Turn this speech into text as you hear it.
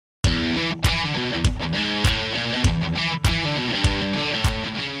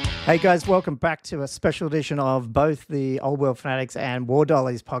Hey guys, welcome back to a special edition of both the Old World Fanatics and War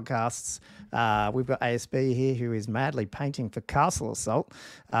Dollies podcasts. We've got ASB here who is madly painting for Castle Assault,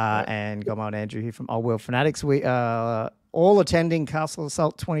 and Gommo and Andrew here from Old World Fanatics. We are all attending Castle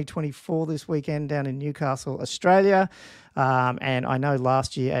Assault 2024 this weekend down in Newcastle, Australia. And I know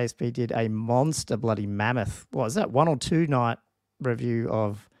last year ASB did a monster bloody mammoth, what was that, 1 or 2 night review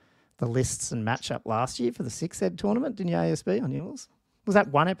of the lists and matchup last year for the 6-Ed tournament, didn't you, ASB, on yours? Was that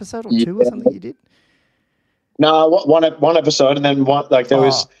 1 episode or 2 or something you did? No, one episode, and then one I think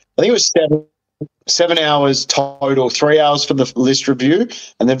it was 7 hours total, 3 hours for the list review,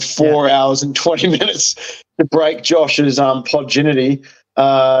 and then 4 hours and 20 minutes to break Josh's podginity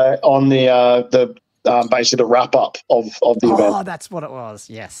on the basically the wrap up of the event. Oh, that's what it was.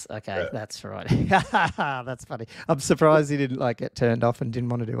 Yes. Okay, that's right. That's funny. I'm surprised he didn't get turned off and didn't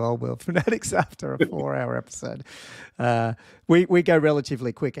want to do Old World Fanatics after a 4-hour episode. We go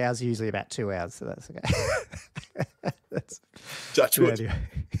relatively quick. Ours are usually about 2 hours, so that's okay. That's touch wood.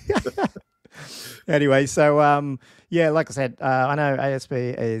 Anyway, so like I said, I know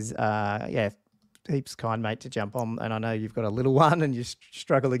ASB is heaps kind mate to jump on, and I know you've got a little one and you're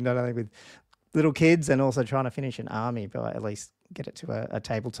struggling not only with little kids and also trying to finish an army, but at least get it to a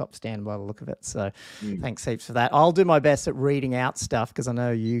tabletop stand by the look of it. So thanks heaps for that. I'll do my best at reading out stuff because I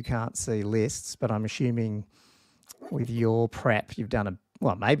know you can't see lists, but I'm assuming with your prep you've done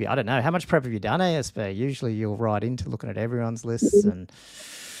maybe, I don't know. How much prep have you done, ASB? Usually you'll right into looking at everyone's lists and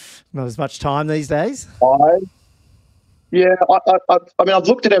not as much time these days. I mean, I've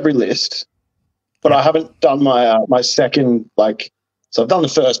looked at every list, but I haven't done my second, so I've done the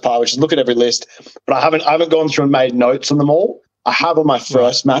first part, which is look at every list, but I haven't gone through and made notes on them all. I have on my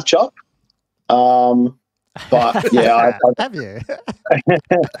first matchup. But yeah, have you?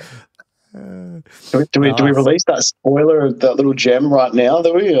 Do we release that spoiler of that little gem right now?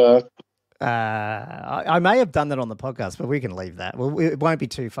 Do we? I may have done that on the podcast, but we can leave that. Well, it won't be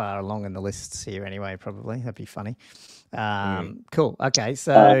too far along in the lists here anyway, probably. That'd be funny. Cool. Okay,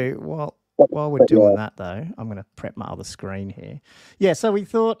 so while we're doing that, though, I'm going to prep my other screen here. Yeah, so we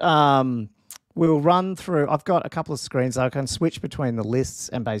thought we'll run through. I've got a couple of screens. So I can switch between the lists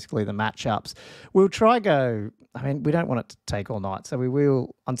and basically the matchups. We'll try go. I mean, we don't want it to take all night, so we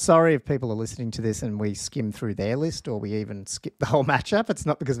will. I'm sorry if people are listening to this and we skim through their list or we even skip the whole matchup. It's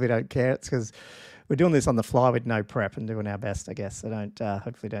not because we don't care. It's because we're doing this on the fly with no prep and doing our best, I guess. So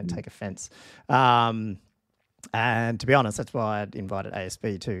hopefully don't take offence. And to be honest, that's why I invited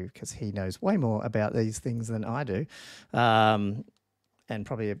ASB too, because he knows way more about these things than I do, and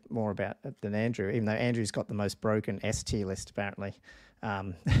probably more about it than Andrew, even though Andrew's got the most broken S tier list apparently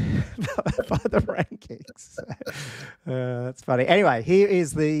by the rankings. That's funny. Anyway, here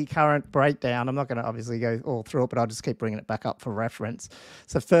is the current breakdown. I'm not going to obviously go all through it, but I'll just keep bringing it back up for reference.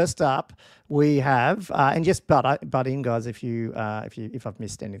 So first up, we have, and just butt in, guys, if I've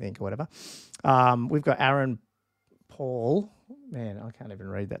missed anything or whatever. We've got Aaron Paul. Man, I can't even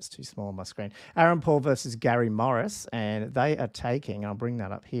read. That's too small on my screen. Aaron Paul versus Gary Morris, and they are taking, I'll bring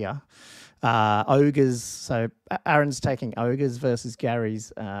that up here, Ogres. So Aaron's taking Ogres versus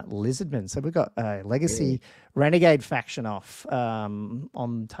Gary's Lizardmen. So we've got a Legacy Renegade faction off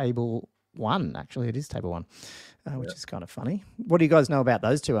on table 1. Actually, it is table 1, which is kind of funny. What do you guys know about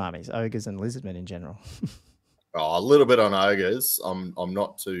those two armies, Ogres and Lizardmen in general? A little bit on Ogres. I'm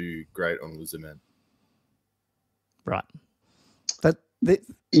not too great on Lizardmen. Right.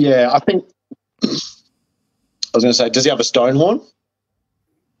 Yeah, I think I was going to say, does he have a Stonehorn?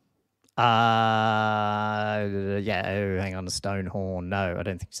 Hang on, a Stonehorn. No, I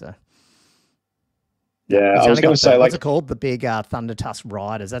don't think so. Yeah, I was going to say, what's it called? The big Thunder Tusk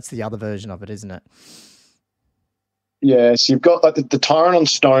Riders. That's the other version of it, isn't it? Yeah, so you've got the Tyrant on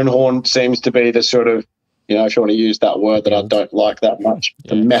Stonehorn seems to be the sort of, if you want to use that word that I don't like that much,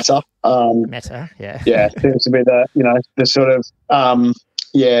 the meta. Meta, yeah. Yeah, seems to be the sort of,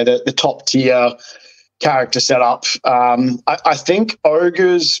 the top tier character setup. I think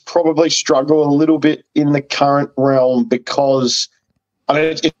Ogres probably struggle a little bit in the current realm because, I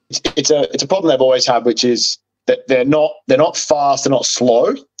mean, it's a problem they've always had, which is that they're not fast, they're not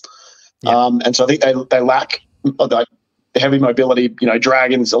slow. Yeah. And so I think they lack heavy mobility.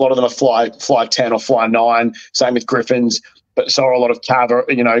 Dragons, a lot of them are fly 10 or fly 9. Same with Griffins, but so are a lot of Cav.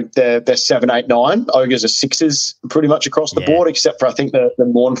 They're 7, 8, 9. Ogres are 6s pretty much across the board, except for I think the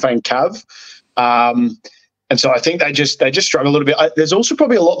Mournfang Cav. And so I think they just struggle a little bit. There's also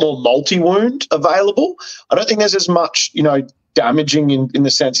probably a lot more multi-wound available. I don't think there's as much damaging in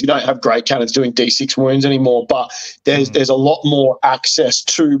the sense you don't have great cannons doing D6 wounds anymore, but there's a lot more access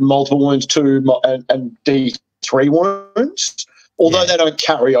to multiple wounds and D3 wounds although they don't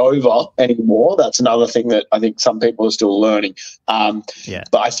carry over anymore. That's another thing that I think some people are still learning.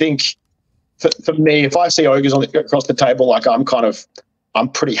 But I think for me, if I see ogres across the table, like I'm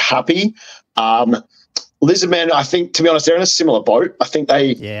pretty happy. Lizardmen, I think, to be honest, they're in a similar boat. I think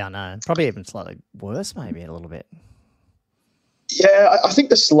they... Yeah, I know. Probably even slightly worse, maybe a little bit. Yeah, I think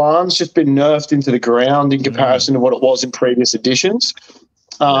the Slan's just been nerfed into the ground in comparison to what it was in previous editions.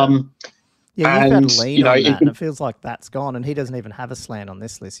 You've had a lean on that, and it feels like that's gone, and he doesn't even have a Slan on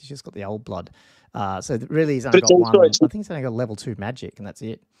this list. He's just got the old blood. So really he's only got one. I think he's only got level 2 magic, and that's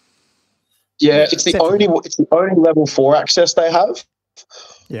it. Yeah, it's the only level 4 access they have.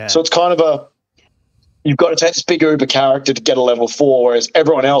 Yeah. So it's kind of you've got to take this big uber character to get a level 4, whereas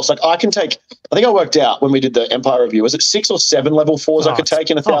everyone else, like I think I worked out when we did the Empire review, was it 6 or 7 level 4s I could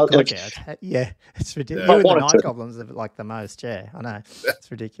take in 1,000? Yeah, it's ridiculous. You and the Night Goblins are like the most, I know. It's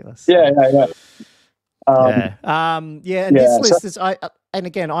ridiculous. Yeah. And this list is, and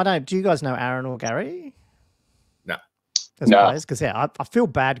again, I don't, do you guys know Aaron or Gary? No. Because I feel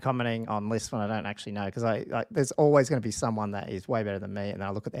bad commenting on lists when I don't actually know, because there's always going to be someone that is way better than me, and then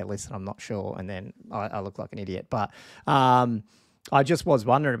I look at their list and I'm not sure, and then I look like an idiot. But I just was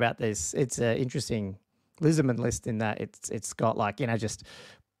wondering about this. It's an interesting Lizardman list in that it's got like, just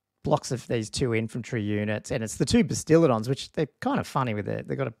blocks of these 2 infantry units, and it's the 2 Bastillodons, which they're kind of funny with it.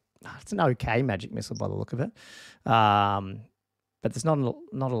 They've got it's an okay magic missile by the look of it, but there's not a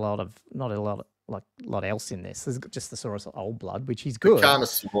lot else in this. There's just the Saurus Old Blood, which he's good.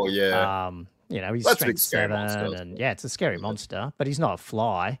 Carnosaur, yeah. He's strength 7, and it's a scary monster, but he's not a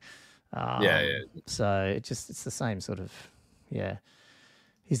fly. So it's the same sort of,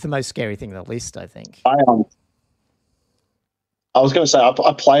 He's the most scary thing on the list, I think. I was going to say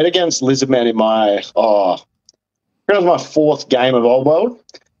I played against Lizardmen in my it was my 4th game of Old World,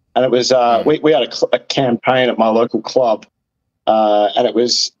 and it was we had a campaign at my local club, and it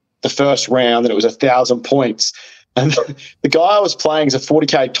was the first round, and it was 1,000 points. And the guy I was playing is a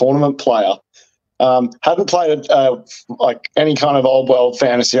 40K tournament player. Hadn't played like any kind of Old World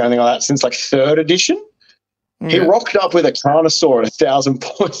fantasy or anything like that since like 3rd edition. He rocked up with a Carnosaur at 1,000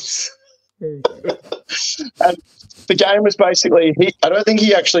 points. And the game was basically, I don't think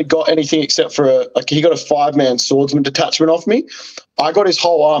he actually got anything except for he got a 5-man swordsman detachment off me. I got his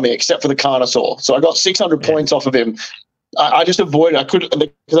whole army except for the Carnosaur. So I got 600 points off of him. I just avoided. I couldn't,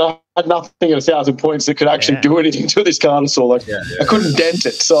 because I had nothing at 1,000 points that could actually do anything to this Carnosaur. I couldn't dent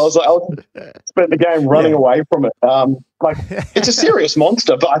it, so I was like, spent the game running away from it. It's a serious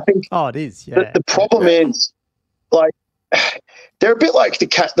monster, but I think it is. Yeah. The problem is, like, they're a bit like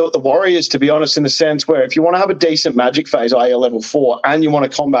the Warriors, to be honest, in the sense where if you want to have a decent magic phase, i.e. a level 4, and you want a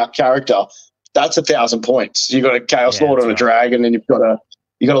combat character, that's 1,000 points. You've got a Chaos Lord on a dragon, and you've got a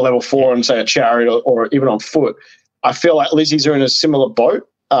level 4 and say a chariot or even on foot. I feel like Lizzies are in a similar boat,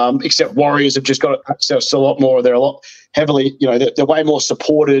 except Warriors have just got access a lot more. They're a lot heavily, they're way more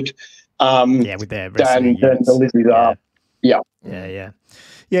supported with their than the Lizzies are.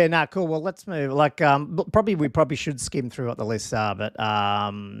 Yeah, cool. Well, let's move. We probably should skim through what the lists are, but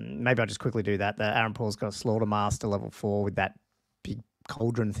maybe I'll just quickly do that. Aaron Paul's got a Slaughtermaster level 4 with that big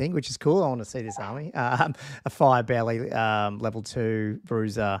cauldron thing, which is cool. I want to see this army. A Firebelly level 2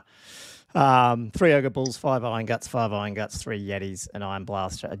 Bruiser. 3 Ogre Bulls, 5 Iron Guts, 3 Yetis, an Iron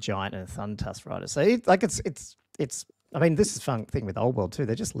Blaster, a Giant, and a Thundertusk Rider. So it's. I mean, this is a fun thing with Old World too.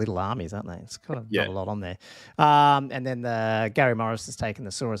 They're just little armies, aren't they? It's kind of not a lot on there. And then Gary Morris has taken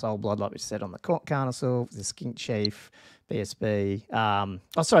the Saurus Old Blood, like we said, on the Carnosaur, the Skink Chief, BSB.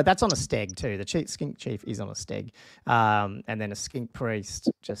 That's on a Steg too. The Skink Chief is on a Steg. And then a Skink Priest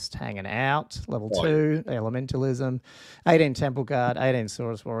just hanging out, level 2, Elementalism, 18 Temple Guard, 18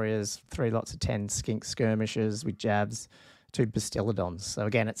 Saurus Warriors, 3 lots of 10 Skink Skirmishers with jabs, 2 Bastillodons. So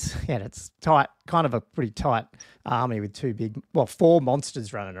again, it's tight, kind of a pretty tight army with 4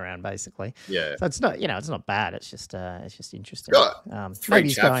 monsters running around basically. Yeah. So it's not, it's not bad. It's just interesting. Got 3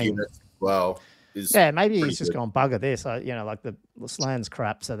 chaff units as well. Maybe he's just going bugger this. Like the Slan's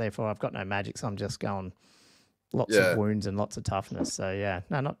crap, so therefore I've got no magic, so I'm just going lots of wounds and lots of toughness. So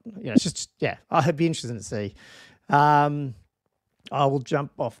it's just I'd be interested to see. I will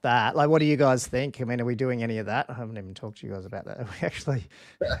jump off that. Like, what do you guys think? I mean, are we doing any of that? I haven't even talked to you guys about that. Are we actually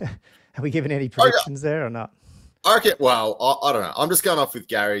have we given any predictions there or not? Okay, well, I don't know. I'm just going off with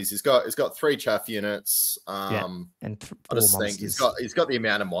Gary's. He's got 3 chaff units. And I just think he's got the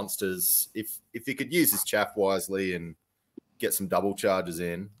amount of monsters. If he could use his chaff wisely and get some double charges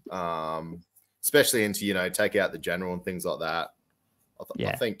in, especially into take out the general and things like that.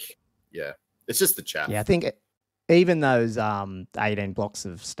 I think it's just the chaff. Yeah, I think even those 18 blocks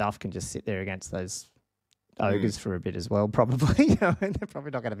of stuff can just sit there against those ogres for a bit as well, probably. You know, and they're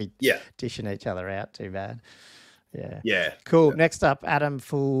probably not going to be dishing each other out too bad. Yeah. Yeah. Cool. Yeah. Next up, Adam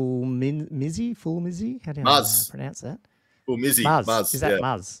Fulmizzi. How do you pronounce that? Fulmizzi. Muzz. Is that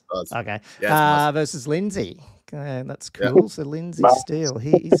Muzz? Muzz? Okay. Yeah, versus Lindsay. That's cool. So Lindsay Steele,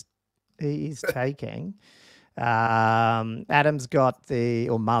 he is taking. Adam's got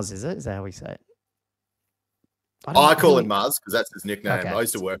or Muzz, is it? Is that how we say it? I call him Muzz because that's his nickname. Okay. I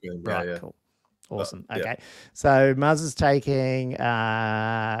used to work with him. Right, cool. Awesome. But, okay. So Muzz is taking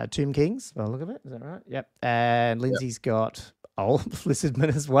Tomb Kings. Well, look at it. Is that right? Yep. And Lindsay's got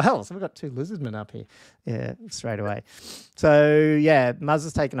Lizardman as well. So we've got 2 Lizardmen up here. Yeah, straight away. So, yeah, Muzz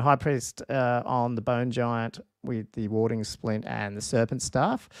is taking High Priest on the Bone Giant with the Warding Splint and the Serpent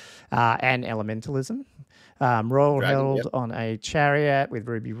Staff and Elementalism. Royal Herald on a Chariot with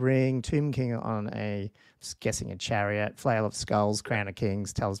Ruby Ring. Tomb King on guessing a Chariot. Flail of Skulls, Crown of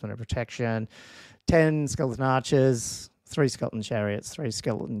Kings, Talisman of Protection. 10 Skeleton Archers, 3 Skeleton Chariots, 3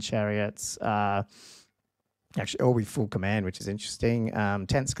 Skeleton Chariots. Actually, all with full command, which is interesting.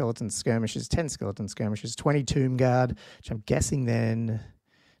 10 Skeleton Skirmishers, 10 Skeleton Skirmishers, 20 Tomb Guard, which I'm guessing then...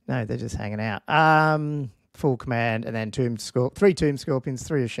 No, they're just hanging out. Full command, and then 3 Tomb Scorpions,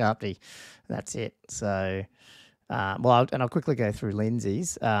 3 of Sharpty. That's it. So, I'll quickly go through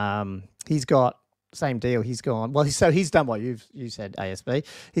Lindsay's. He's got... Same deal. He's gone. Well, he's done what you said, ASB.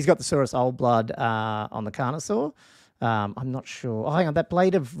 He's got the Saurus Old Blood on the Carnosaur. I'm not sure. Oh, hang on. That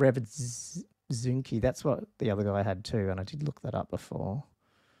Blade of Revan Zunki, that's what the other guy had too, and I did look that up before.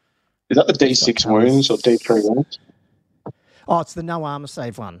 Is that the D6 wounds or D3 wounds? Oh, it's the no armor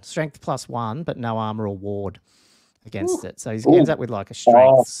save one. Strength +1, but no armor or ward against it. So he ends up with like a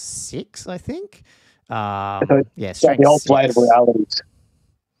strength 6, I think. Strength the old 6. Blade of Realities.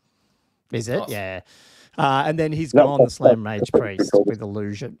 Is it? Awesome. Yeah. And then he's gone the Slam Mage Priest with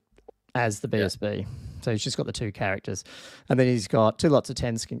Illusion as the BSB. Yeah. So he's just got the 2 characters. And then he's got 2 lots of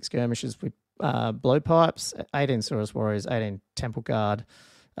 10 Skink Skirmishers with Blowpipes, 18 Saurus Warriors, 18 Temple Guard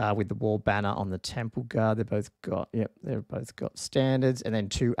with the War Banner on the Temple Guard. They've both got standards. And then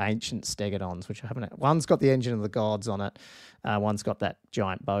 2 Ancient Stegodons, which I haven't... One's got the Engine of the Gods on it. One's got that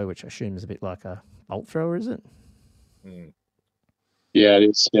giant bow, which I assume is a bit like a bolt thrower, is it? Mm. Yeah, it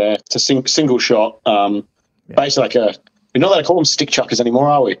is. Yeah, it's a single shot. Basically, like we're not allowed to call them stick chuckers anymore,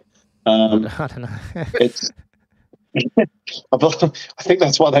 are we? I don't know. It's. I think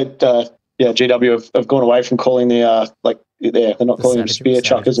that's why they, GW have gone away from calling they're not calling them spear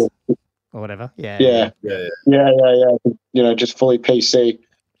chuckers or whatever. Yeah. You know, just fully PC.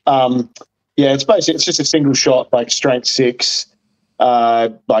 It's basically it's just a single shot, like strength 6. I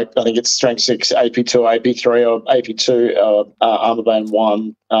think it's strength 6, AP2, AP3, or AP2, armor band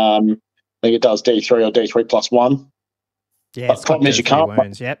 1. I think it does D3 or D3 +1. Yeah, it's got you can't.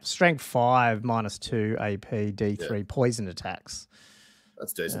 Wounds. Yep, strength 5 -2 AP D3 poison attacks.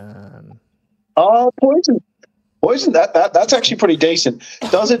 That's decent. Poison. That's actually pretty decent.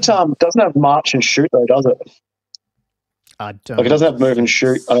 Does it? Doesn't have march and shoot though, does it? I don't. Like it doesn't have move and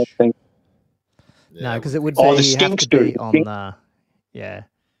shoot. I don't think. No, because it would be. The skinks do on the. Yeah.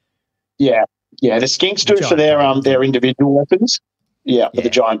 The skinks do it for their individual weapons. Yeah, but the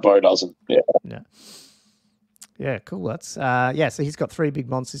giant bow doesn't. Yeah, cool. That's so he's got 3 big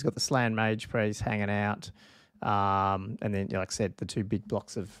monsters. He's got the Slan Mage Priest hanging out. And then, like I said, the 2 big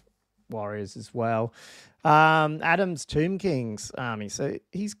blocks of warriors as well. Adam's Tomb Kings army. So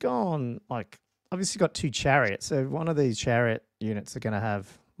he's gone, obviously got 2 chariots. So one of these chariot units are going to have,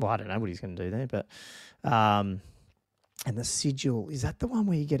 I don't know what he's going to do there, but and the sigil, is that the one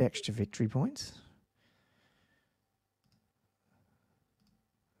where you get extra victory points?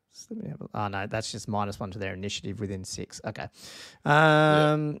 Oh, no, that's just -1 to their initiative within 6. Okay.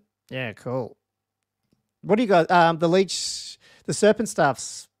 Cool. What do you guys, the leech, the serpent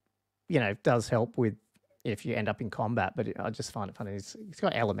stuff's, does help with if you end up in combat, but I just find it funny. He's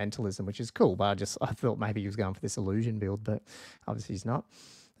got elementalism, which is cool, but I thought maybe he was going for this illusion build, but obviously he's not.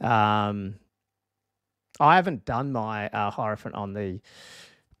 I haven't done my Hierophant on the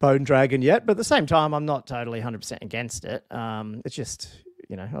Bone Dragon yet, but at the same time, I'm not totally 100% against it. It's just,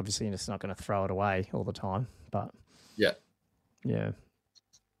 obviously you're just not going to throw it away all the time, but yeah.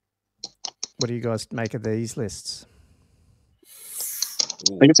 What do you guys make of these lists?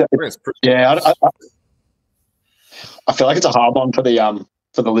 I think I feel like it's a hard one for the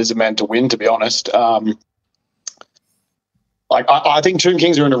Lizardman to win, to be honest. I think Tomb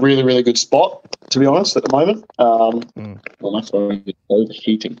Kings are in a really, really good spot, to be honest, at the moment. Well, that's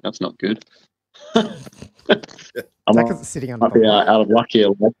overheating. That's not good. It's sitting on might be out of luck here.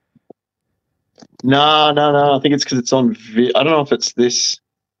 No. I think it's because it's on. I don't know if it's this.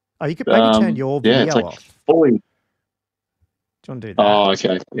 Oh, you could maybe turn your video it's like off. fully. Do you want to do that? Oh,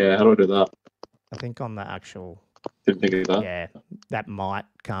 okay. Yeah, how do I do that? I think on the actual. Didn't think of that. Yeah, that might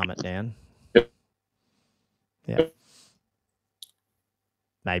calm it down. Yep. Yeah.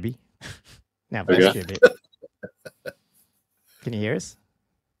 Maybe. Now I've Okay. lost you a bit. Can you hear us?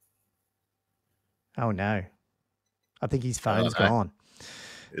 Oh no. I think his phone's gone.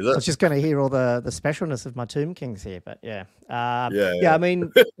 Is I it? was just going to hear all the specialness of my Tomb Kings here, but yeah. Yeah. I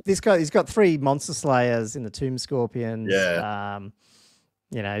mean, he's got 3 Monster Slayers in the Tomb Scorpions. Yeah.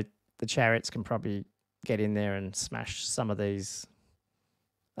 You know, the Chariots can probably get in there and smash some of these.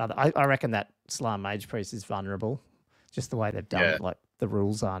 I reckon that Slam Mage Priest is vulnerable, just the way they've done it, like the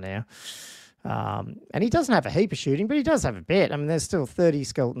rules are now. And he doesn't have a heap of shooting, but he does have a bit. I mean, there's still 30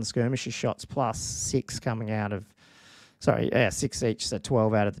 Skeleton Skirmisher shots plus 6 coming out of... 6 each, so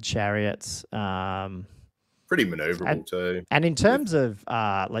 12 out of the Chariots. Pretty maneuverable too. And in terms of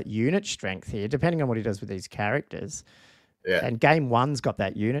like unit strength here, depending on what he does with these characters, and game 1's got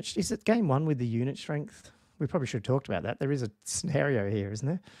that unit. Is it game 1 with the unit strength? We probably should have talked about that. There is a scenario here, isn't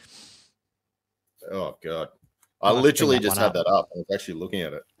there? Oh God. I literally just had that up. I was actually looking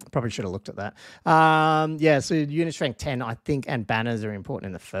at it. Probably should have looked at that. So unit strength 10, I think, and banners are important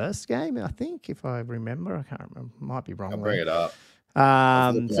in the first game, I think, if I remember. I can't remember. Might be wrong. I'll bring it up.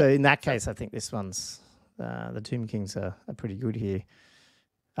 So in that case, I think this one's the Tomb Kings are pretty good here.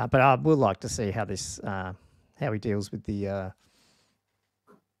 But I would like to see how this how he deals with the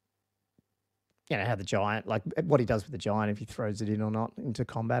how the giant, like what he does with the giant, if he throws it in or not into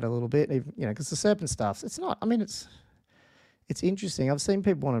combat a little bit, because the serpent stuff, it's not, I mean, it's interesting. I've seen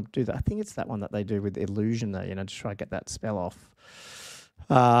people want to do that. I think it's that one that they do with illusion though, to try to get that spell off.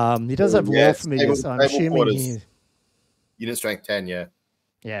 He does have lore familiar, so I'm assuming unit strength 10, yeah.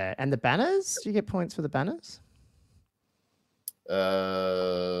 Yeah, and the banners, do you get points for the banners? So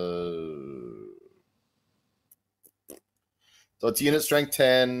it's unit strength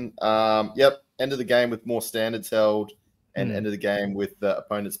 10. Yep. End of the game with more standards held, and end of the game with the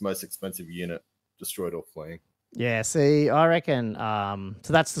opponent's most expensive unit destroyed or fleeing. Yeah, see, I reckon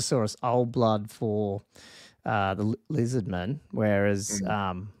so that's the Saurus Old Blood for the Lizardman, whereas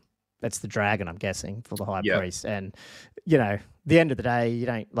that's the dragon, I'm guessing, for the High Priest. And, the end of the day, you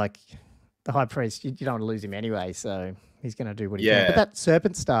don't like the High Priest, you don't want to lose him anyway, so he's going to do what he can. But that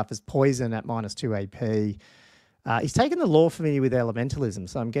serpent stuff is poison at -2 AP. He's taken the lore familiar with elementalism,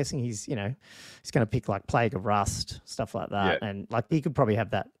 so I'm guessing he's going to pick like Plague of Rust, stuff like that, and like he could probably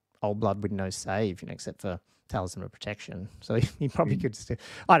have that Old Blood with no save, except for Talisman of Protection. So he probably could still.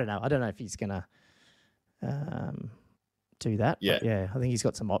 I don't know if he's going to do that. Yeah, but I think he's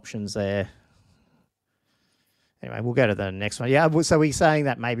got some options there. Anyway, we'll go to the next one. Yeah, so we're saying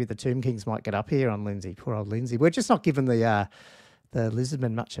that maybe the Tomb Kings might get up here on Lindsay. Poor old Lindsay. We're just not giving the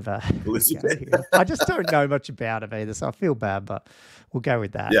Lizardman much of a... I just don't know much about him either, so I feel bad, but we'll go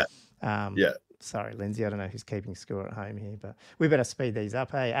with that. Yeah. Sorry, Lindsay, I don't know who's keeping score at home here, but we better speed these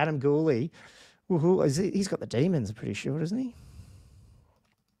up. Hey, Adam Gooley, he's got the demons, I'm pretty sure, doesn't he?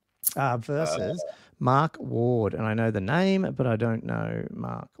 Versus Mark Ward, and I know the name, but I don't know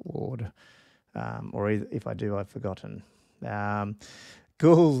Mark Ward. Or if I do, I've forgotten.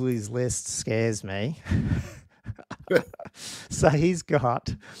 Gooley's list scares me. So he's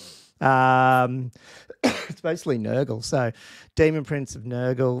got it's mostly Nurgle. So Demon Prince of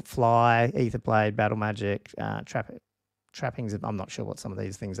Nurgle, Fly, Aetherblade, Battle Magic, Trappings of, I'm not sure what some of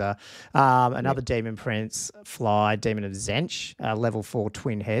these things are. Another Demon Prince, Fly, Demon of Zench, level 4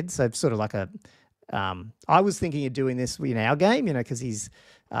 twin heads. So sort of like a I was thinking of doing this in our game, because he's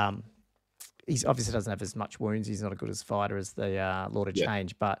obviously doesn't have as much wounds. He's not as good as fighter as the Lord of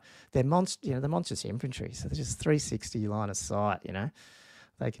Change, but they're the monstrous infantry. So they're just 360 line of sight.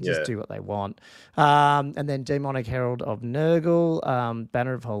 They can just do what they want. And then Demonic Herald of Nurgle,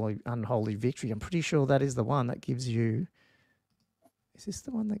 Banner of Unholy Victory. I'm pretty sure that is the one that gives you. Is this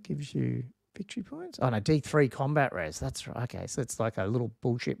the one that gives you victory points? Oh no, D3 combat res. That's right. Okay, so it's like a little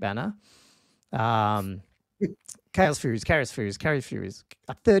bullshit banner. Chaos Furies,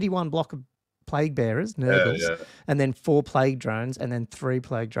 a 31 block of Plague Bearers, Nurgles, and then 4 Plague Drones, and then 3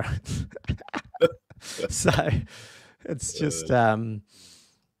 Plague Drones. So it's just, lots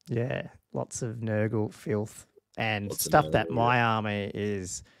of Nurgle filth and lots stuff that my army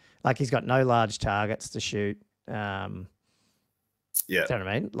is, like he's got no large targets to shoot. Do you know what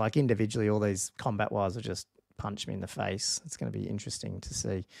I mean? Like individually, all these combat-wise are just punch me in the face. It's going to be interesting to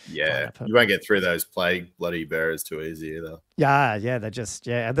see. Yeah, you won't get through those Plague bloody bearers too easy either. Yeah, they're just,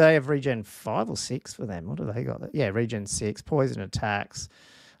 they have regen 5 or 6 for them. What do they got? Yeah, regen 6, poison attacks.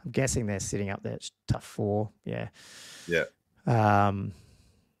 I'm guessing they're sitting up there. It's tough 4. Yeah.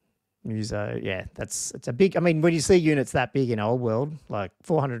 Muso, yeah, it's a big. I mean, when you see units that big in old world, like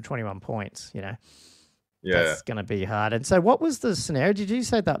 421 points, you know, that's going to be hard. And so, what was the scenario? Did you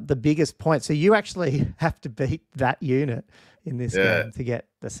say that the biggest point? So you actually have to beat that unit in this game to get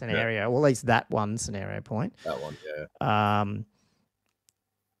the scenario, or at least that one scenario point. That one, yeah.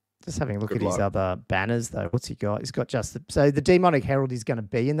 Just having a look at his other banners, though. What's he got? He's got just so the Demonic Herald is going to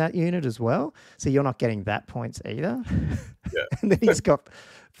be in that unit as well. So you're not getting that points either. Yeah. And then he's got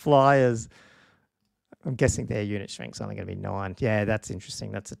flyers. I'm guessing their unit strength's only going to be 9. Yeah, that's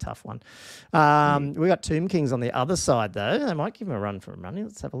interesting. That's a tough one. We got Tomb Kings on the other side, though. They might give him a run for money.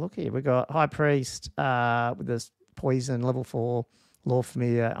 Let's have a look here. We got High Priest with this poison level 4 Law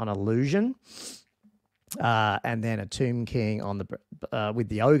Familiar on Illusion. And then a Tomb King on the with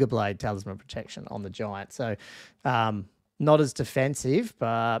the Ogre Blade Talisman Protection on the Giant. So not as defensive,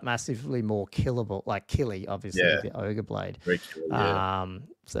 but massively more killable, like killy, obviously, with the Ogre Blade. Very killy, yeah.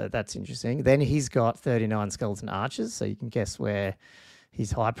 So that's interesting. Then he's got 39 Skeleton Archers, so you can guess where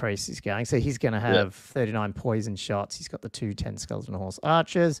his High Priest is going. So he's going to have 39 poison shots. He's got the 2 Skeleton Horse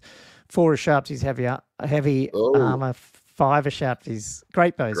Archers, 4 Sharps. He's heavy armor. 5 Sharps. He's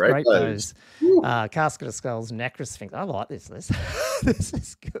great bows. Casket of Skulls, Necros Sphinx. I like this list. This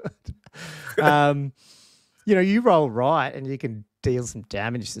is good. You know, you roll right and you can deal some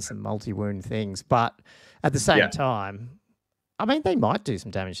damage to some multi-wound things, but at the same time, I mean, they might do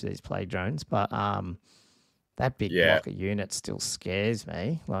some damage to these plague drones, but that big block of unit still scares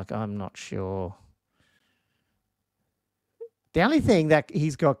me. Like, I'm not sure. The only thing that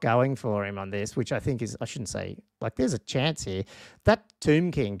he's got going for him on this, which I think is, I shouldn't say, like, there's a chance here, that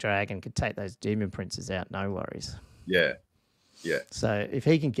Tomb King dragon could take those Demon Princes out, no worries. Yeah. Yeah. So if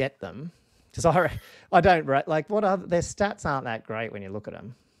he can get them, because I don't, like, what are their stats aren't that great when you look at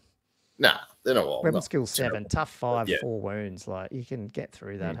them. Nah, they're not all. Weapon skill 7, tough 5, 4 wounds. Like, you can get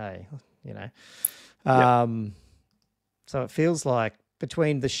through that, hey, you know. So it feels like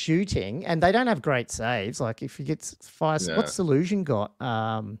between the shooting, and they don't have great saves. Like, if he gets fire, what's Illusion got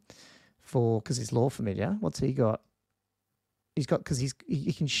because he's Law Familiar? What's he got? He's got, because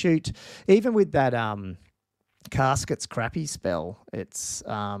he can shoot, even with that Casket's crappy spell, it's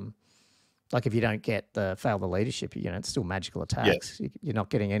like if you don't get the fail the leadership, you know, it's still magical attacks. You're not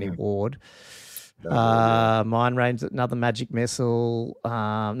getting any ward. Mind Range, another magic missile.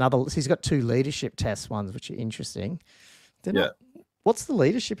 So he's got 2 leadership test ones, which are interesting. What's the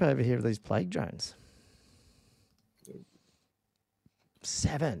leadership over here of these plague drones?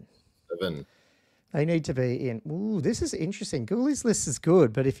 7. They need to be in. Ooh, this is interesting. Ghoulies list is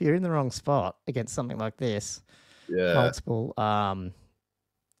good, but if you're in the wrong spot against something like this, multiple,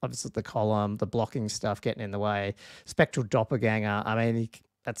 obviously the column, the blocking stuff getting in the way, Spectral Doppelganger. I mean,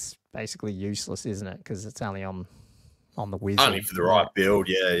 that's basically useless, isn't it? Because it's only on the wizard. Only for the right build,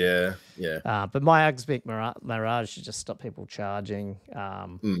 yeah. But my Ugsbeak Mirage should just stop people charging.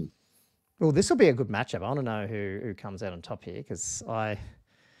 Well, this will be a good matchup. I want to know who comes out on top here, because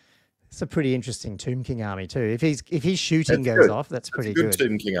it's a pretty interesting Tomb King army too. If his shooting goes off, that's pretty good.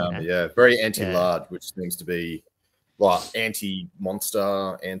 Tomb King army, very anti-large, which seems to be like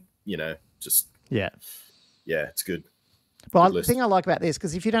anti-monster, and just it's good. Well, the thing I like about this,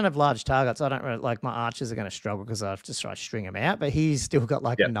 because if you don't have large targets, I don't really, like, my archers are going to struggle because I have to try to string them out. But he's still got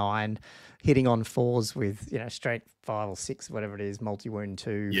like 9 hitting on 4s with, straight 5 or 6, whatever it is, multi-wound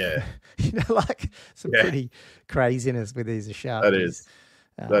 2. Yeah. Like some pretty craziness with these sharp. That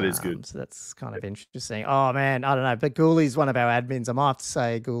is good. So that's kind of interesting. Oh, man, I don't know. But Ghouli's one of our admins. I might have to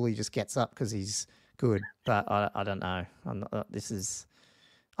say Ghoulie just gets up because he's good. But I don't know.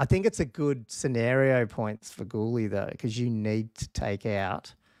 I think it's a good scenario points for Ghoulie, though, because you need to take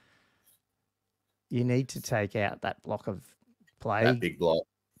out that block of plague. That big block.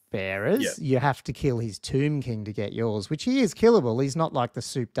 Bearers. Yep. You have to kill his Tomb King to get yours, which he is killable. He's not like the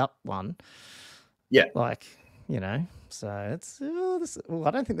souped up one. Yeah. Like, so it's I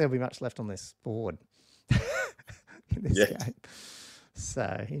don't think there'll be much left on this board in this game.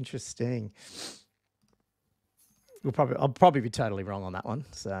 So interesting. I'll probably be totally wrong on that one.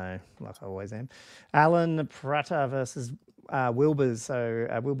 So, like I always am. Alan Prata versus Wilbur's. So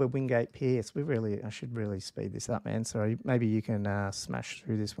Wilbur Wingate Pierce. I should really speed this up, man. So maybe you can smash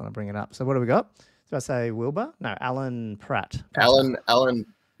through this when I bring it up. So what do we got? Did I say Wilbur? No, Alan Pratt. Alan,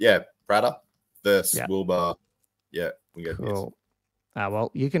 Prata versus Wilbur. Yeah, Wingate Pierce. Cool.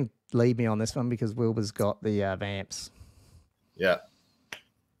 Well, you can lead me on this one because Wilbur's got the Vamps. Yeah.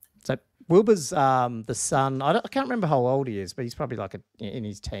 So Wilbur's the son. I can't remember how old he is, but he's probably like in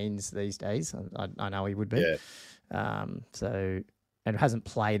his teens these days. I know he would be. Yeah. And hasn't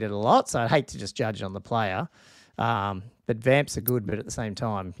played it a lot, so I'd hate to just judge on the player. But vamps are good, but at the same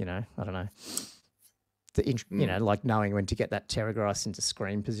time, you know, I don't know. You know, like knowing when to get that Terragrice into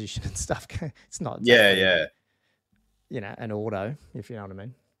screen position and stuff. It's not exactly, you know, an auto, if you know what I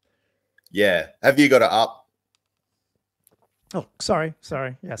mean. Yeah. Have you got it up? Oh, sorry. Yes,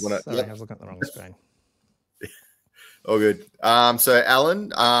 sorry, Yep. I was looking at the wrong screen. All good. So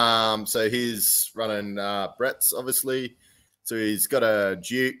Alan, so he's running Brett's obviously. So he's got a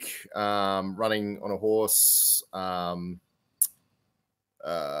Duke running on a horse.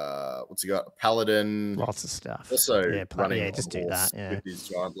 What's he got? A Paladin. Lots of stuff. Also running just do that. Yeah. With his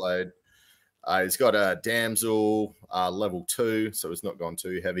giant blade. He's got a Damsel level 2, so he's not gone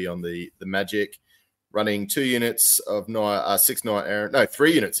too heavy on the magic. Running 2 units of 6 Knight Errant. No,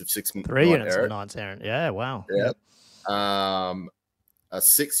 3 units of 6 Knight Errant. 3 units of Knights Errant. Yeah, wow. Yep.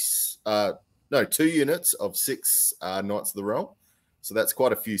 2 units of 6 Knights of the Realm. So that's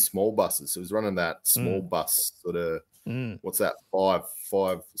quite a few small buses. So he's running that small bus sort of. What's that? 5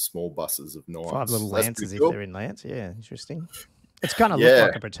 small buses of Knights. 5 little lances if they're in lance. Yeah, interesting. It's kind of look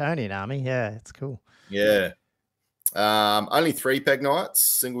like a Bretonnian army. Yeah, it's cool. Yeah. Only 3 Peg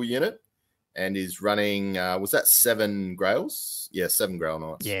Knights, single unit. And he's running, was that 7 Grails? Yeah, 7 Grail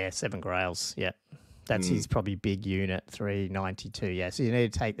Knights. Yeah, 7 Grails. Yeah. That's his probably big unit, 392. Yeah, so you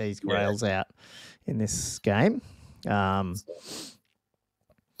need to take these Grails out in this game. I'm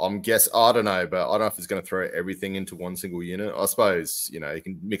guess I don't know, but I don't know if he's going to throw everything into one single unit. I suppose, you know, he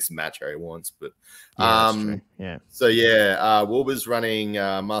can mix and match how he wants, but that's true. Yeah. So Wilbur's running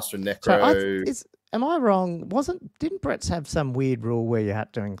Master Necro. So am I wrong? Didn't Brett's have some weird rule where you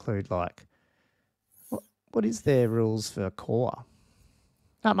had to include like what is their rules for core?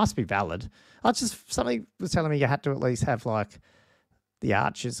 No, it must be valid. Something was telling me you had to at least have like the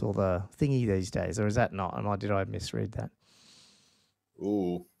archers or the thingy these days, or is that not? Did I misread that?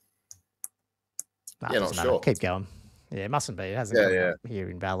 Ooh. No, not sure. Keep going. Yeah, it mustn't be. It hasn't come up here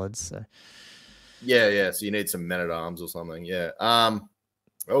in ballads. So. Yeah. So you need some men-at-arms or something. Yeah.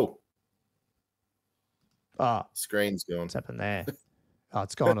 Screen's gone. What's happened there? Oh,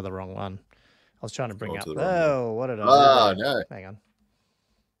 it's gone to the wrong one. I was trying to bring up. What did I do? Oh, no. Hang on.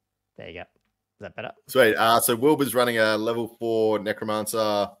 There you go. Is that better? Sweet. So Wilbur's running a level 4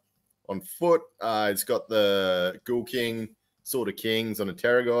 Necromancer on foot. He's got the Ghoul King, Sword of Kings on a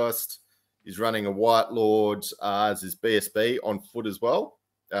Terragheist. He's running a White Lord as his BSB on foot as well.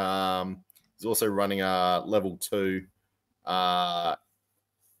 He's also running a level 2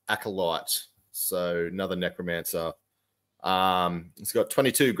 Acolyte, so another Necromancer. He's got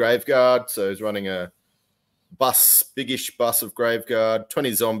 22 Graveguard, so he's running a biggish bus of Graveguard,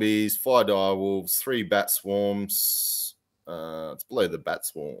 20 zombies, 5 direwolves, 3 bat swarms. It's below the bat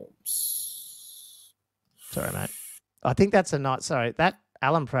swarms. Sorry, mate. I think that's a knight. Sorry, that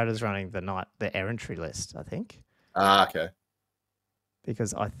Alan Prater's running the errantry list, I think. Okay.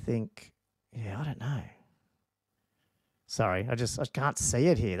 Because I think, I don't know. Sorry, I can't see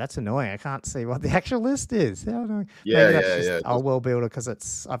it here. That's annoying. I can't see what the actual list is. How annoying. Yeah. I'll World Builder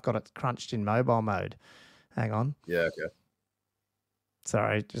because I've got it crunched in mobile mode. Hang on. Yeah, okay.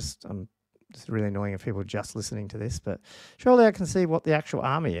 Sorry, it's really annoying if people are just listening to this, but surely I can see what the actual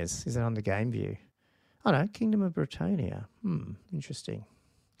army is. Is it under game view? Oh no, Kingdom of Britannia. Interesting.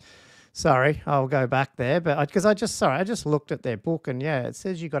 Sorry, I'll go back there, but I just looked at their book and it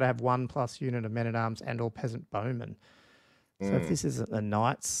says you've got to have 1+ unit of men-at-arms and or peasant bowmen. So if this isn't the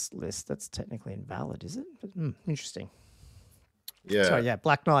knights list, that's technically invalid, is it? But, interesting. Yeah. Sorry,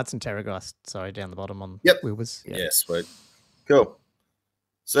 Black Knights and Terragheist. Sorry, down the bottom on Wilbur's. Yeah, sweet. Cool.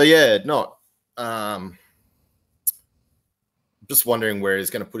 So not. Just wondering where he's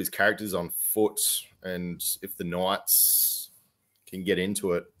going to put his characters on foot, and if the knights can get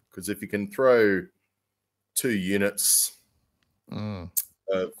into it. Because if you can throw 2 units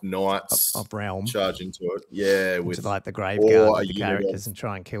of knights of realm charge into it, with like the Graveguard with the characters and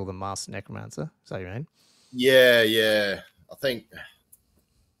try and kill the Master Necromancer. Is that what you mean? Yeah. I think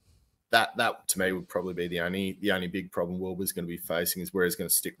that to me would probably be the only big problem Wilbur's going to be facing is where he's going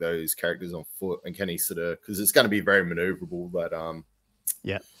to stick those characters on foot, and can he sort of, because it's going to be very maneuverable, that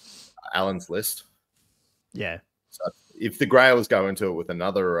Alan's list. Yeah. So if the Grails go into it with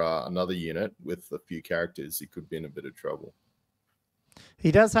another unit with a few characters, he could be in a bit of trouble.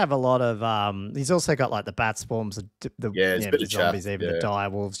 He does have a lot of. He's also got like the bat swarms, the zombies, even the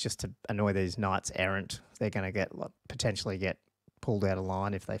direwolves, just to annoy these knights errant. They're going to potentially get pulled out of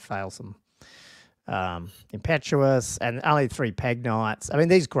line if they fail some impetuous, and only 3 peg knights. I mean,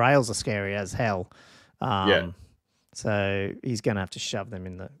 these Grails are scary as hell. So he's going to have to shove them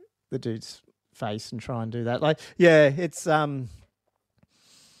in the dude's face and try and do that. It's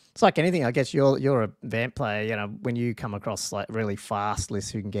It's like anything. I guess you're a vamp player. You know, when you come across like really fast lists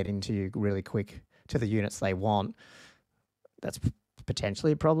who can get into you really quick to the units they want, that's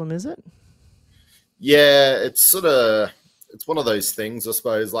potentially a problem, is it? Yeah, it's one of those things, I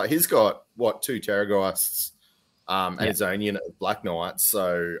suppose. Like he's got what 2 Terrorgeists, and his own unit of Black Knights.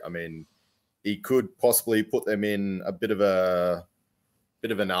 So I mean, he could possibly put them in a bit of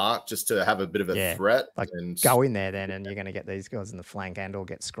an arc just to have a bit of a threat. Like and go in there then, and you're going to get these guys in the flank and or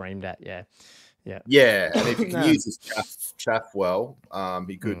get screamed at. Yeah. And if he can use his chaff well,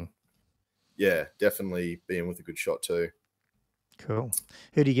 he could, definitely be in with a good shot too. Cool.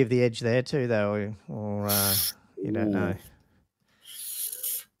 Who do you give the edge there to, though, or you don't know?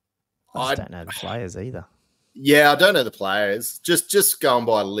 I don't know the players either. Yeah, I don't know the players. Just going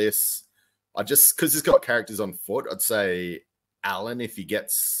by lists, because he's got characters on foot, I'd say Alan if he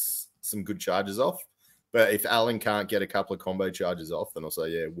gets some good charges off. But if Alan can't get a couple of combo charges off, then I'll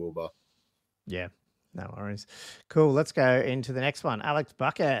say Wilbur. Yeah, no worries. Cool. Let's go into the next one. Alex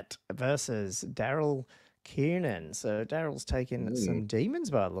Bucket versus Daryl Kiernan. So Daryl's taken some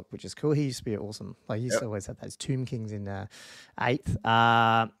demons by the look, which is cool. He used to be awesome. Like he used to always have those Tomb Kings in 8th.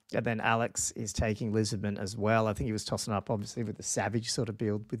 And then Alex is taking Lisbon as well. I think he was tossing up obviously with the Savage sort of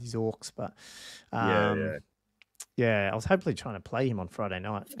build with his orcs, but I was hopefully trying to play him on Friday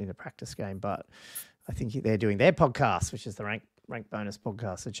night in a practice game, but I think they're doing their podcast, which is the rank bonus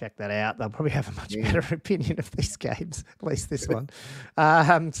podcast. So check that out. They'll probably have a much better opinion of these games, at least this one.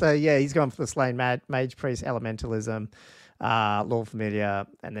 He's gone for the Slain Mage Priest, Elementalism, Lord Familiar,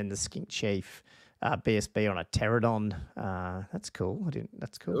 and then the Skink Chief, BSB on a Pterodon. That's cool.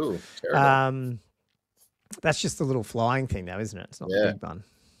 That's cool. Ooh, that's just the little flying thing, though, isn't it? It's not the big one.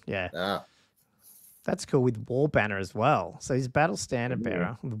 Yeah. That's cool with War Banner as well. So he's Battle Standard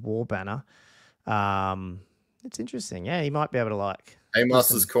Bearer with War Banner. It's interesting. Yeah, he might be able to like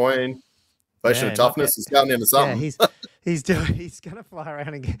Master's coin, potion of toughness is coming into something. Yeah, he's gonna fly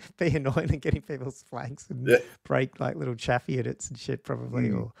around and be annoying and getting people's flanks and break like little chaffy units and shit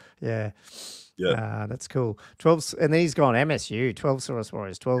probably. That's cool. 12, and then he's gone MSU, 12 Saurus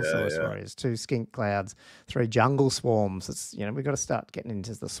Warriors, 12 Saurus Warriors, 2 Skink Clouds, 3 Jungle Swarms. It's we've got to start getting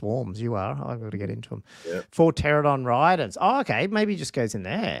into the swarms. I've got to get into them. 4 Pterodon Riders. Oh, okay, maybe he just goes in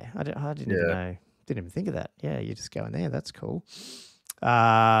there. I didn't even know. Didn't even think of that. Yeah, you just go in there. That's cool.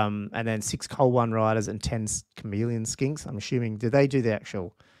 And then 6 Cold One Riders and 10 Chameleon Skinks. I'm assuming, do they do the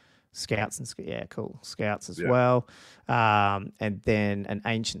actual scouts and cool scouts as well? And then an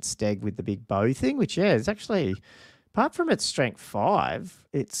Ancient Steg with the big bow thing, which is actually, apart from its strength 5,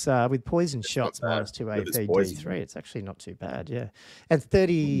 it's with poison shots -2 AP D3. It's actually not too bad. Yeah, and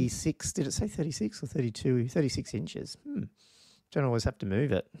 36. Did it say 36 or 32? 36 inches. Don't always have to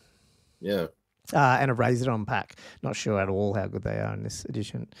move it. Yeah. And a Razordon pack. Not sure at all how good they are in this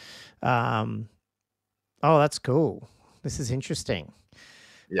edition. That's cool. This is interesting.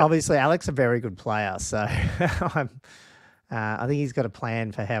 Yeah. Obviously, Alex a very good player, so I think he's got a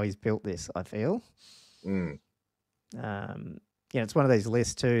plan for how he's built this, I feel. It's one of these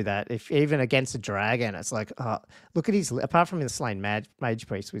lists too that if even against a dragon, it's like, look at his, apart from the Slain Mage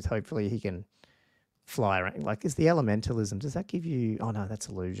Priest, with hopefully he can fly around. Like, is the Elementalism, does that give you, oh no, that's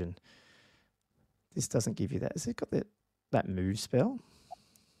Illusion. This doesn't give you that. Has it got that move spell?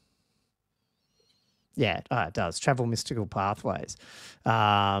 Yeah, it does. Travel mystical pathways.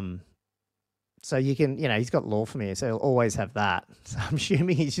 So you can, he's got Law for me, so he'll always have that. So I'm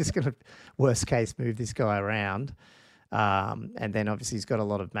assuming he's just going to, worst case, move this guy around. And then obviously he's got a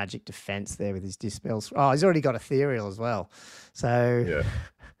lot of magic defense there with his dispels. Oh, he's already got Ethereal as well. So,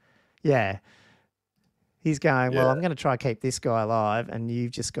 yeah. He's going, well, I'm going to try to keep this guy alive, and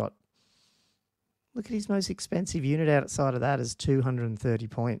you've just got, look at his most expensive unit outside of that is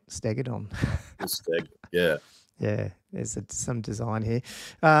 230-point Stegodon. Steg, yeah. Yeah, there's some design here.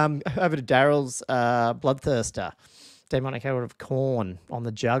 Over to Daryl's Bloodthirster, Demonic Herald of Corn on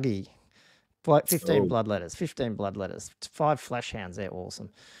the Juggy. 15 Bloodletters, 15 Bloodletters, 5 Flesh Hounds, they're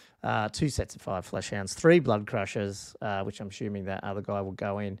awesome. 2 sets of 5 Flesh Hounds, 3 Blood Crushers, which I'm assuming that other guy will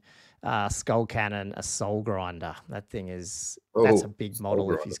go in. Skull Cannon, a Soul Grinder. That thing is, that's a big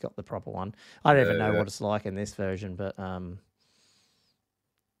model if he's got the proper one. I don't even know what it's like in this version, but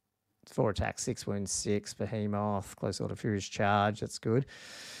 4 attacks, 6 wounds, 6, Behemoth, Close Order Furious Charge, that's good.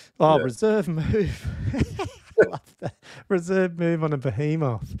 Reserve move. I love that. Reserve move on a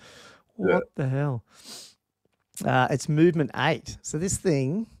Behemoth. What the hell? It's movement 8. So this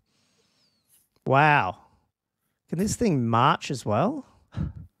thing, wow. Can this thing march as well?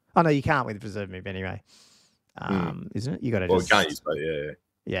 Oh, no, you can't with reserve move anyway, isn't it? You got to just... Well, can't use that,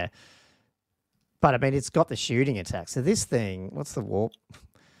 yeah. But, I mean, it's got the shooting attack. So this thing, what's the warp?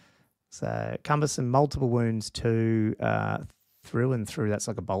 So cumbersome, multiple wounds 2, through and through. That's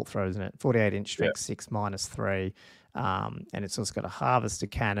like a bolt throw, isn't it? 48-inch strength 6 -3. And it's also got a harvester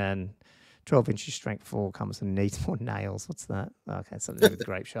cannon, 12 inches strength 4, cumbersome, needs more nails. What's that? Okay, something to do with the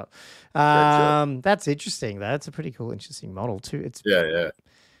grape shot. That's interesting, though. It's a pretty cool, interesting model, too. It's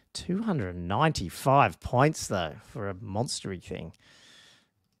 295 points, though, for a monstery thing.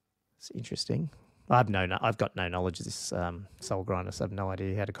 It's interesting. I've got no knowledge of this Soul Grinder, so I have no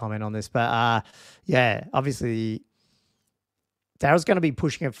idea how to comment on this. But yeah, obviously Daryl's going to be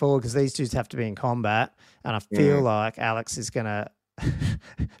pushing it forward because these two have to be in combat, and I feel like Alex is going to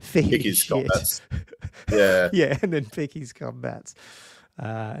pick his combats. Yeah, and then pick his combats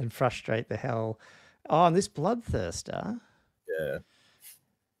and frustrate the hell. Oh, and this Bloodthirster. Yeah.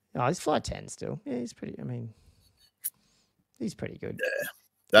 Oh, he's fly 10 still. Yeah, he's pretty. I mean, he's pretty good. Yeah,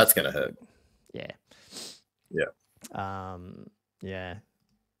 that's going to hurt. Yeah. Yeah. Yeah.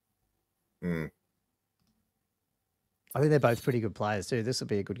 I think they're both pretty good players too. This would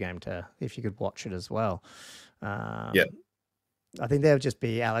be a good game if you could watch it as well. Yeah. I think they'll just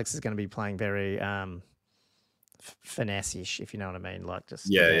be, Alex is going to be playing very finesse-ish, if you know what I mean. Like just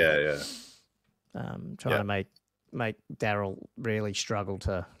trying to make Daryl really struggle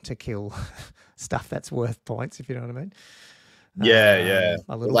to kill stuff that's worth points, if you know what I mean. Yeah.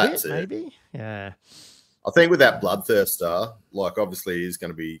 A little bit, maybe. Yeah. I think with that Bloodthirster, like obviously he's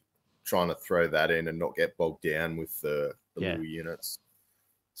going to be trying to throw that in and not get bogged down with the little units.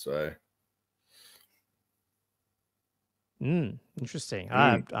 So. Interesting.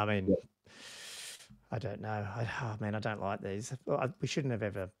 I mean, I don't know. I don't like these. We shouldn't have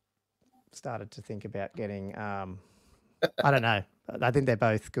ever started to think about getting. I don't know. I think they're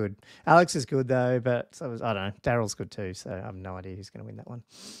both good. Alex is good though, but I don't know. Daryl's good too, so I have no idea who's going to win that one.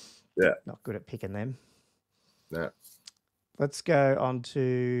 Yeah, not good at picking them. Yeah. Let's go on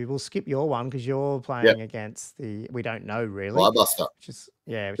to. We'll skip your one because you're playing against the. We don't know really. Flybuster. Which is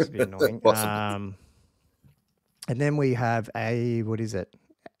a bit annoying. And then we have what is it?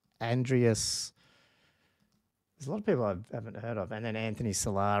 Andreas. There's a lot of people I haven't heard of, and then Anthony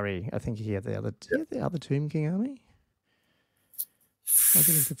Solari. I think he had the other Tomb King army. Am I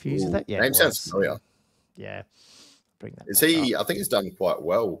getting confused with that? Yeah, name sounds familiar. Yeah, bring that. Is he? Up. I think he's done quite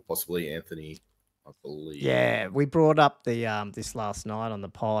well. Possibly Anthony, I believe. Yeah, we brought up the this last night on the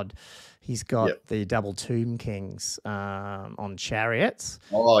pod. He's got the double Tomb Kings on chariots.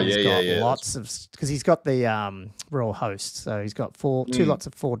 Oh, he's got lots of because he's got the Royal Host. So he's got two lots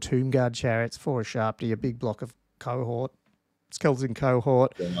of 4 Tomb Guard chariots, 4 Sharptie, a big block of cohort, skeleton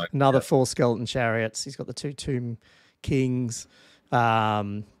cohort, another 4 skeleton chariots. He's got the 2 Tomb Kings.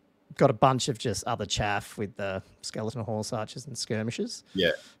 Got a bunch of just other chaff with the skeleton horse archers and skirmishers.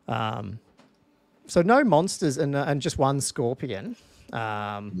 Yeah. So no monsters and just 1 scorpion.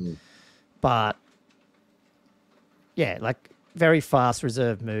 But yeah, like very fast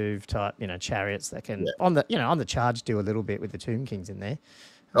reserve move type, chariots that can on the charge do a little bit with the Tomb Kings in there.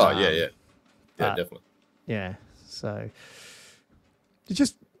 Oh yeah, definitely. Yeah, so it's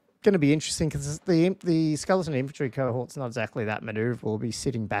just going to be interesting because the skeleton infantry cohort's not exactly that maneuverable. We'll be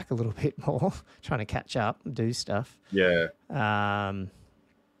sitting back a little bit more, trying to catch up and do stuff. Yeah.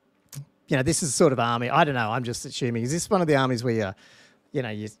 This is sort of army. I don't know. I'm just assuming. Is this one of the armies where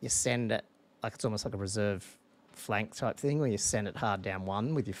you send it like it's almost like a reserve flank type thing, where you send it hard down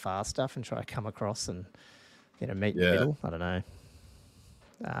 1 with your fast stuff and try to come across and meet in the middle? I don't know.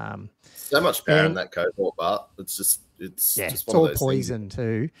 So much power in that cohort, but it's just all poison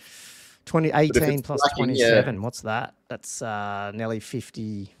too. 18 plus 27. What's that? That's nearly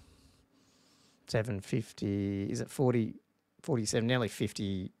 50. 750. Is it 40? 47. Nearly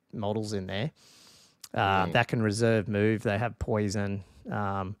 50 models in there. That can reserve move. They have poison,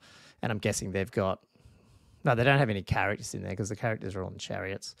 and I'm guessing they've got. No, they don't have any characters in there because the characters are on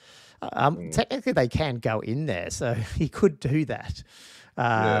chariots. Technically, they can go in there, so he could do that.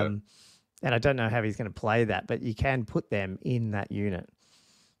 And I don't know how he's going to play that, but you can put them in that unit.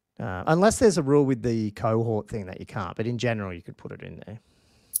 Unless there's a rule with the cohort thing that you can't, but in general, you could put it in there.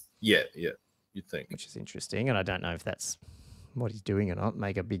 Yeah, you'd think. Which is interesting, and I don't know if that's what he's doing or not.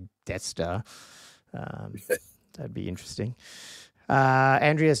 Make a big Death Star. That'd be interesting.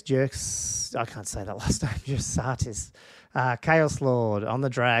 Andreas Jerks, I can't say that last name, just Sartis. Chaos Lord on the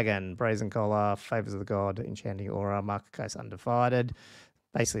Dragon, Brazen Collar, Favors of the God, Enchanting Aura, Marker Case Undivided.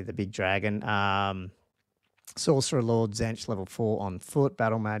 Basically the big dragon. Sorcerer Lord, Zench, level 4 on foot,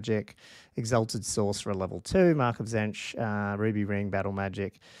 Battle Magic. Exalted Sorcerer, level 2, Mark of Zench, Ruby Ring, Battle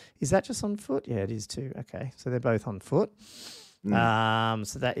Magic. Is that just on foot? Yeah, it is too. Okay, so they're both on foot.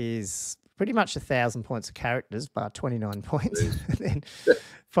 So that is pretty much 1,000 points of characters, bar 29 points. And then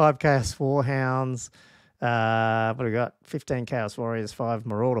 5 Chaos Warhounds. What do we got? 15 Chaos Warriors, 5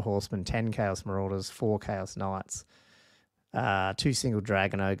 Marauder Horsemen, 10 Chaos Marauders, 4 Chaos Knights, 2 single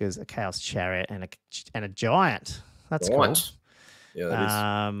Dragon Ogres, a Chaos Chariot, and a Giant. That's cool. Yeah,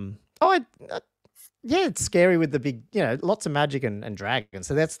 that is. Yeah, it's scary with the big, lots of magic and dragons.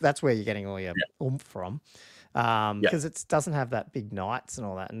 So that's where you're getting all your oomph from. Because it doesn't have that big knights and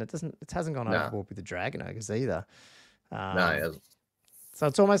all that, and it hasn't gone overboard with the Dragon Ogres either. No, it hasn't. So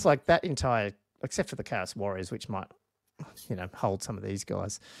it's almost like that entire, except for the Chaos Warriors, which might, hold some of these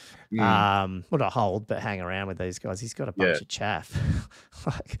guys. Well, not hold, but hang around with these guys. He's got a bunch of chaff.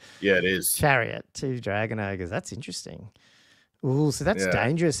 It is. Chariot, 2 Dragon Ogres. That's interesting. Ooh, so that's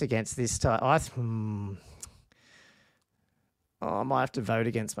dangerous against this type. I might have to vote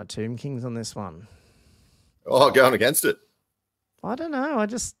against my Tomb Kings on this one. Oh, going against it. I don't know. I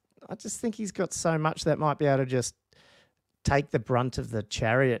just think he's got so much that might be able to just take the brunt of the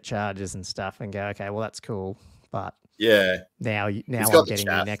chariot charges and stuff and go, okay, well, that's cool. But now I'm getting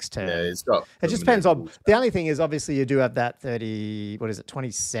you next turn. Yeah, he's got. It just depends on. The only thing is, obviously, you do have that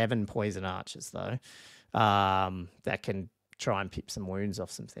 27 poison archers though, that can try and pip some wounds off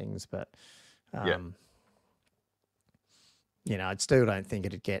some things. But I still don't think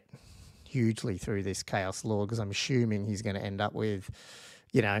it'd get hugely through this Chaos Lord, because I'm assuming he's going to end up with,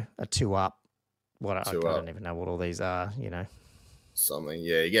 a 2-up. I don't even know what all these are. Something.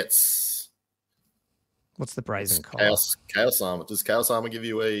 Yeah, he gets. What's the brazen collar? Chaos armor. Does Chaos armor give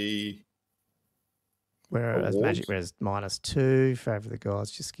you a? Whereas magic res -2, favor of the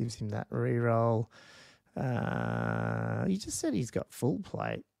gods just gives him that reroll. You just said he's got full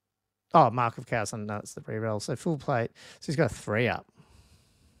plate. Oh, Mark of Chaos, no, it's the reroll. So full plate. So he's got a 3-up.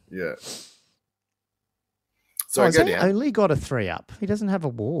 Yeah. So he's only got a 3-up. He doesn't have a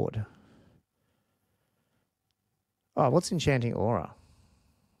ward. Oh, what's Enchanting Aura?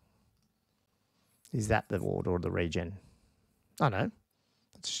 Is that the ward or the regen? Oh, no.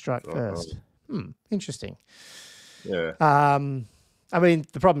 Let's strike first. Interesting. Yeah. I mean,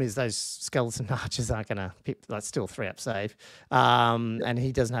 the problem is those skeleton archers aren't going to pip. That's still 3-up save. And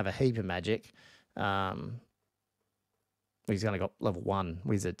he doesn't have a heap of magic. He's only got level 1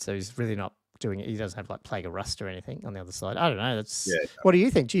 wizard, so he's really not doing it. He doesn't have like Plague of Rust or anything on the other side. I don't know. What do you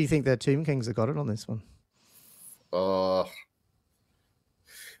think? Do you think the Tomb Kings have got it on this one?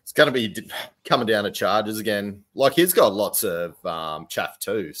 It's going to be coming down to charges again. Like, he's got lots of chaff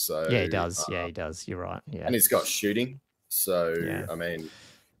too. So yeah, he does. He does. You're right. Yeah, and he's got shooting. So I mean,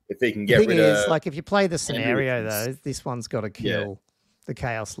 if he can get rid of, like, if you play the scenario though, this one's got to kill the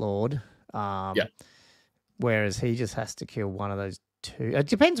Chaos Lord. Whereas he just has to kill one of those 2. It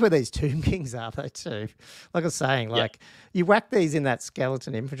depends where these Tomb Kings are though too. Like I was saying, you whack these in that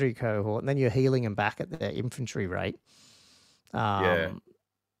skeleton infantry cohort, and then you're healing them back at their infantry rate.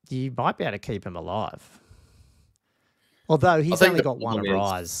 You might be able to keep him alive. Although he's only got 1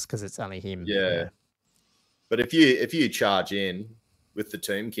 rise because it's only him. Yeah. But if you charge in with the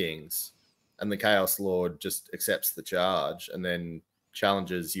Tomb Kings and the Chaos Lord just accepts the charge and then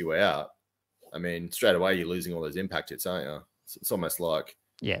challenges you out, I mean, straight away you're losing all those impact hits, aren't you? It's almost like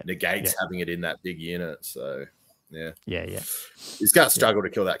negates having it in that big unit. So yeah. He's going to struggle to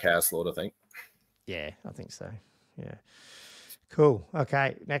kill that Chaos Lord, I think. Yeah, I think so. Yeah. Cool.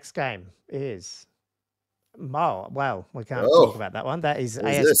 Okay, next game is well, we can't talk about that one. That is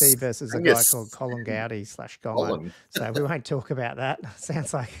ASB versus a guy called Colin Gowdy / Gommo. So we won't talk about that.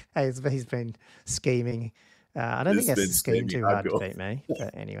 Sounds like ASB's been scheming. I don't think that's schemed too hard to beat me.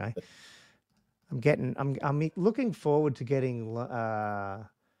 But anyway, I'm looking forward to getting. How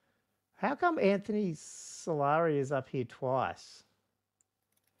come Anthony Solari is up here twice?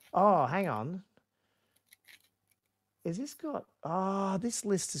 Oh, hang on. Is this got... Oh, this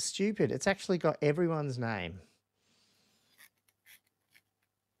list is stupid. It's actually got everyone's name.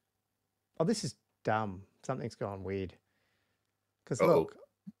 Oh, this is dumb. Something's gone weird. Because look,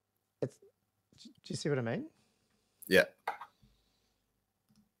 it's... Do you see what I mean? Yeah.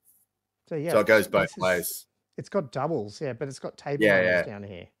 So yeah. So it goes both ways. It's got doubles, but it's got table numbers down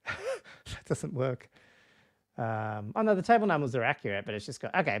here. That doesn't work. Oh no, the table numbers are accurate, but it's just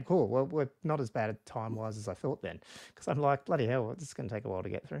got, okay, cool. Well, we're not as bad at time-wise as I thought then, because I'm like, bloody hell, this is going to take a while to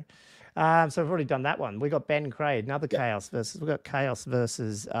get through. So we've already done that one. We got Ben Craig, another Chaos versus, we got Chaos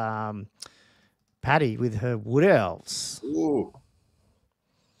versus Patty with her Wood Elves. Ooh,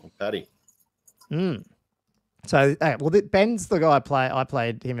 Patty. So, Ben's the guy I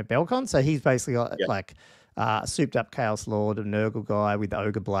played him at Belcon, so he's basically got like souped up Chaos Lord, a Nurgle guy with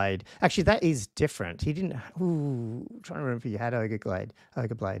Ogre Blade. Actually, that is different. He didn't. I'm trying to remember if he had Ogre Blade.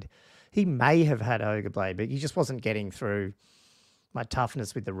 he may have had Ogre Blade, but he just wasn't getting through my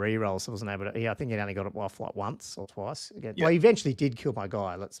toughness with the reroll, so I wasn't able to. Yeah, I think he only got it off like once or twice. Again. Well, he eventually did kill my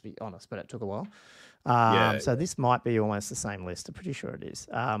guy. Let's be honest, but it took a while. So this might be almost the same list. I'm pretty sure it is.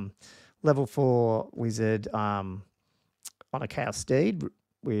 Level 4 wizard on a Chaos Steed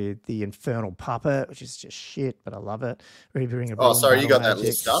with the Infernal Puppet, which is just shit, but I love it. Reaping Oh, sorry, you got that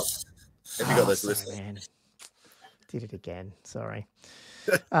list up? Have you got this list? Man. Did it again. Sorry.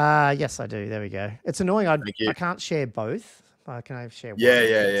 Yes, I do. There we go. It's annoying. I can't share both. Can I share one?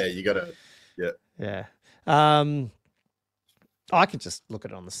 Yeah. You got it. Yeah. I can just look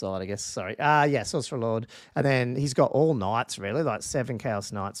at it on the side, I guess. Sorry. Sorcerer Lord. And then he's got all knights, really, like 7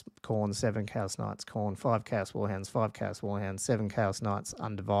 Chaos Knights, Khorne, 7 Chaos Knights, Khorne, 5 Chaos Warhounds, 5 Chaos Warhounds, 7 Chaos Knights,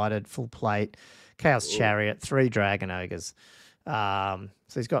 Undivided, full plate, Chaos Chariot, 3 Dragon Ogres. So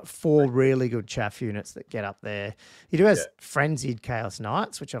he's got 4 really good chaff units that get up there. He has Frenzied Chaos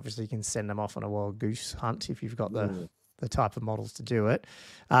Knights, which obviously you can send them off on a wild goose hunt if you've got the type of models to do it.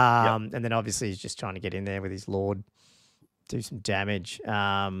 And then obviously he's just trying to get in there with his Lord, do some damage.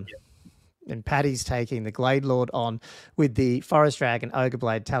 And Paddy's taking the Glade Lord on with the Forest Dragon, Ogre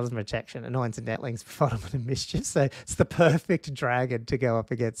Blade, Talisman Protection, Annoyance and Netlings, Befuddlement and Mischief. So it's the perfect dragon to go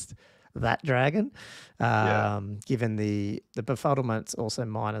up against that dragon. Given the Befuddlement's also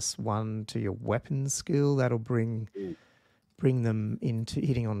 -1 to your weapon skill, that'll bring them into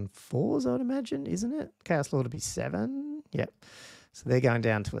hitting on 4s, I would imagine, isn't it? Chaos Lord would be 7. Yep. So they're going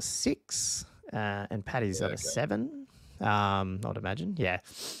down to a 6, and Paddy's at a 7. I would imagine. Yeah.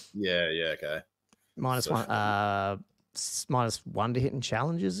 Okay. -1 to hit in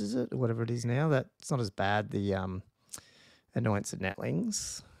challenges, is it? Or whatever it is now. That's not as bad. The Annoyance and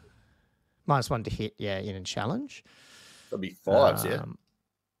Netlings. -1 to hit, in a challenge. That'd be 5s,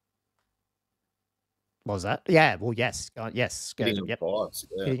 What was that? Yeah, well, yes. Yes. Hitting on 5s.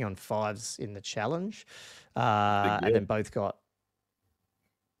 Yeah. Hitting on 5s in the challenge. And then both got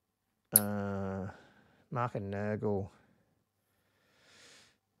Mark and Nurgle.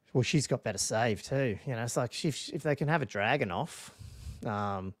 Well, she's got better save too. It's like if they can have a dragon off.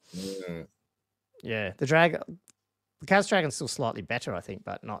 The Chaos Dragon's still slightly better, I think,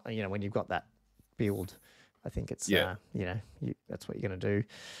 but not, when you've got that build, I think it's, that's what you're going to do.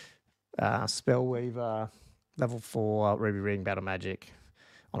 Spellweaver, level 4, Ruby Ring, Battle Magic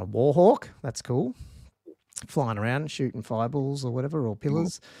on a Warhawk. That's cool. Flying around, shooting fireballs or whatever, or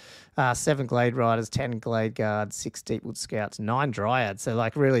pillars. 7 Glade Riders, 10 Glade Guards, 6 Deepwood Scouts, 9 Dryads. So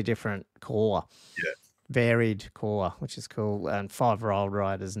like really different core. Yeah. Varied core, which is cool. And 5 Wild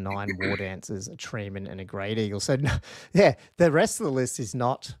Riders, 9 War Dancers, a Treeman, and a Great Eagle. So the rest of the list is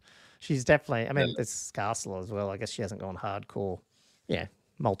not. She's definitely. I mean, it's Castle as well. I guess she hasn't gone hardcore. Yeah,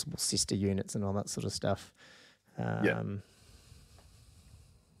 multiple sister units and all that sort of stuff. The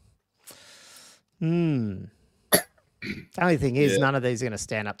only thing is, none of these are going to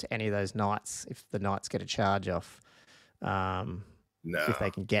stand up to any of those knights if the knights get a charge off. If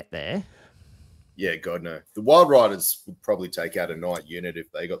they can get there. Yeah, God, no. The Wild Riders would probably take out a knight unit if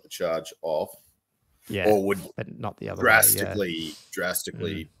they got the charge off. Yeah, or would but not the other drastically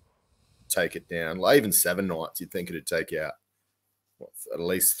take it down. Like even 7 knights, you'd think it'd take out at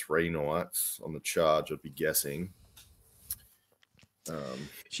least 3 knights on the charge, I'd be guessing.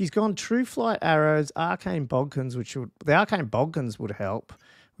 She's gone True Flight Arrows, Arcane Bodkins, the Arcane Bodkins would help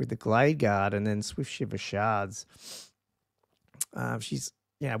with the Glade Guard, and then Swift Shiver Shards. She's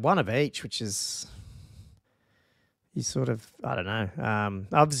one of each, which is you sort of, I don't know.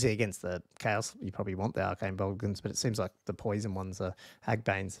 Obviously against the Chaos, you probably want the Arcane Bodkins, but it seems like the poison ones are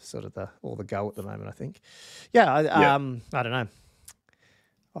Hagbane's sort of the go at the moment, I think. I don't know.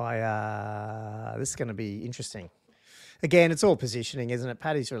 This is going to be interesting. Again, it's all positioning, isn't it?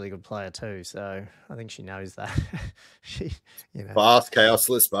 Paddy's a really good player too, so I think she knows that. Fast Chaos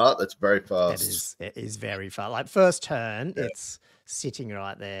list, but that's very fast. It is very fast. Like first turn, it's sitting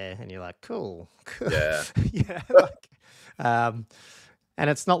right there, and you're like, cool. Yeah, and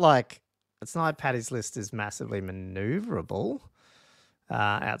it's not like Paddy's list is massively maneuverable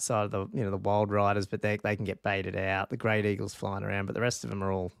outside of the Wild Riders, but they can get baited out. The Great Eagles flying around, but the rest of them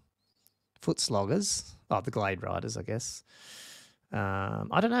are all foot sloggers. Oh, the Glade Riders, I guess.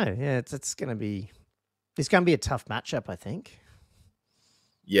 I don't know. Yeah, it's going to be a tough matchup, I think.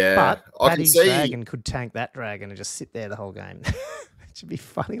 Yeah, but Paddy's dragon could tank that dragon and just sit there the whole game. It should be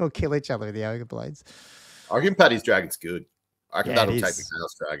funny, or kill each other with the Ogre Blades. I reckon Paddy's dragon's good. I reckon that'll take the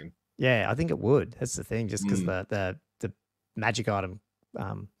Chaos Dragon. Yeah, I think it would. That's the thing, just because the magic item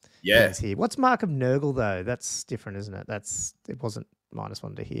is here. What's Mark of Nurgle, though? That's different, isn't it? It wasn't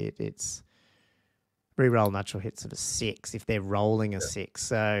 -1 to hit. It's reroll natural hits of a 6 if they're rolling a 6.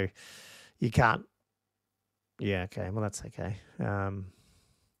 So you can't. Yeah, okay. Well, that's okay.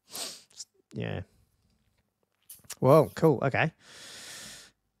 Yeah. Well, cool. Okay.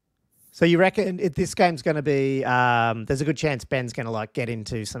 So you reckon this game's going to be? There's a good chance Ben's going to like get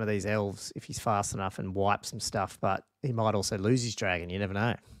into some of these elves if he's fast enough and wipe some stuff, but he might also lose his dragon. You never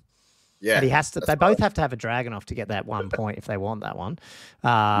know. Yeah, and he has to. They both have to have a dragon off to get that 1 point if they want that one.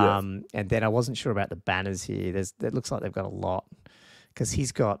 And then I wasn't sure about the banners here. It looks like they've got a lot because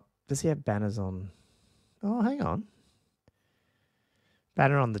he's got. Does he have banners on? Oh, hang on.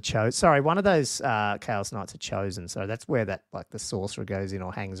 Banner on the chosen. Sorry, one of those Chaos Knights are chosen, so that's where that like the sorcerer goes in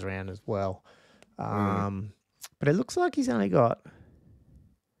or hangs around as well. But it looks like he's only got.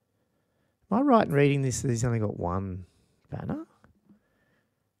 Am I right in reading this? That he's only got one banner.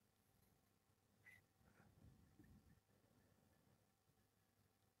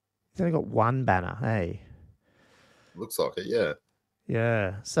 He's only got one banner. Hey. Looks like it. Yeah.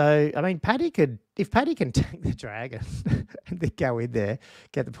 Yeah. So, I mean, if Paddy can take the dragon and then go in there,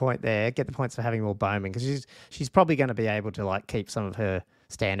 get the point there, get the points for having more bowmen, because she's probably going to be able to like keep some of her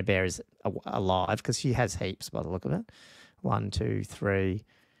standard bearers alive because she has heaps by the look of it. 1, 2, 3,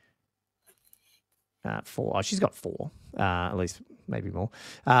 4. Oh, she's got 4, at least maybe more.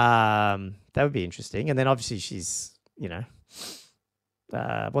 That would be interesting. And then obviously she's,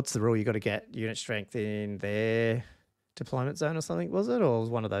 what's the rule? You got to get unit strength in their deployment zone or something, was it? Or was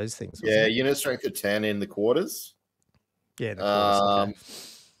one of those things? Yeah, unit strength of 10 in the quarters. Yeah, the quarters, okay.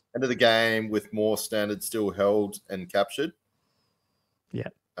 End of the game with more standards still held and captured. Yeah.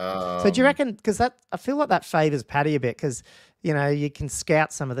 So do you reckon, because I feel like that favours Paddy a bit, because, you can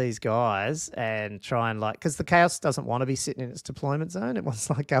scout some of these guys and try and because the Chaos doesn't want to be sitting in its deployment zone. It wants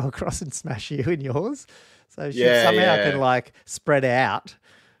to go across and smash you in yours. So if somehow can spread out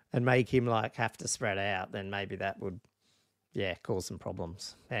and make him have to spread out, then maybe that would, cause some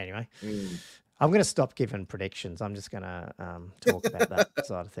problems. Anyway, I'm going to stop giving predictions. I'm just going to talk about that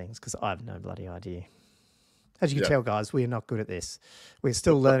side of things because I have no bloody idea. As you can tell, guys, we are not good at this. We're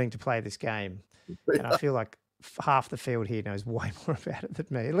still learning to play this game. And I feel like half the field here knows way more about it than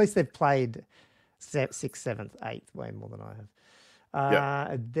me. At least they've played 6th, 7th, 8th way more than I have.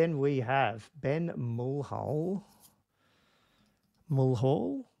 Then we have Ben Mulhall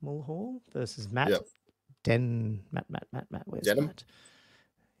versus Matt. Matt. Where's Denham? Matt?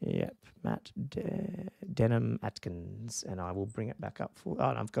 Yep, Matt Denham Atkins. And I will bring it back up for.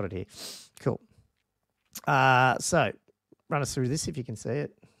 Oh, no, I've got it here. Cool. So run us through this if you can see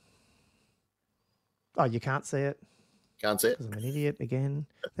it. Oh, you can't see it? Can't see it. Because I'm an idiot again.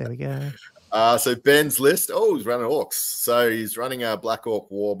 There we go. So Ben's list. Oh, he's running orcs. So he's running a Black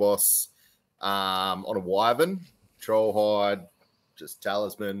Orc War Boss on a Wyvern, Trollhide, just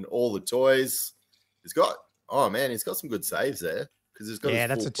Talisman, all the toys. He's got some good saves there. He's got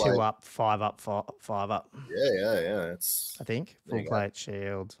that's a 2 up, 5 up, 5 up. Yeah. It's I think full plate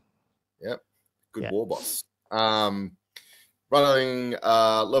shield. Yep. Good war boss. Running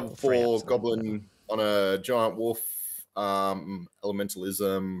level 4 goblin on a giant wolf,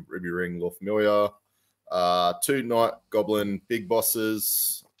 elementalism, ruby ring, law familiar. 2 knight goblin big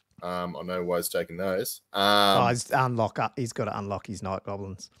bosses. I know why he's taking those. He's got to unlock his night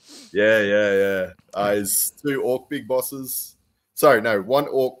goblins. Yeah. His 2 orc big bosses. Sorry, no, 1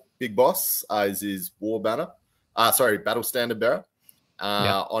 orc big boss is his war banner. Battle standard bearer.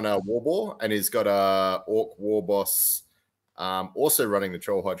 On a war boar, and he's got a orc war boss also running the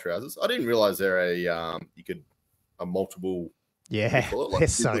trollhide trousers. I didn't realize they're a multiple. Yeah, they're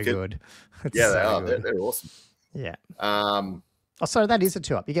so good. They are. They're awesome. Yeah. Sorry, that is a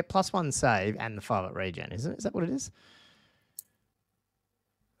 2 up. You get +1 save and the 5 up regen, isn't it? Is that what it is?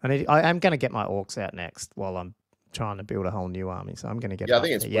 I am going to get my orcs out next while I'm trying to build a whole new army. So I'm going to get. Yeah, I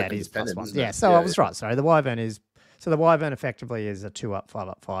think it's it is +1. Yeah, so I was right. Sorry, the Wyvern is. So the Wyvern effectively is a 2 up, 5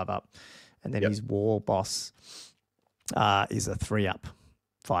 up, 5 up. And then his war boss is a 3 up,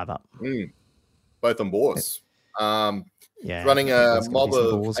 5 up. Both on boars. Running a mob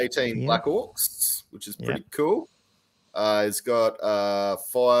of 18 Black Orcs, which is pretty cool. He's got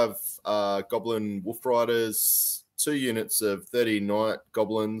 5 Goblin Wolf Riders, 2 units of 30 Knight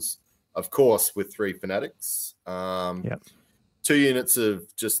Goblins, of course, with 3 Fanatics. 2 units of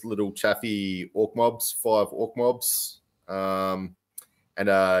just little chaffy orc mobs, 5 orc mobs, and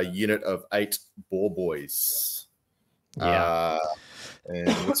a unit of 8 boar boys. And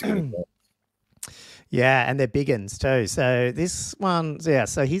what's he going to do? Yeah, and they're big uns too. So this one,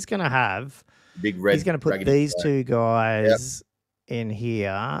 so he's going to have big red. He's going to put these 2 guys in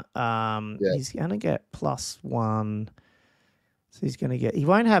here. He's going to get +1 So he's going to get. He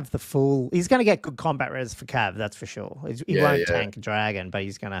won't have the full. He's going to get good combat res for Cav. That's for sure. He won't tank Dragon, but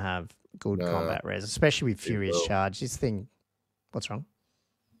he's going to have good combat res, especially with Furious Charge. This thing. What's wrong?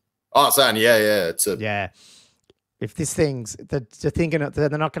 Oh, saying it's a If this thing's they're thinking they're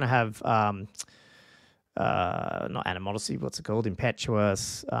not going to have not animosity. What's it called?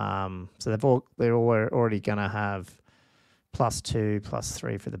 Impetuous. So they're already going to have +2,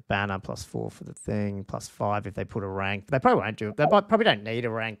 +3 for the banner, +4 for the thing, +5 if they put a rank. They probably won't do it. They probably don't need a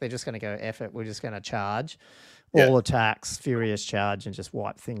rank. They're just going to go F it. We're just going to charge all attacks, Furious Charge, and just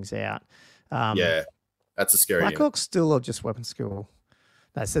wipe things out. That's a scary. Black Hawk's still or just weapon skill.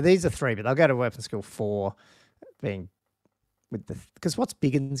 No, so these are 3, but they'll go to weapon skill 4, being with the because what's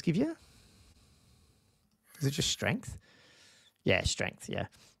Biggins give you? Is it just strength? Yeah, strength. Yeah.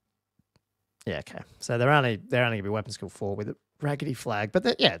 Yeah, okay. So they're only gonna be weapon skill 4 with a raggedy flag,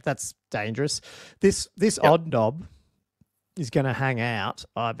 but that's dangerous. This odd knob is gonna hang out,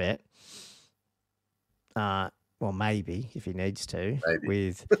 I bet. Well, maybe if he needs to,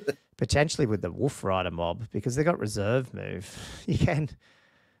 with potentially with the Wolf Rider mob because they got reserve move.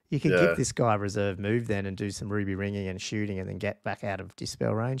 You can give this guy a reserve move then and do some ruby ringing and shooting and then get back out of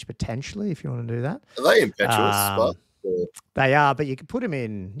dispel range potentially if you want to do that. Are they impetuous? They are, but you could put him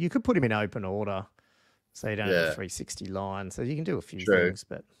in. You could put him in open order, so you don't have a 360 line. So you can do a few things,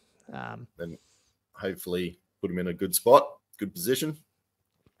 but then hopefully put him in a good spot, good position.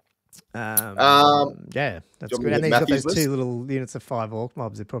 Yeah, that's good. And then he's got those list? 2 little units of 5 orc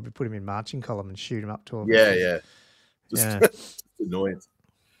mobs. They'd probably put him in marching column and shoot him up to him. Just annoying.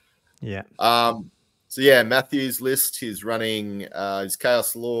 Yeah. So Matthew's list. He's running his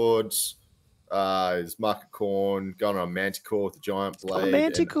Chaos Lords. His Market Corn going on Manticore with the giant blade.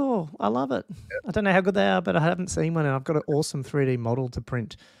 Manticore, I love it. I don't know how good they are, but I haven't seen one, and I've got an awesome 3D model to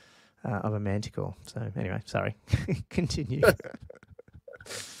print of a Manticore. So anyway, sorry. Continue.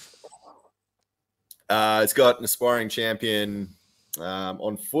 It's got an aspiring champion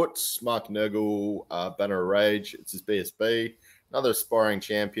on foot, Mark Nurgle, Banner of Rage. It's his BSB. Another aspiring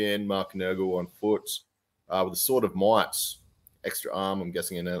champion, Mark Nurgle on foot with a Sword of Might. Extra arm, I'm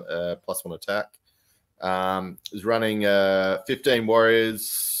guessing, in a +1 attack. Is running 15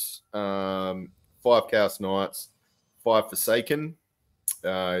 warriors, 5 Chaos Knights, 5 Forsaken.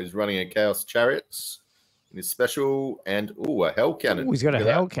 He's running a Chaos Chariots in his special, and a Hell Cannon. He's got a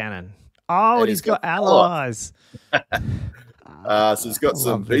Hell Cannon. Oh, and he's got allies. So he's got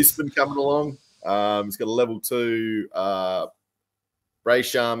some Beastmen coming along. He's got a level 2 Ray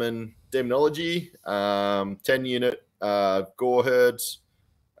Shaman Demonology, 10 unit Gore Herds.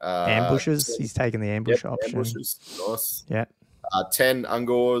 Ambushes. He's taken the ambush option. Ambushes. Nice. Yeah. 10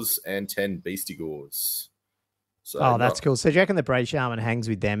 Ungors and 10 Beastie Gores. So that's cool. So do you reckon the Bray Shaman hangs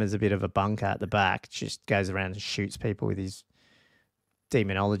with them as a bit of a bunker at the back, just goes around and shoots people with his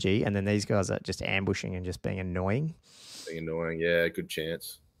demonology, and then these guys are just ambushing and just being annoying? Being annoying, yeah, good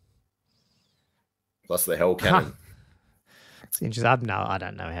chance. Plus the Hell Cannon. It's interesting. I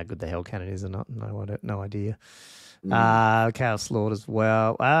don't know how good the Hell Cannon is or not. No idea. Chaos Lord as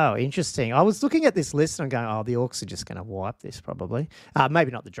well. Oh, interesting. I was looking at this list and I'm going, the Orcs are just going to wipe this probably.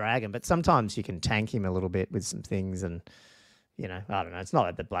 Maybe not the Dragon, but sometimes you can tank him a little bit with some things and, I don't know. It's not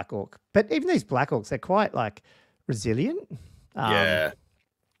like the Black Orc. But even these Black Orcs, they're quite, resilient.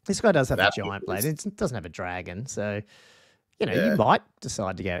 This guy does have a giant blade. It doesn't have a dragon. So, you might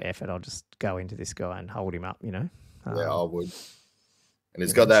decide to go effort. I'll just go into this guy and hold him up, I would. And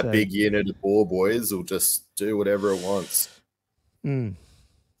he's got that big unit of Boar Boys who'll just do whatever it wants.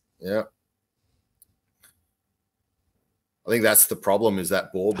 Yeah. I think that's the problem is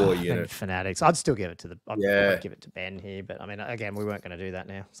that Boar Boy unit. Fanatics. I'd still give it to I'd give it to Ben here, but I mean, again, we weren't going to do that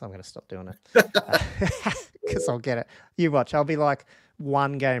now, so I'm going to stop doing it because I'll get it. You watch. I'll be like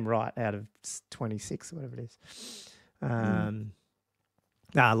 1 game right out of 26 or whatever it is.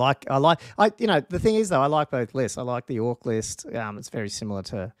 No, the thing is though, I like both lists. I like the Orc list. It's very similar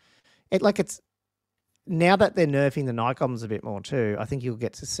to it. It's now that they're nerfing the Nicoms a bit more too, I think you'll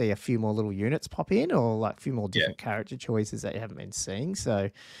get to see a few more little units pop in or a few more different character choices that you haven't been seeing. So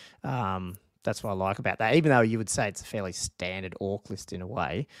that's what I like about that, even though you would say it's a fairly standard Orc list in a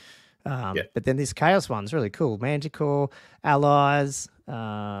way. But then this Chaos one's really cool. Manticore, allies.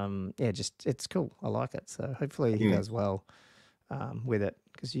 It's cool. I like it. So hopefully he does well with it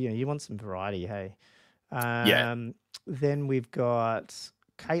because, you want some variety, hey? Then we've got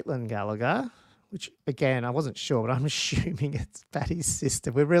Caitlin Gallagher, which, again, I wasn't sure, but I'm assuming it's Patty's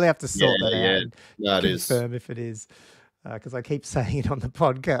sister. We really have to sort that out and confirm if it is, because I keep saying it on the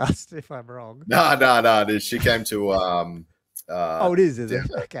podcast if I'm wrong. No, it is. She came to... it is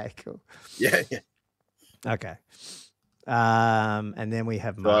it? Okay, cool. Yeah. Okay. And then we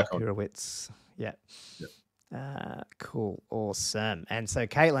have Mark icon. Hurwitz. Yeah. Yep. Cool. Awesome. And so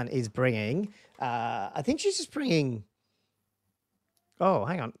Caitlin is bringing, I think she's just bringing, oh,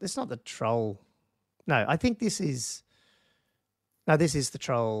 hang on. It's not the troll. No, I think this is, no, this is the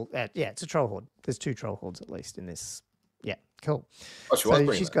troll. Yeah, it's a troll horde. There's 2 troll hordes at least in this. Yeah, cool. Oh, she was So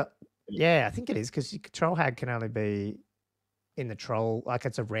bringing she's that. got, yeah, I think it is because troll hag can only be in the troll, like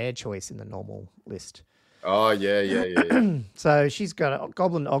it's a rare choice in the normal list. Oh, yeah. So she's got a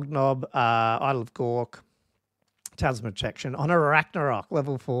Goblin Ognob, Idol of Gork, Talisman of Protection on a Ragnarok,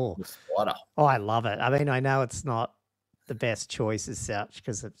 level 4. The spider. Oh, I love it. I mean, I know it's not the best choice as such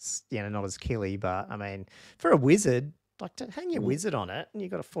because it's, not as killy, but I mean, for a wizard, like to hang your wizard on it, and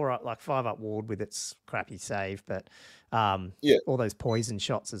you've got a 5-up ward with its crappy save, but all those poison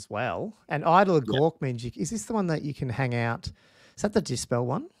shots as well. And Idol of Gork means is this the one that you can hang out? Is that the Dispel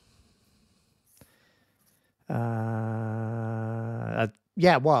one?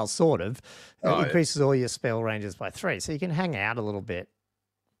 Yeah, well, sort of. It increases all your spell ranges by 3, so you can hang out a little bit.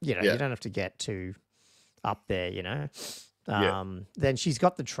 You don't have to get too up there, Then she's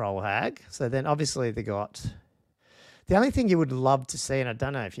got the Troll Hag. So then obviously they got... The only thing you would love to see, and I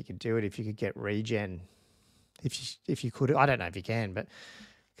don't know if you could do it, if you could get regen, if you could, I don't know if you can, but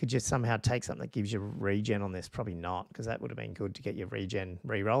could you somehow take something that gives you regen on this? Probably not, because that would have been good to get your regen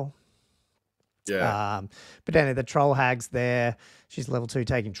reroll. Yeah. But anyway, the Troll Hag's there. She's level 2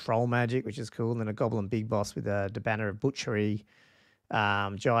 taking Troll Magic, which is cool. And then a Goblin Big Boss with the Banner of Butchery,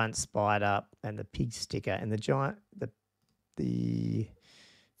 Giant Spider, and the Pig Sticker. And the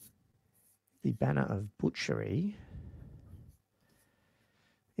Banner of Butchery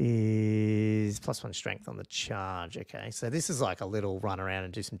is +1 strength on the charge. Okay, so this is like a little run around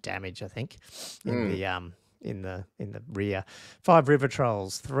and do some damage, I think, in the rear. 5 River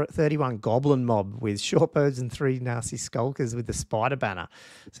Trolls, 31 Goblin Mob with short bows and 3 nasty skulkers with the Spider Banner.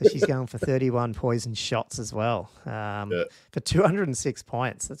 So she's going for 31 poison shots as well, for 206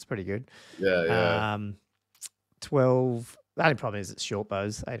 points. That's pretty good. 12. The only problem is it's short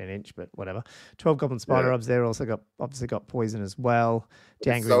bows, 18-inch, but whatever. 12 Goblin Spider Robs there. Also obviously got poison as well.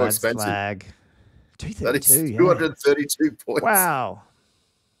 The Angry Lad's Flag. 232. That is 232 points. Wow.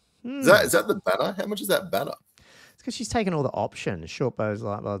 Is that the banner? How much is that banner? It's because she's taken all the options. Short bows,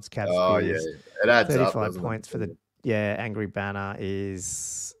 light bolts, cab spears. It adds 35 points for the Angry Banner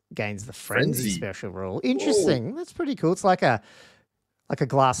gains the Frenzy special rule. Interesting. Ooh. That's pretty cool. It's like a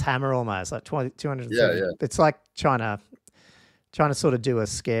glass hammer almost, like 230. Yeah. It's like trying to sort of do a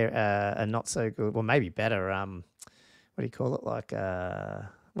scare, a not so good, well, maybe better. What do you call it? Like,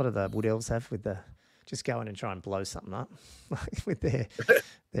 what do the Wood Elves have with just go in and try and blow something up with their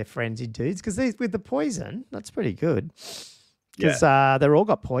frenzied dudes? Because with the poison, that's pretty good. Because they're all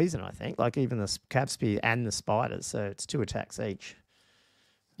got poison, I think. Like even the cab spear and the spiders, so it's 2 attacks each.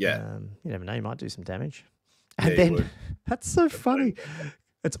 Yeah, you never know, you might do some damage. And then that's so funny.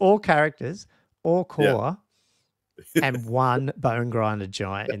 It's all characters, all core. And 1 bone grinder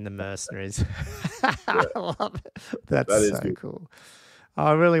giant in the mercenaries. I love it. That's so cool.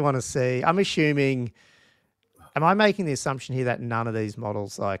 I really want to see. I'm assuming. Am I making the assumption here that none of these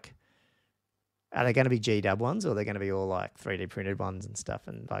models, like, are they going to be GW ones, or are they going to be all like 3D printed ones and stuff,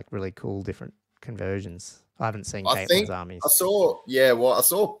 and like really cool different conversions? I haven't seen Caitlin's armies. I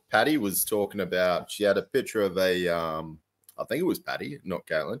saw Patty was talking about. She had a picture of a. I think it was Patty, not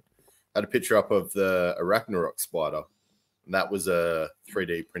Caitlin. Had a picture up of the Ragnarok spider, and that was a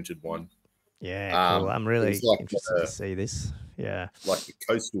 3D printed one. Yeah, cool. I'm really interested to see this. Yeah, like the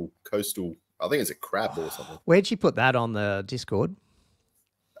coastal. I think it's a crab or something. Where'd she put that on the Discord?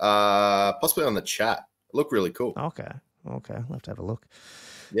 Possibly on the chat. It looked really cool. Okay, I'll have to have a look.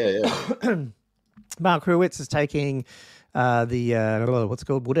 Yeah. Mark Hurwitz is taking what's it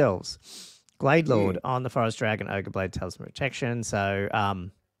called, Wood Elves, Glade Lord on the Forest Dragon, Ogre Blade, Talisman Protection. So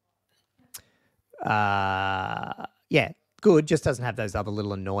good. Just doesn't have those other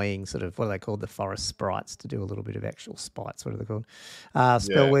little annoying sort of, what are they called? The forest sprites to do a little bit of actual spites. What are they called?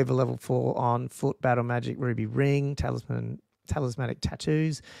 Spellweaver level 4 on foot, battle magic, ruby ring, talismanic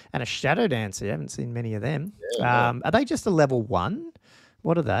tattoos, and a shadow dancer. You haven't seen many of them. Are they just a level 1?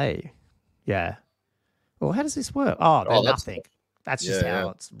 What are they? Yeah. Well, how does this work? Oh, they're nothing. That's just how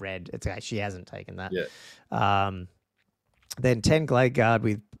it's read. She hasn't taken that. Yeah. Then 10 Glade Guard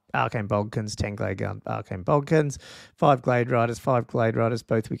with Arcane Bogkins, 10 Glade Guard, Arcane Bogkins, 5 Glade Riders, both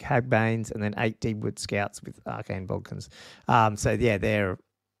with Hagbanes, and then 8 Deepwood Scouts with Arcane Bogkins. That's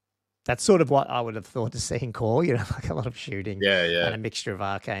sort of what I would have thought to see in core, like a lot of shooting and a mixture of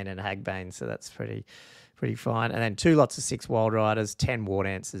Arcane and Hagbanes. So that's pretty fine. And then 2 lots of 6 Wild Riders, 10 War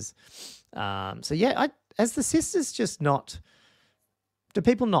Dancers. And As the sisters just not... Do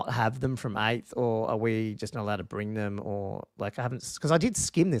people not have them from 8th, or are we just not allowed to bring them? Or like I haven't... Because I did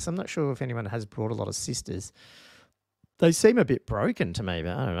skim this. I'm not sure if anyone has brought a lot of sisters. They seem a bit broken to me,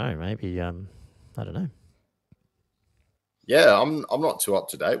 but I don't know. Maybe, I don't know. Yeah, I'm not too up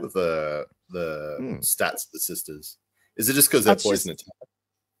to date with the stats of the sisters. Is it just because they're poison attack?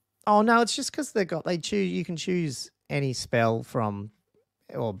 Oh no, it's just because you can choose any spell from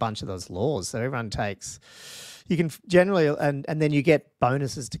or a bunch of those laws. So everyone takes, you can generally, and then you get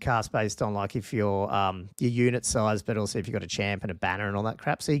bonuses to cast based on like if your unit size, but also if you've got a champ and a banner and all that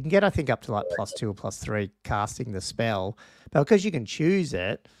crap. So you can get, I think, up to like +2 or +3 casting the spell. But because you can choose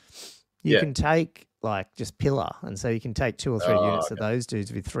it, you can take like just pillar. And so you can take 2 or 3 units of those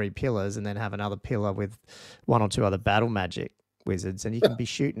dudes with 3 pillars and then have another pillar with 1 or 2 other battle magic wizards, and you can be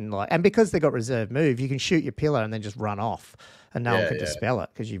shooting like, and because they got reserve move, you can shoot your pillar and then just run off, and no one can dispel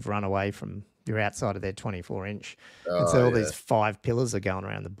it because you've run away from, you're outside of their 24-inch. And so all these 5 pillars are going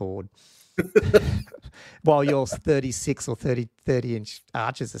around the board, while your 36 or 30-inch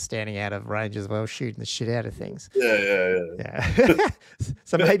archers are standing out of range as well, shooting the shit out of things. Yeah.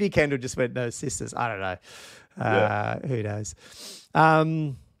 So maybe Kendall just went no sisters. I don't know. Who knows?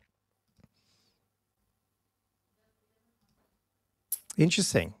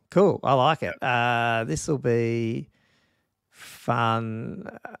 Interesting. Cool. I like it. This will be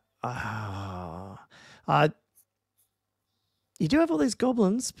fun. You do have all these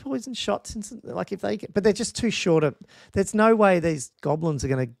goblins, poison shots, like if they get, but they're just too short. There's no way these goblins are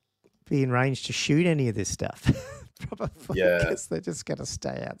going to be in range to shoot any of this stuff. Probably because they're just going to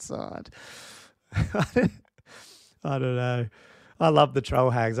stay outside. I don't know. I love the troll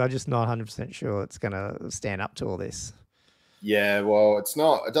hags. I'm just not 100% sure it's going to stand up to all this. Yeah, well, it's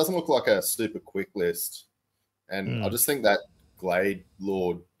not. It doesn't look like a super quick list, and I just think that Glade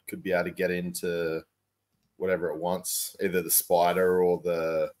Lord could be able to get into whatever it wants, either the spider or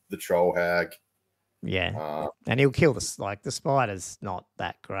the troll hag. Yeah, and he'll kill the spider's not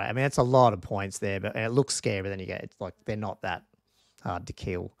that great. I mean, it's a lot of points there, but it looks scary. But then you get, it's like they're not that hard to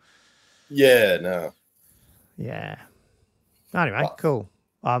kill. Yeah, no. Yeah. Anyway, cool.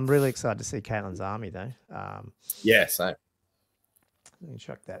 I'm really excited to see Caitlin's army though. Yeah, same. Let me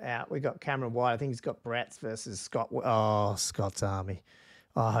check that out. We got Cameron White. I think he's got Bratz versus Scott. Oh, Scott's army.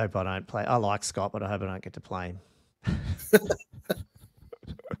 I hope I don't play. I like Scott, but I hope I don't get to play him.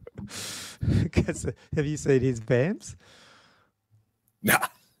 Have you seen his BAMs? Nah.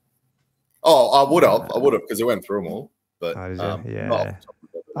 Oh, I would have because I went through them all. But yeah,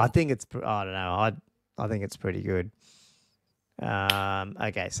 I think it's. I don't know. I think it's pretty good.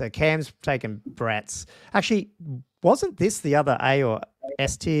 Okay, so Cam's taken Bratz. Actually, wasn't this the other A or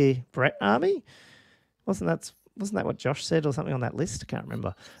S tier Brett army? Wasn't that what Josh said or something on that list? I can't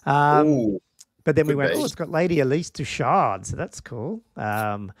remember. But then we went, it's got Lady Elise Duchard, so that's cool.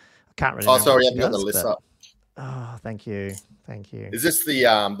 I can't really. Oh, sorry, I haven't got the list up. Oh, thank you. Is this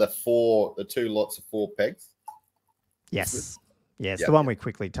the 2 lots of 4 pegs? Yes. Yes, the one we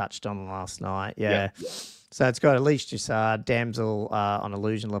quickly touched on last night. Yeah. So it's got Elise Duchard, Damsel on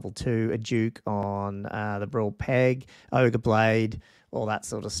Illusion level 2, a Duke on the Brawl Peg, Ogre Blade, all that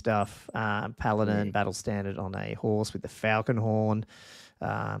sort of stuff. Paladin, Battle Standard on a horse with the Falcon Horn.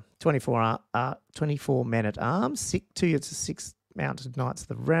 24 men at arms, 2 units of 6 mounted Knights of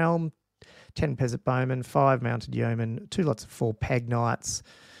the Realm, 10 Peasant Bowmen, 5 mounted Yeomen, 2 lots of 4 Peg Knights.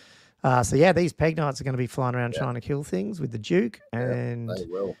 So yeah, these Peg Knights are going to be flying around trying to kill things with the Duke, and they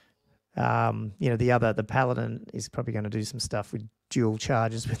will. The Paladin is probably going to do some stuff with dual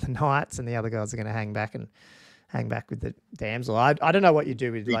charges with the Knights, and the other guys are going to hang back with the Damsel. I don't know what you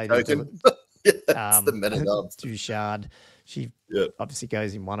do with Lady the men at arms. Duchard. She obviously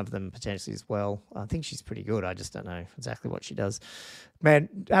goes in one of them potentially as well. I think she's pretty good. I just don't know exactly what she does. Man,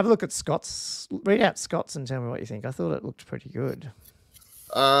 have a look at Scott's. Read out Scott's and tell me what you think. I thought it looked pretty good.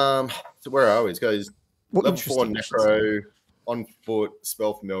 So where are we? It goes level 4 Necro, on foot,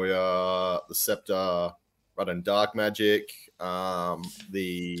 Spell Familiar, the Scepter, Rud and Dark Magic,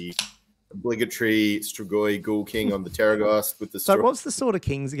 the obligatory Strigoi Ghoul King on the Terragast with the. So what's the Sword of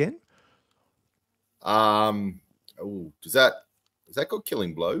Kings again? Is that called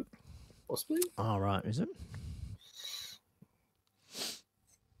Killing Blow? Possibly. Oh, right, is it?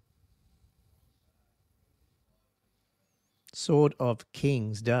 Sword of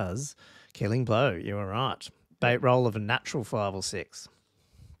Kings does Killing Blow. You were right. Bait roll of a natural 5 or 6.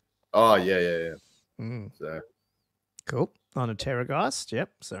 Oh yeah. So cool. On a Terragast.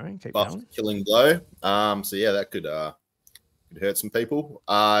 Yep. Sorry. Keep going. Killing Blow. So yeah, that could hurt some people.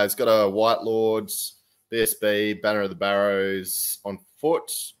 It's got a White Lords, BSB, Banner of the Barrows on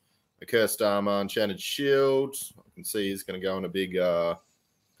foot, a cursed armor, enchanted shield. I can see he's going to go on a big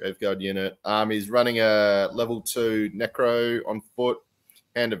Graveguard unit. He's running a level 2 Necro on foot,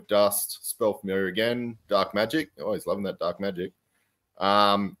 Hand of Dust, Spell Familiar again, Dark Magic. Always loving that Dark Magic.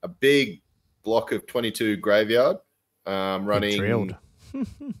 A big block of 22 Graveyard. Running drilled.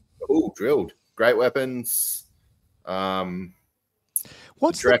 Drilled. Great weapons.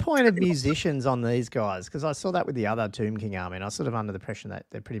 What's the point of musicians on these guys? Because I saw that with the other Tomb King army, and I was sort of under the impression that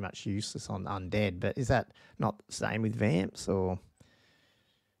they're pretty much useless on undead. But is that not the same with vamps, or?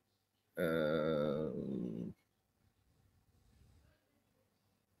 Don't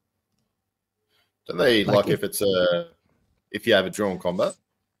they like if it's if you have a drawn combat?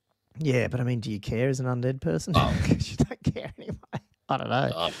 Yeah, but I mean, do you care as an undead person? Because you don't care anyway. I don't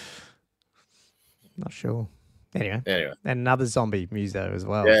know. Not sure. Anyway, and another zombie muso as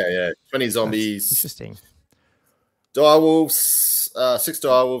well. Yeah. 20 zombies. That's interesting. Direwolves, 6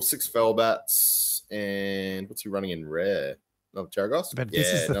 direwolves, 6 fellbats, and what's he running in rare? No Terragos? But this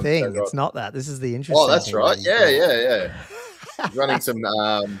is the thing. It's not that. This is the interesting. Oh, that's thing right. Yeah. He's running some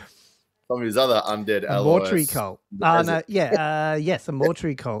of his other undead allies. Mortuary cult. Oh no, yes, a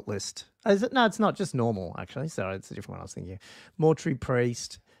mortuary cult list. Is it? No, it's not just normal. Actually, sorry, it's a different one. I was thinking. Mortuary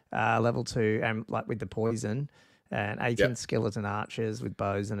priest. Level 2, and like with the poison, and 18 skeleton archers with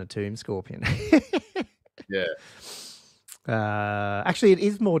bows and a tomb scorpion. Actually, it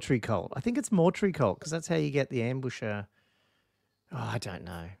is mortuary cult. I think it's mortuary cult because that's how you get the ambusher. Oh, I don't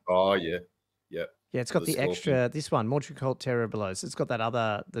know. Oh yeah. Yeah, it's got the extra. This one, mortuary cult terror below. So it's got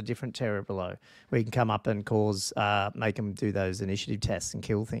the different terror below, where you can come up and make them do those initiative tests and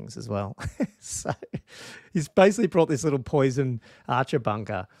kill things as well. So he's basically brought this little poison archer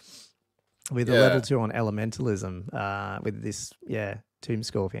bunker with a level 2 on elementalism with this tomb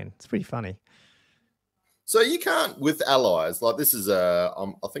scorpion. It's pretty funny. So you can't with allies like this is I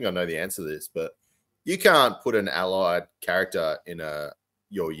think I know the answer to this, but you can't put an allied character in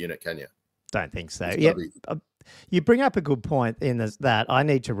your unit, can you? Don't think so. Yeah, you bring up a good point in that I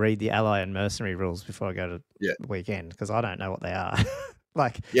need to read the ally and mercenary rules before I go to the weekend because I don't know what they are.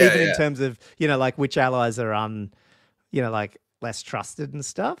 Even in terms of like which allies are like less trusted and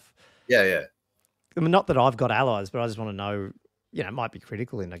stuff. Yeah. I mean, not that I've got allies, but I just want to know. It might be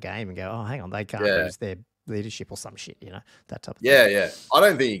critical in a game and go, oh, hang on, they can't lose their leadership or some shit. That type of thing. Yeah. I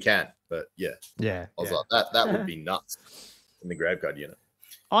don't think you can, but yeah. I was like that would be nuts in the Graveguard unit.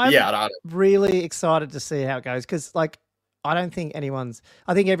 I'm really excited to see how it goes because, like, I think everyone's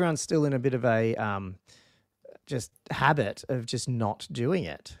still in a bit of a just habit of just not doing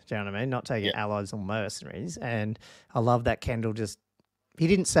it. Do you know what I mean? Not taking allies or mercenaries. And I love that Kendall he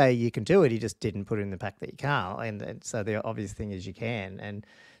didn't say you can do it. He just didn't put it in the pack that you can't. And so the obvious thing is you can. And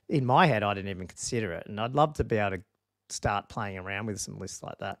in my head, I didn't even consider it. And I'd love to be able to start playing around with some lists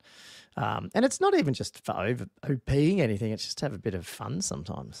like that. And it's not even just for OPing anything. It's just to have a bit of fun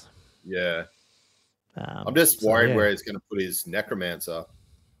sometimes. Yeah. I'm just worried where he's going to put his necromancer.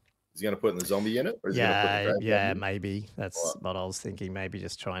 Is he going to put it in the zombie unit? Or is he going to put it in the unit? Maybe. That's what I was thinking. Maybe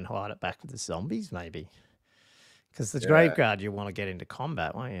just try and hide it back with the zombies, maybe. Because the Graveguard, you want to get into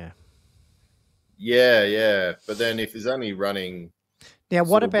combat, won't you? Yeah. But then if he's only running... Now,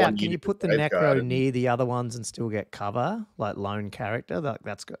 what about, can you put the Necro near the other ones and still get cover, like lone character?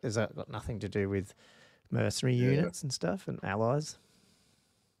 Has that got nothing to do with mercenary units and stuff and allies?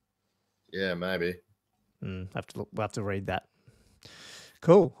 Yeah, maybe. We'll have to read that.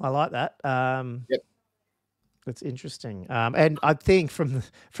 Cool. I like that. That's interesting. And I think from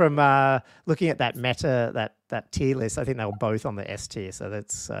looking at that meta, that tier list, I think they were both on the S tier. So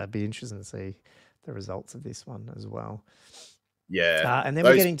that's be interesting to see the results of this one as well. Yeah. And then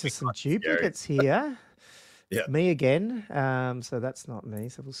we're getting to some duplicates here. Yeah. Me again. So that's not me.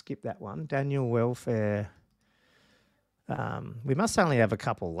 So we'll skip that one. Daniel Welfare. We must only have a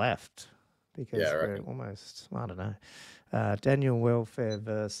couple left because we're almost, I don't know. Daniel Welfare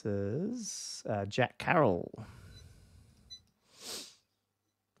versus Jack Carroll.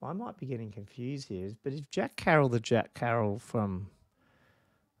 I might be getting confused here, but if Jack Carroll, the Jack Carroll from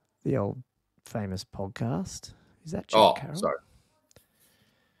the old famous podcast, is that Jack Carroll? Sorry.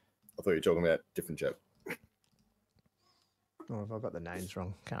 I thought you were talking about different Jack. Or have I got the names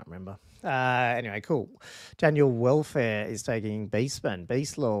wrong? Can't remember. Anyway, cool. Daniel Welfare is taking Beastman,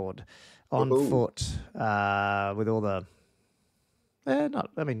 Beast Lord, on foot with all the...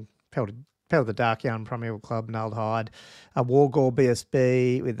 Pel the Dark Yarn, Primeval Club, Nulled Hide, Wargore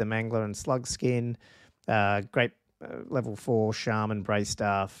BSB with the Mangler and Slugskin, great level 4 Shaman, Brace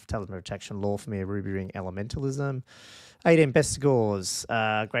Staff, Talisman of Protection, Law for me, Ruby Ring, Elementalism, 18 Bestigors,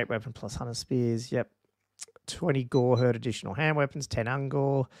 Great Weapon plus Hunter Spears, 20 Gore Herd additional hand weapons, 10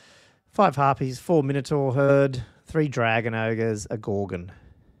 Ungor, 5 harpies, 4 minotaur herd, 3 dragon ogres, a gorgon.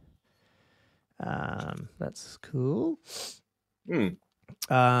 That's cool. And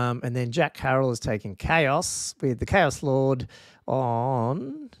then Jack Carroll is taking Chaos with the Chaos Lord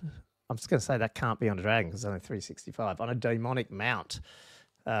on... I'm just going to say that can't be on a dragon because it's only 365. On a demonic mount.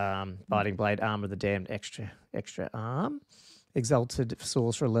 Biting Blade, Armor of the Damned, extra arm. Exalted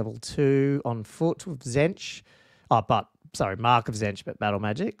Sorcerer level 2 on foot with Zench. Mark of Zench, but Battle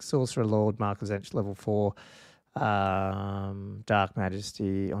Magic. Sorcerer Lord, Mark of Zench level 4. Dark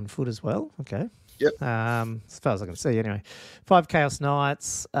Majesty on foot as well. Okay. Yep. As far as I can see, anyway. 5 Chaos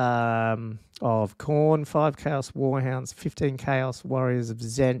Knights of Khorne, 5 Chaos Warhounds, 15 Chaos Warriors of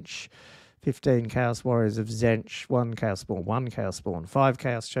Zench, 15 Chaos Warriors of Zench, 1 Chaos Spawn, 1 Chaos Spawn, 5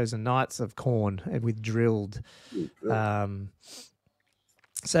 Chaos Chosen Knights of Khorne, and with Drilled.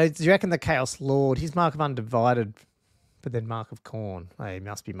 So do you reckon the Chaos Lord, his Mark of Undivided, but then Mark of Khorne? Oh, he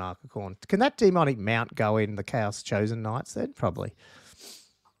must be Mark of Khorne. Can that demonic mount go in the Chaos Chosen Knights then? Probably.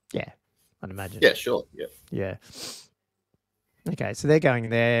 Yeah, I'd imagine. Yeah, sure. Yeah. Yeah. Okay, so they're going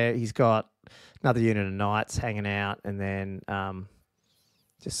there. He's got another unit of knights hanging out, and then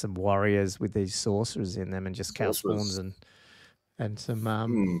just some warriors with these sorcerers in them, and just Chaos Spawns and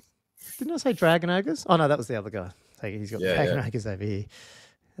some. Didn't I say dragon ogres? Oh no, that was the other guy. He's got dragon ogres over here.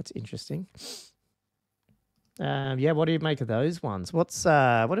 That's interesting. What do you make of those ones? What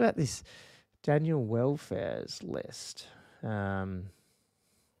about this Daniel Welfare's list? Yeah,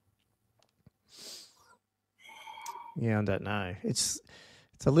 I don't know. It's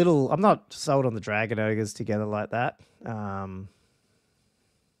a little. I'm not sold on the dragon ogres together like that.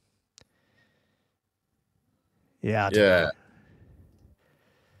 Yeah.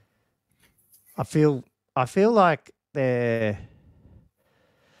 I feel like they're.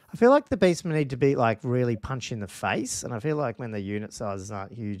 I feel like the beastmen need to be like really punch in the face, and I feel like when the unit sizes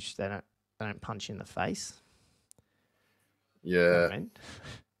aren't huge, they don't punch in the face. Yeah. You know what I mean?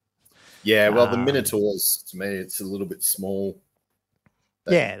 Yeah, well, the Minotaurs, to me, it's a little bit small.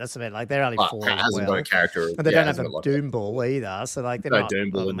 Yeah, that's what I mean. Like, they're only 4 as hasn't got a character. And they don't have a Doom Ball either, so like they're no not...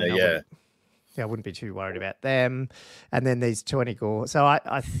 Doom Ball in there, I wouldn't be too worried about them. And then these 20 gore. So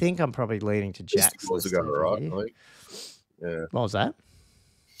I think I'm probably leaning to Jack's list. Beastie Gores go all right, I think. Yeah. What was that?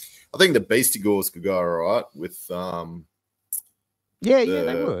 I think the Beastie Gores could go all right with... they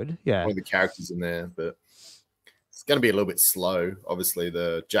would. Yeah. One of the characters in there, but... It's going to be a little bit slow. Obviously,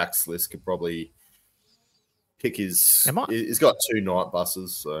 the Jack's list could probably pick his... He's got 2 night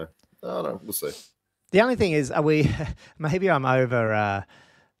buses, so I don't know. We'll see. The only thing is, maybe I'm over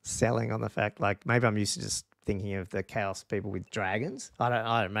selling on the fact, like, maybe I'm used to just thinking of the Chaos people with dragons. I don't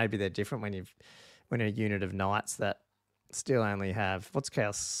know. Maybe they're different when a unit of knights that still only have... What's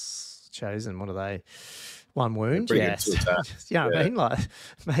Chaos Chosen? What are they? 1 wound? Yes. You know what I mean? Like,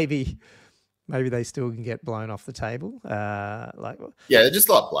 Maybe they still can get blown off the table. They're just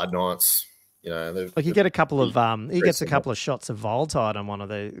like Blood Knights. You know, like you get a couple of he gets a couple of shots of Voltide on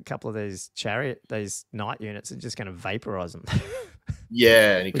a couple of these these knight units, and just going to vaporize them.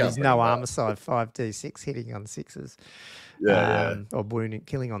 Yeah, and he there's no armor side 5d6 hitting on 6s. Or wounding,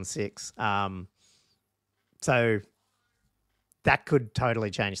 killing on 6. So that could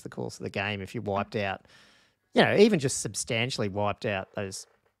totally change the course of the game if you wiped out, even just substantially wiped out those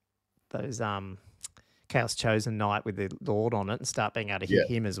Chaos Chosen Knight with the Lord on it and start being able to hit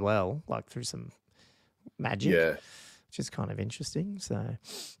him as well, like through some magic, which is kind of interesting. So,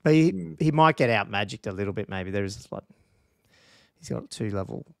 but he might get out magicked a little bit. Maybe there's like he's got 2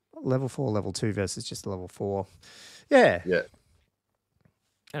 level 4, level 2 versus just a level 4. Yeah. I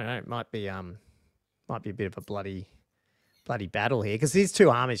don't know. It might be a bit of a bloody battle here because these 2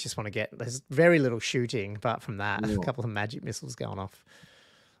 armies just want to get. There's very little shooting apart from that. A couple of magic missiles going off.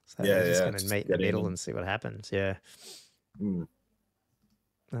 So they're just going to meet in the middle and see what happens. Yeah.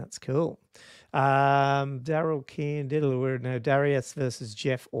 That's cool. Daryl Keane, Darius versus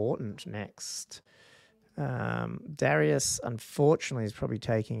Jeff Orton next. Darius, unfortunately, is probably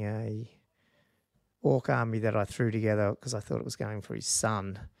taking a orc army that I threw together because I thought it was going for his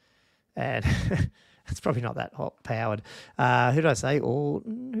son. And it's probably not that hot powered. Who did I say?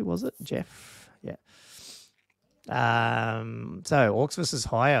 Orton? Who was it? Jeff? Yeah. So orcs versus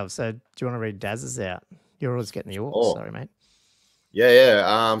High Elves. So do you want to read Daz's out? You're always getting the orcs. Sorry, mate.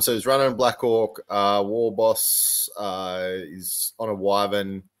 Yeah. So he's running Black Orc. War Boss is on a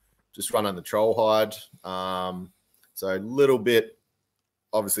Wyvern, just running the Troll Hide. So a little bit,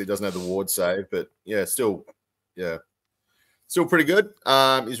 obviously doesn't have the ward save, but still pretty good.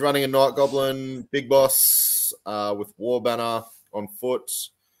 He's running a Night Goblin, Big Boss with War Banner on foot.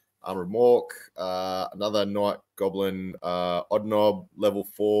 Armor of Mork, another Night Goblin, Odd Knob, level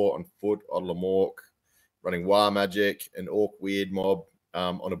 4 on foot, Oddler Mork, running War Magic, an Orc Weird Mob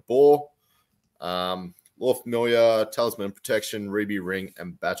on a boar, Law Familiar, Talisman Protection, Ruby Ring,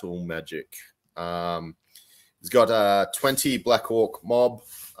 and Battle Magic. He's got 20 Black Orc Mob.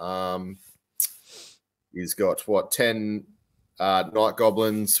 He's got, 10 Night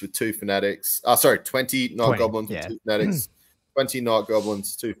Goblins with 2 Fanatics. 20 Night Goblins with 2 Fanatics. 20 Night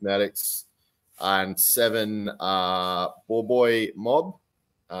Goblins, 2 Fanatics, and 7 Boar Boy Mob.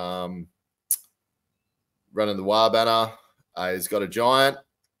 Running the War Banner. He's got a Giant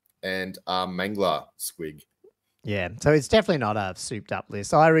and Mangler Squig. Yeah, so it's definitely not a souped up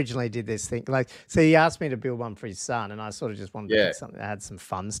list. I originally did this thing, so he asked me to build one for his son, and I sort of just wanted to pick something that had some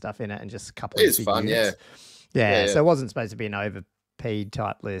fun stuff in it and just a couple of big fun, units. Yeah, so it wasn't supposed to be an overpeed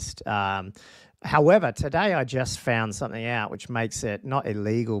type list. However, today I just found something out which makes it not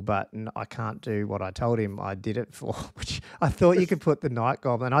illegal, but I can't do what I told him I did it for, which I thought you could put the Night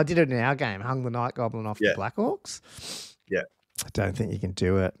Goblin. I did it in our game, hung the Night Goblin off the Black Orcs. Yeah. I don't think you can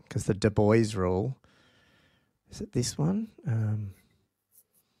do it because the Du Bois rule. Is it this one?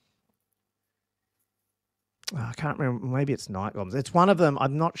 I can't remember. Maybe it's Night Goblins. It's one of them.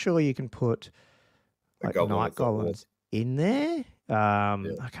 I'm not sure you can put like Night Goblins in there. I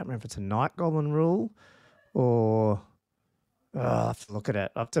can't remember if it's a Night Goblin rule or I have to look at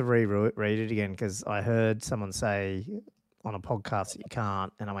it. I have to read it again because I heard someone say on a podcast that you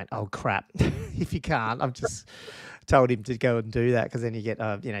can't, and I went, "Oh crap! If you can't, I've just told him to go and do that because then you get,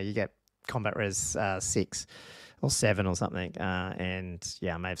 you get combat res 6 or 7 or something, and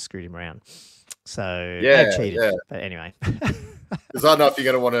I may have screwed him around. So they cheated, but anyway." Because I don't know if you're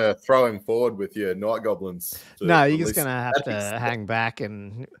going to want to throw him forward with your Night Goblins. No, you're just going to have to hang back,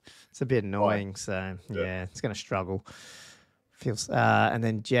 and it's a bit annoying. So, it's going to struggle. And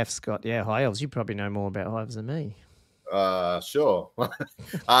then Jeff's got, High Elves. You probably know more about High Elves than me. Sure.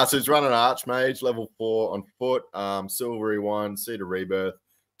 So he's running Archmage, level 4 on foot, Silvery 1, Seed of Rebirth,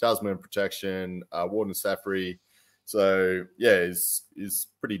 Talisman Protection, Warden Safri. So, he's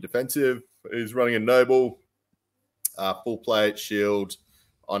pretty defensive. He's running a Noble. Full plate shield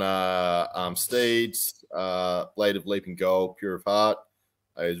on a steed, Blade of Leaping Gold, Pure of Heart.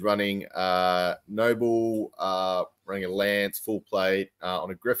 He's running Noble, running a Lance, full plate on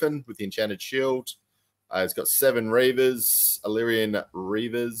a Griffin with the Enchanted Shield. He's got 7 Reavers, Illyrian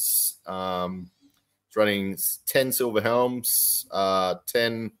Reavers. He's running 10 Silver Helms,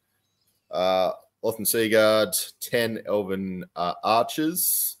 10 Orphan Seaguard, 10 Elven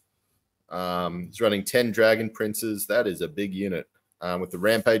Archers. He's running 10 Dragon Princes. That is a big unit with the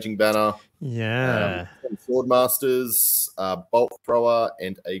Rampaging Banner. Yeah. 10 Swordmasters, Bolt Thrower,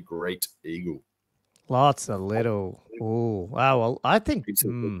 and a Great Eagle. Lots of little. Oh, wow. Well, I think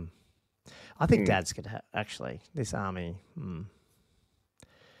Dad's could have actually this army.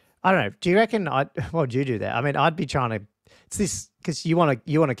 I don't know. Do you reckon? What would you do there? I mean, I'd be trying to. It's this because you want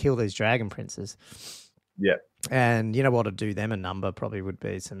to kill these Dragon Princes. Yeah. And you know what to do them a number probably would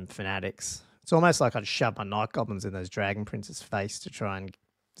be some Fanatics. It's almost like I'd shove my Night Goblins in those Dragon Prince's face to try and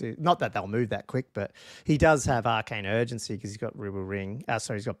do. Not that they'll move that quick, but he does have Arcane Urgency because he's got River Ring.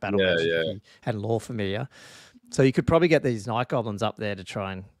 He's got Battle Magic and Law Familiar. So you could probably get these Night Goblins up there to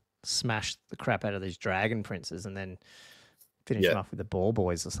try and smash the crap out of these Dragon Princes and then finish them off with the Ball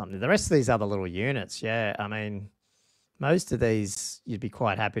Boys or something. The rest of these other little units, I mean, most of these you'd be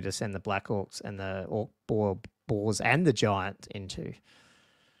quite happy to send the Black Orcs and the Orc Boars and the Giant into.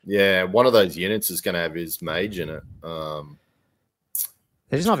 Yeah, one of those units is going to have his mage in it. They're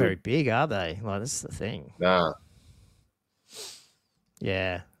just not very big, are they? Like, this is the thing. Nah.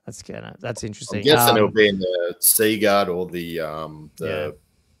 Yeah, that's interesting. I'm guessing it'll be in the Sea Guard or the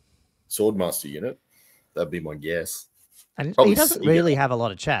Swordmaster unit. That'd be my guess. And probably he doesn't really have a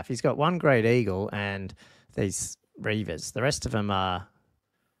lot of chaff. He's got 1 Great Eagle and these Reavers. The rest of them are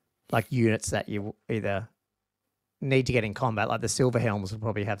like units that you either need to get in combat. Like the Silver Helms will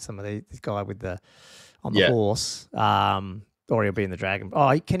probably have some of this guy with the horse, or he'll be in the Dragon.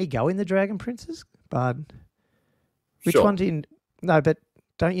 Oh, can he go in the Dragon Princes, Bud? Which one do you? No, but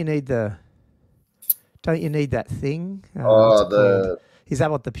don't you need that thing? Is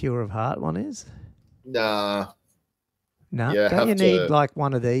that what the Pure of Heart one is? Nah. No. Don't you need like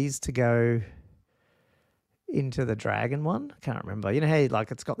one of these to go into the Dragon one? I can't remember. You know how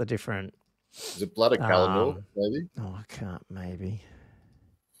like it's got the different. Is it Blood of Kalanor, maybe? Oh, I can't. Maybe.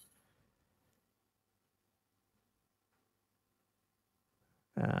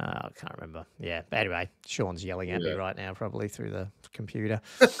 I can't remember. Yeah. But anyway, Sean's yelling at me right now, probably through the computer.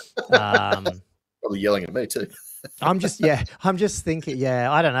 Probably yelling at me too. I'm just thinking.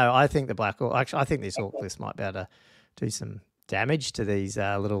 Yeah, I don't know. I think the Black Orc. Actually, I think this Orc list might be able to do some damage to these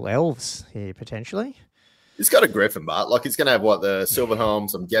little elves here potentially. He's got a Griffin, but like he's going to have what the Silver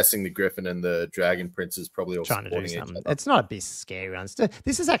Helms. I'm guessing the Griffin and the Dragon Prince is probably all trying to do supporting something. each other. It's not a bit scary one.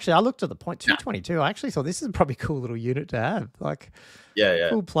 This is actually, I looked at the point 222. I actually thought this is a probably cool little unit to have. Like,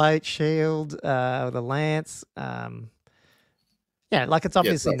 full plate, shield, the lance. Yeah, like it's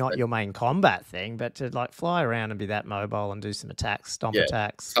obviously not your main combat thing, but to like fly around and be that mobile and do some attacks, stomp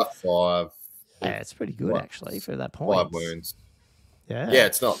attacks. Tough 5. Yeah, it's pretty good actually for that point. 5 wounds. Yeah. Yeah,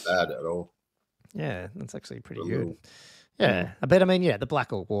 it's not bad at all. Yeah, that's actually pretty good. Yeah, I bet. I mean, the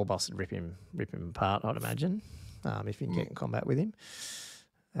Black Orc War Boss would rip him apart, I'd imagine, if you can get in combat with him.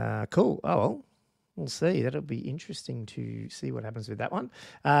 Cool. Oh well, we'll see. That'll be interesting to see what happens with that one.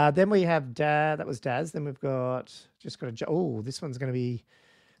 Then we have that was Daz. Then we've got this one's going to be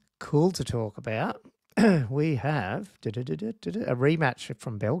cool to talk about. We have a rematch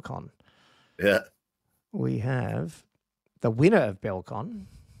from Belcon. Yeah. We have the winner of Belcon.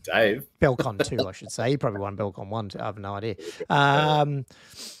 Dave. Belcon 2, I should say. He probably won Belcon 1 too. I have no idea.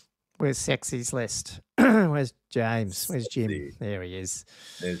 Where's Sexy's list? Where's James? Where's Jim? There he is.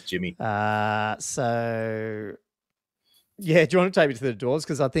 There's Jimmy. So, yeah, do you want to take me to the doors?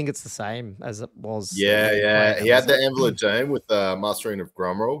 Because I think it's the same as it was. Yeah. He had the Anvil of Doom with the Mastering of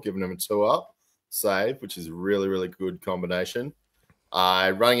Gromroll, giving him a 2-up save, which is a really, really good combination.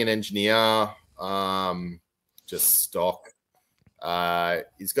 Running an Engineer, just stock.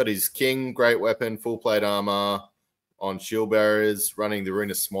 He's got his King, great weapon, full plate armor on shield bearers, running the Rune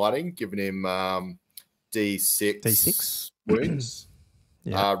of Smiting, giving him D6 wounds.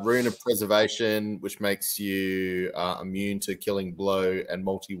 Rune of Preservation, which makes you immune to killing blow and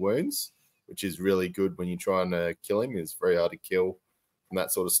multi wounds, which is really good when you're trying to kill him. It's very hard to kill from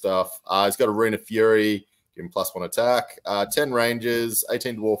that sort of stuff. He's got a Rune of Fury, give him +1 attack. 10 Rangers,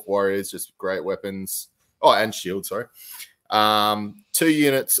 18 Dwarf Warriors, just great weapons. Oh, and shield, sorry. 2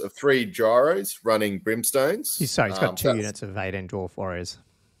 units of 3 gyros running brimstones. He's got 2 units of 18 Dwarf Warriors.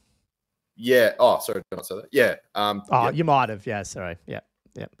 Yeah. Oh, sorry, did I not say that? Yeah. You might have. Yeah, sorry. Yep.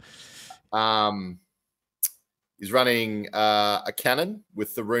 He's running a cannon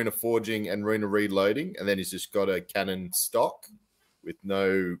with the Rune of Forging and Rune of Reloading, and then he's just got a cannon stock with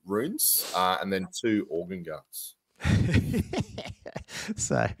no runes, and then 2 organ guns.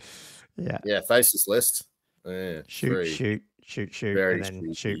 So, yeah. Yeah, faceless list. Yeah, shoot, very and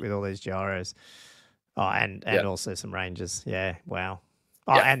then shoot with all these gyros. Oh, and also some rangers. Yeah, wow.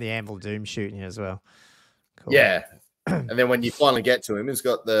 Oh, and the Anvil Doom shooting as well. Cool. Yeah. And then when you finally get to him, he's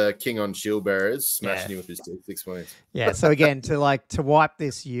got the King on shield bearers smashing you with his D6 wounds. Yeah, so again, to wipe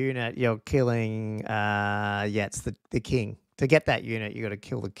this unit, you're killing it's the King. To get that unit, you got to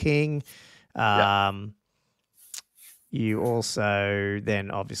kill the King. You also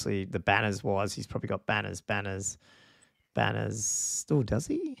then obviously the banners wise, he's probably got banners. Oh, does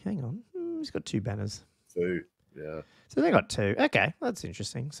he? Hang on. He's got 2 banners. 2, yeah. So they got 2. Okay, that's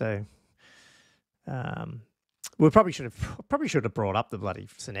interesting. So we probably should have brought up the bloody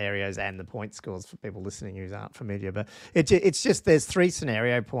scenarios and the point scores for people listening who aren't familiar. But it's just there's 3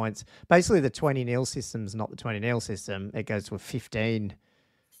 scenario points. Basically, the 20-0 system's not the 20-0 system. It goes to a 15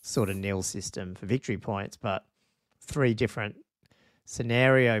 sort of nil system for victory points, but 3 different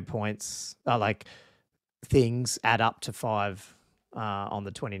scenario points are like things add up to 5 on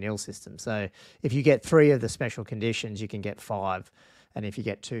the 20-0 system. So if you get 3 of the special conditions, you can get 5. And if you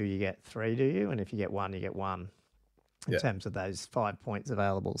get 2, you get 3, do you? And if you get 1, you get 1 in terms of those 5 points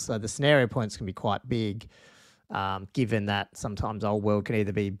available. So the scenario points can be quite big, given that sometimes old world can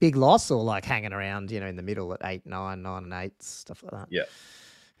either be big loss or like hanging around, in the middle at 8, 9, 9 and 8, stuff like that. Yeah.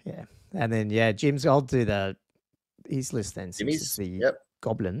 Yeah. And then, Jim's, I'll do his list then. Jimmy's, the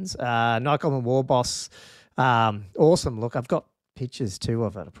goblins. Night Goblin War Boss. Awesome. Look, I've got pictures too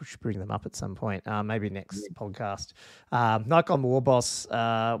of it. I should bring them up at some point. Maybe next podcast. Night Goblin War Boss.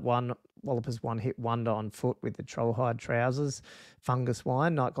 1 Wallopers 1-hit wonder on foot with the Trollhide trousers. Fungus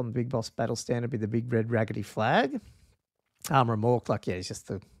Wine. Night Goblin Big Boss battle standard with the big red raggedy flag. Remork, he's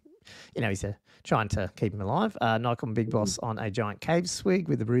just he's trying to keep him alive. Night Goblin Big Boss on a giant cave swig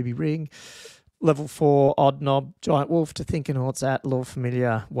with the ruby ring. Level 4 odd knob giant wolf to think and what's at law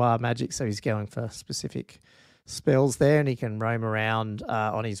familiar war magic. So he's going for specific spells there, and he can roam around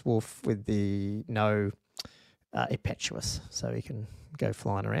on his wolf with the no impetuous, so he can go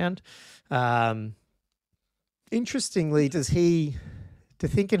flying around. Interestingly, to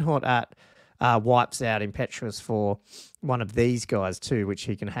think and hot at wipes out impetuous for one of these guys too, which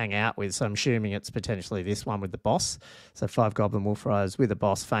he can hang out with. So I'm assuming it's potentially this one with the boss. So 5 Goblin Wolf Riders with a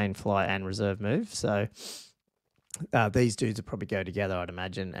boss, feign, fly, and reserve move. So These dudes will probably go together, I'd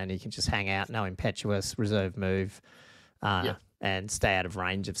imagine, and he can just hang out, no impetuous, reserve move, and stay out of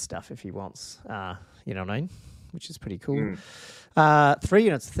range of stuff if he wants. You know what I mean? Which is pretty cool. 3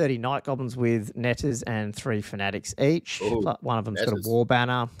 units, 30 Night Goblins with Netters and 3 Fanatics each. Ooh, One of them's got a Netters. War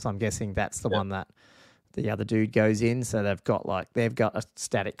Banner, so I'm guessing that's the one that the other dude goes in. So they've got a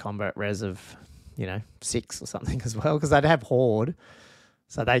static combat res of, 6 or something as well, because they'd have Horde,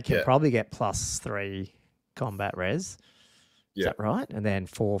 so they can probably get +3 combat res. Is that right? And then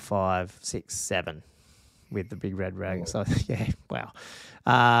 4, 5, 6, 7 with the big red rag. So wow.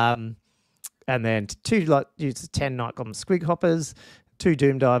 And then 2 10 Night Goblin Squig Hoppers, 2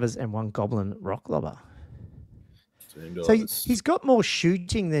 Doom Divers, and 1 Goblin Rock Lobber. So he's got more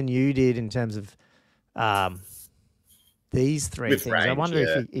shooting than you did in terms of these 3 things. Range, I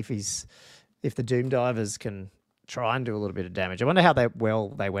wonder if the Doom Divers can try and do a little bit of damage. I wonder how they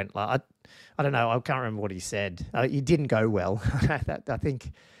went. I don't know. I can't remember what he said. He didn't go well. I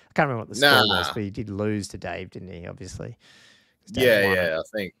think I can't remember what the score was, but he did lose to Dave, didn't he? Obviously.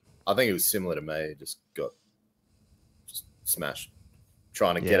 I think it was similar to me. Just got smashed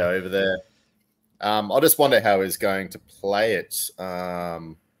trying to get over there. I just wonder how he's going to play it.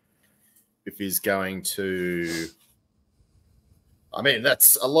 If he's going to, I mean,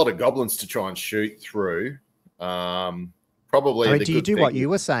 that's a lot of goblins to try and shoot through. Probably. I mean, do you do what you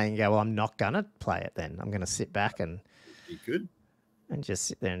were saying? Go, well, I'm not gonna play it then. I'm gonna sit back and just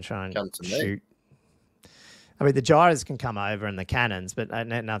sit there and try and shoot. I mean, the gyros can come over and the cannons, but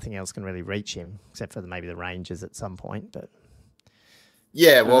nothing else can really reach him except for maybe the rangers at some point. But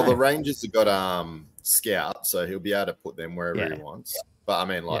the rangers have got scout, so he'll be able to put them wherever he wants. But I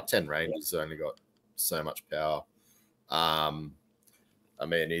mean, 10 rangers only got so much power. I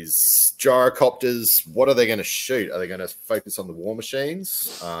mean, his gyrocopters, what are they going to shoot? Are they going to focus on the war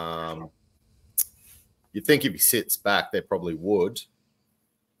machines? You'd think if he sits back, they probably would.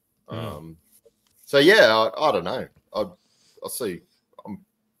 So, I don't know. I'll see. I'm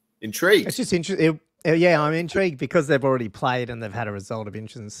intrigued. It's just interesting. I'm intrigued because they've already played and they've had a result of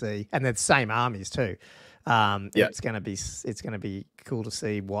interest to see, and they're the same armies too. It's going to be cool to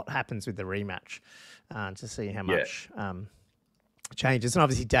see what happens with the rematch, to see how much changes. And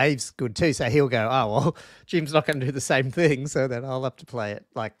obviously Dave's good too, so he'll go, oh well, Jim's not going to do the same thing, so then I'll have to play it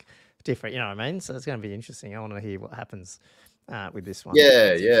like different. You know what I mean? So it's going to be interesting. I want to hear what happens with this one.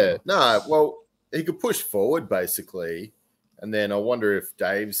 No, well, he could push forward basically, and then I wonder if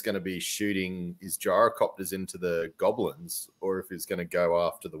Dave's going to be shooting his gyrocopters into the goblins, or if he's going to go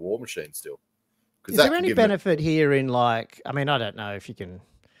after the war machine still. Is there any benefit here in I don't know if you can,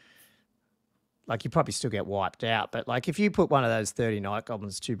 you probably still get wiped out, but if you put one of those 30 Night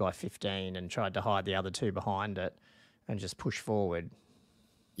Goblins 2x15 and tried to hide the other 2 behind it and just push forward.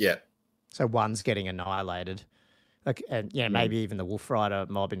 Yeah. So one's getting annihilated. Maybe even the Wolf Rider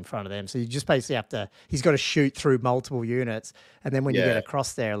mob in front of them. So you just basically he's got to shoot through multiple units. And then when you get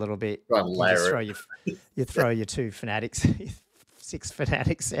across there a little bit, you throw your 2 fanatics, 6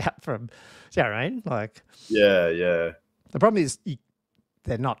 fanatics out from, you know what I mean? The problem is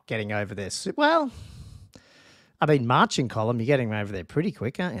they're not getting over there. Well, I mean, marching column, you're getting over there pretty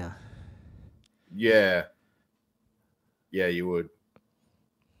quick, aren't you? Yeah. Yeah, you would.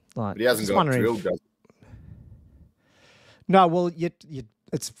 But he hasn't got drilled, does he? No, well,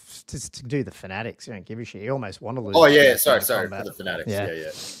 it's just to do the fanatics. You don't give a shit. You almost want to lose. Oh yeah, sorry for the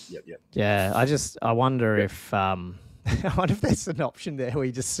fanatics. Yeah. I wonder if I wonder if there's an option there where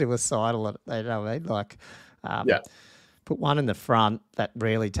you just suicidal it. You know what I mean? Put one in the front that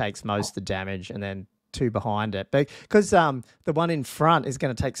really takes most of the damage, and then 2 behind it. Because the one in front is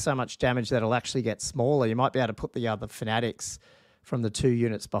going to take so much damage that it'll actually get smaller. You might be able to put the other fanatics from the 2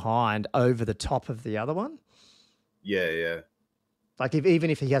 units behind over the top of the other one. Yeah.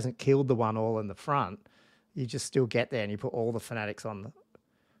 Even if he hasn't killed the one all in the front, you just still get there and you put all the fanatics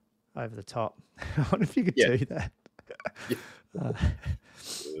over the top. I wonder if you could do that.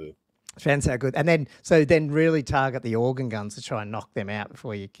 Depends how good. And then really target the organ guns to try and knock them out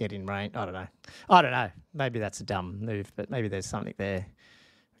before you get in range. I don't know. Maybe that's a dumb move, but maybe there's something there.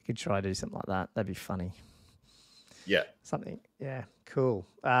 We could try to do something like that. That'd be funny. Yeah. Something. Yeah. Cool.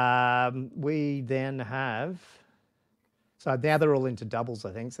 We then have. So now they're all into doubles,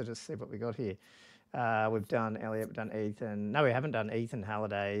 I think. So just see what we got here. We've done Elliot, we've done Ethan. No, we haven't done Ethan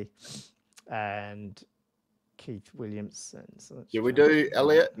Halliday and Keith Williamson. So did we do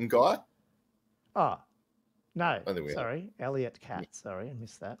Elliot and Guy? Oh, no. Sorry. Elliot Cat. Sorry, I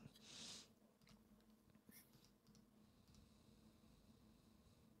missed that.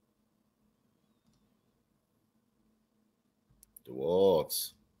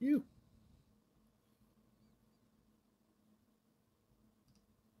 Dwarves. You.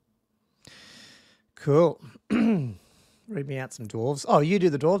 Cool. Read me out some dwarves. Oh, you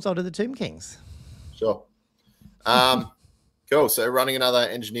do the dwarves, I'll do the Tomb Kings. Sure. Cool. So running another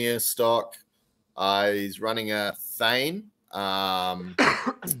engineer stock. He's running a Thane. Running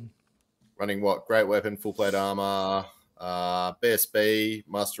what? Great weapon, full plate armor, BSB,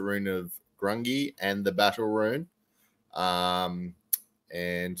 Master Rune of Grungy, and the Battle Rune. And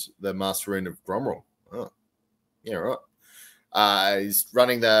the Master Rune of Gromrel. Oh, yeah, right. He's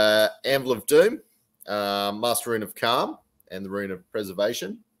running the Anvil of Doom, Master Rune of Calm, and the Rune of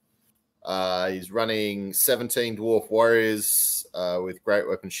Preservation. He's running 17 Dwarf Warriors with Great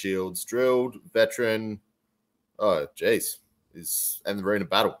Weapon Shields drilled, Veteran. Oh, jeez. And the Rune of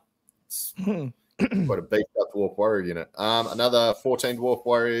Battle. It's quite a beefed up Dwarf Warrior unit. Another 14 Dwarf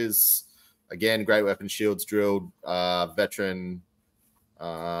Warriors. Again, Great Weapon Shields drilled, Veteran,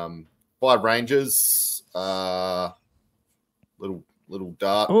 5 Rangers, little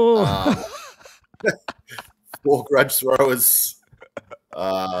dart, 4 Grudge Throwers,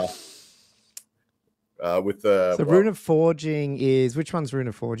 with the Rune of Forging is which one's Rune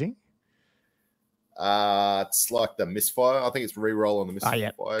of Forging? It's like the Misfire. I think it's reroll on the Misfire. Oh,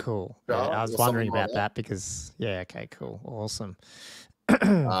 yeah, cool. Yeah, I was wondering about that because okay, cool, awesome.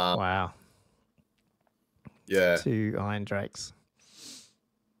 Wow. Yeah. 2 Iron Drakes.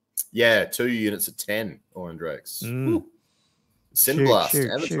 Yeah, 2 units of 10 Iron Drakes. Cinderblast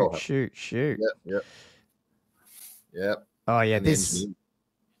and the Troll. Shoot. Yep. Oh yeah, and this.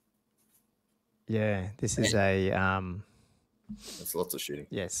 Yeah, this is a. That's lots of shooting.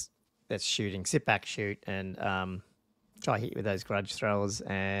 Yes, that's shooting. Sit back, shoot, and try hit you with those grudge throwers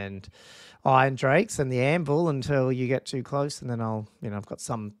and Iron Drakes and the Anvil until you get too close, and then I've got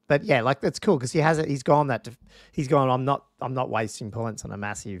some. But yeah, like that's cool because he has it. He's gone. I'm not wasting points on a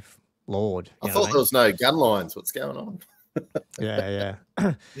massive lord. I thought there was no gun lines. What's going on? Yeah.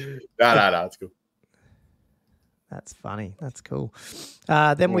 No, it's cool. That's funny. That's cool.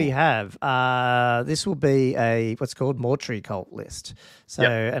 Then we have this will be a what's called Mortuary Cult list. So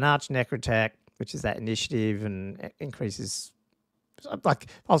an Arch Necrotech, which is that initiative and increases. Like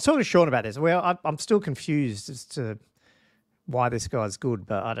I was talking to Sean about this. Well, I'm still confused as to why this guy's good,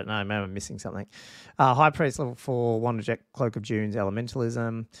 but I don't know. Maybe I'm missing something. High Priest level 4, Wanderjack, Cloak of Dunes,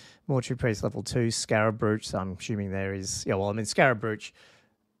 Elementalism. Mortuary Priest level 2, Scarab Brooch. So I'm assuming there is. Yeah, well, I mean Scarab Brooch.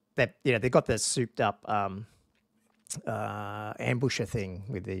 They've got the souped up. Ambusher thing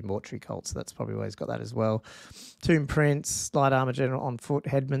with the Mortuary Cult, so that's probably why he's got that as well. Tomb Prince, Light Armor General on foot,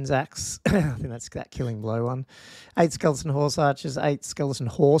 Headman's Axe. I think that's that killing blow one. 8 Skeleton Horse Archers, 8 Skeleton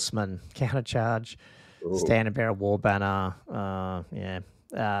Horsemen, Countercharge, Standard Bearer, War Banner.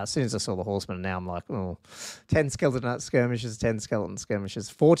 As soon as I saw the Horsemen, now I'm like, 10 Skeleton Skirmishers, 10 Skeleton Skirmishers,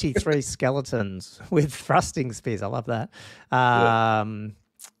 43 Skeletons with Thrusting Spears. I love that. But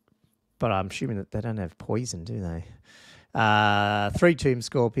I'm assuming that they don't have poison, do they? 3 Tomb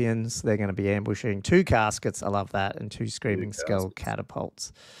Scorpions, they're going to be ambushing. 2 Caskets, I love that, and 2 Screaming Skull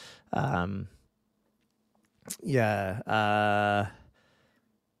Catapults. I mean, they're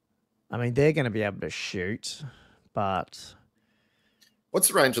going to be able to shoot, but... What's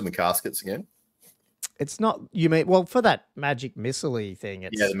the range on the Caskets again? It's not, you mean, well, for that magic missile-y thing,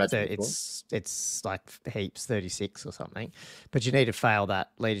 it's like heaps, 36 or something. But you need to fail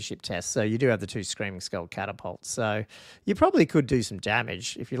that leadership test. So you do have the 2 Screaming Skull Catapults. So you probably could do some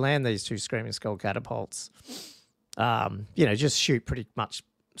damage if you land these 2 Screaming Skull Catapults. Just shoot pretty much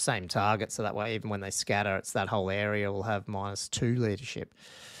same target. So that way, even when they scatter, it's that whole area will have -2 leadership.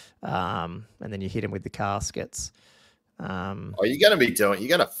 And then you hit them with the Caskets. You're going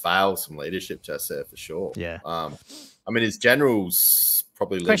to fail some leadership tests there for sure. Yeah. I mean, his generals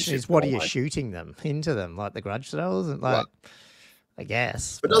probably. The question is, what are you shooting them into them, like the grudge throwers, and I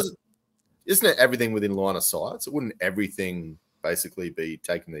guess. But isn't it everything within line of sight? So wouldn't everything basically be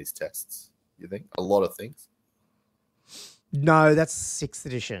taking these tests? You think a lot of things? No, that's 6th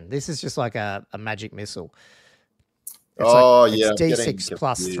edition. This is just like a magic missile. It's D6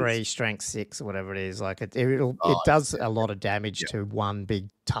 plus 3, strength 6, or whatever it is. Like it does a lot of damage to one big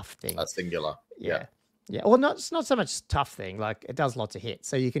tough thing. A singular. Yeah. Well, it's not so much tough thing. Like it does lots of hits.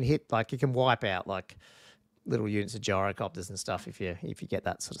 So you can hit, like you can wipe out like little units of gyrocopters and stuff if you get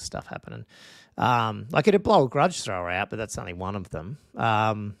that sort of stuff happening. Like it'd blow a grudge thrower out, but that's only one of them.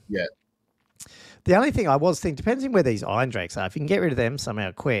 The only thing I was thinking, depends on where these Iron Drakes are. If you can get rid of them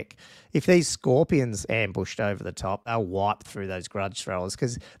somehow quick, if these Scorpions ambushed over the top, they'll wipe through those grudge throwers.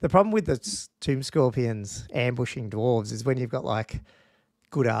 Because the problem with the Tomb Scorpions ambushing dwarves is when you've got like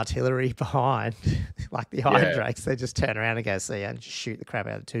good artillery behind, like the Iron Drakes, they just turn around and go see and just shoot the crap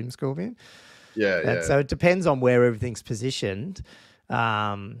out of the Tomb Scorpion. So it depends on where everything's positioned.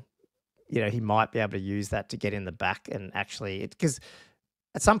 you know, he might be able to use that to get in the back and actually, because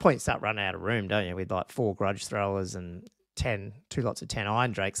at some point you start running out of room, don't you? With like 4 grudge throwers and 2 lots of 10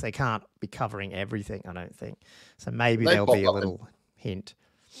 iron drakes, they can't be covering everything, I don't think. So maybe there'll be a little hint.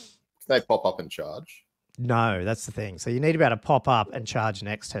 They pop up and charge. No, that's the thing. So you need to be able to pop up and charge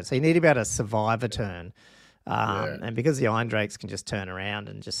next turn. So you need to be able to survive a turn. And because the iron drakes can just turn around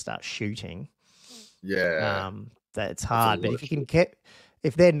and just start shooting, that's hard. But if you can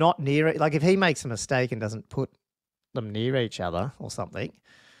if they're not near it, like if he makes a mistake and doesn't put them near each other or something,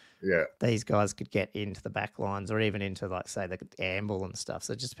 these guys could get into the back lines or even into, like, say, the amble and stuff.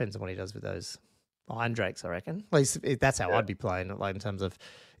 So it just depends on what he does with those iron drakes, I reckon. At least that's how I'd be playing it, like in terms of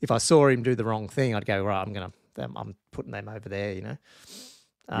if I saw him do the wrong thing, I'd go, right, I'm putting them over there, you know.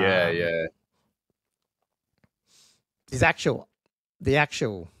 The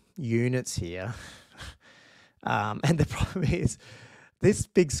actual units here, and the problem is this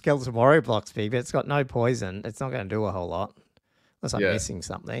big skeleton warrior block's big, but it's got no poison. It's not going to do a whole lot unless I'm missing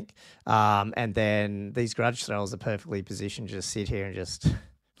something. And then these grudge throwers are perfectly positioned to just sit here and just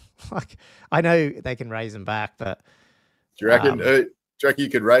like, I know they can raise them back, but do you reckon you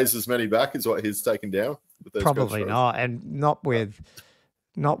could raise as many back as what he's taken down? With those probably not, and not with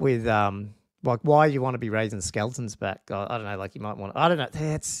like, why you want to be raising skeletons back? I don't know. Like, you might want. I don't know.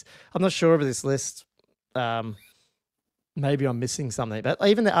 I'm not sure of this list. Maybe I'm missing something. But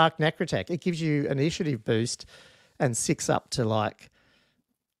even the Arc Necrotech, it gives you an initiative boost and 6 up to like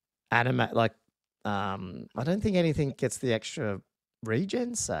animate. Like, I don't think anything gets the extra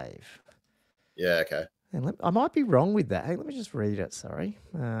regen save. Yeah. Okay. And I might be wrong with that. Hey, let me just read it. Sorry.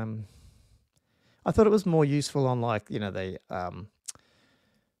 I thought it was more useful on, like, you know, the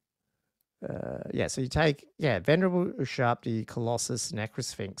so you take, Venerable Ushabti, Colossus,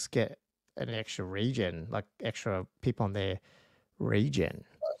 Necrosphinx get an extra regen, like extra pip on their regen.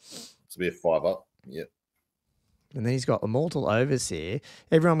 It's be a 5 up. Yep. And then he's got Immortal Overseer.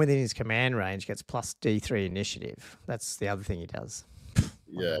 Everyone within his command range gets plus D3 initiative. That's the other thing he does.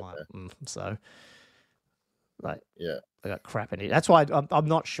 So, like, I got crap in it. That's why I'm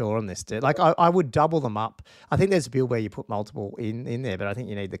not sure on this. Like, I would double them up. I think there's a build where you put multiple in there, but I think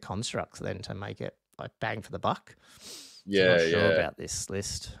you need the constructs then to make it like bang for the buck. I'm not sure about this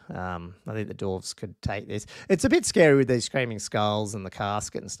list. I think the dwarves could take this. It's a bit scary with these screaming skulls and the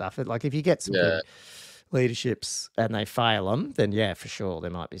casket and stuff. Like, if you get some good leaderships and they fail them, then for sure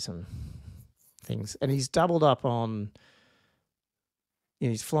there might be some things. And he's doubled up on.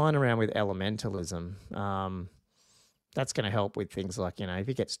 He's flying around with elementalism. That's going to help with things like, you know, if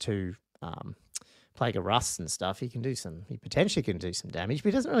he gets 2 Plague of Rust and stuff, he potentially can do some damage,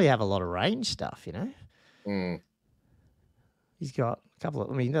 but he doesn't really have a lot of range stuff, you know. He's got a couple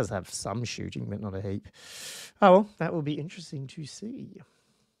of, he does have some shooting, but not a heap. Oh, well, that will be interesting to see.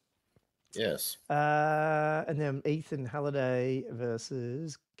 Yes. And then Ethan Halliday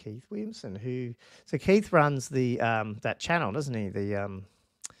versus Keith Williamson, so Keith runs the that channel, doesn't he? I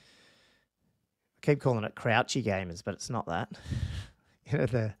keep calling it Crouchy Gamers, but it's not that. You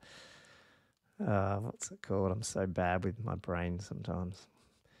know, what's it called? I'm so bad with my brain sometimes.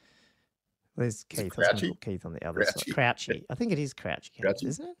 There's Keith. I was going to put Keith on the other side. Crouchy. I think it is Crouchy Gamers,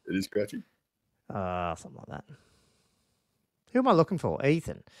 isn't it? It is Crouchy. Something like that. Who am I looking for?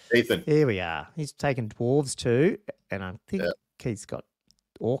 Ethan. Here we are. He's taken dwarves too, and I think Keith's got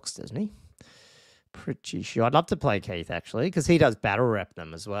orcs, doesn't he? Pretty sure. I'd love to play Keith, actually, because he does battle rep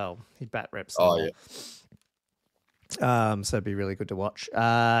them as well. He bat reps them. So it'd be really good to watch.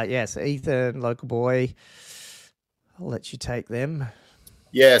 So Ethan, local boy, I'll let you take them.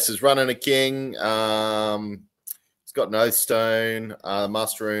 Yes, he's running a king. He's got an Oath Stone,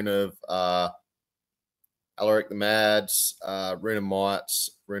 Master Rune of Alaric the Mad, Rune of Might,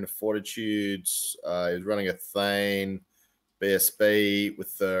 Rune of Fortitude. He's running a Thane, BSB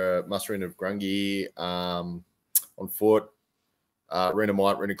with the Master Rune of Grungy on foot. Rune of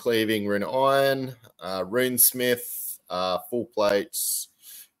Might, Rune of Cleaving, Rune of Iron, Rune Smith, Full Plates,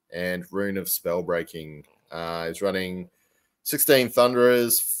 and Rune of Spellbreaking. He's running 16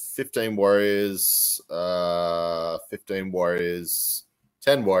 Thunderers, 15 Warriors, 15 Warriors,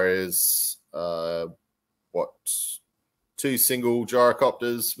 10 Warriors, 2 single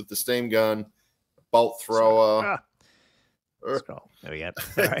Gyrocopters with the steam gun, bolt thrower. Scroll. There we go.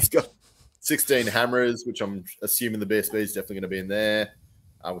 It's got 16 Hammerers, which I'm assuming the BSB is definitely going to be in there,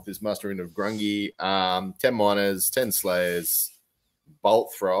 with his Master Rune of Grungy, 10 Miners, 10 Slayers,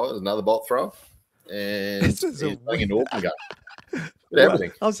 bolt thrower, another bolt thrower, and he's playing an Orphan gun.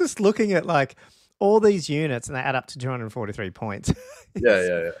 Everything. I was just looking at like all these units, and they add up to 243 points.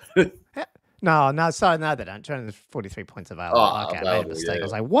 Yeah. No, sorry, no, they don't. 243 points available. Oh, Okay, I made a available, mistake. yeah. I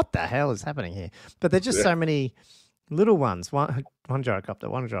was like, what the hell is happening here? But there's just so many little ones. One gyrocopter,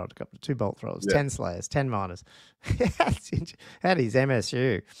 one gyrocopter, 2 bolt throwers, 10 slayers, 10 miners. That is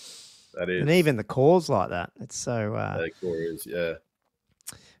MSU. That is. And even the cores like that. It's so... the core is, yeah.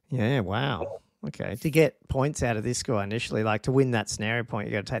 Yeah, wow. Okay. To get points out of this guy initially, like to win that scenario point,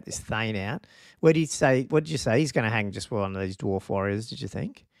 you got to take this Thane out. What did you say he's going to hang just one of these dwarf warriors, did you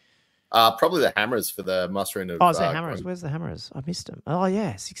think? Probably the hammers for the mustering of... Oh, is that hammers? Where's the hammers? I missed them. Oh,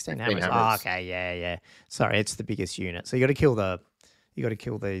 yeah, 16 hammers. Oh, okay, yeah. Sorry, it's the biggest unit. So you got to kill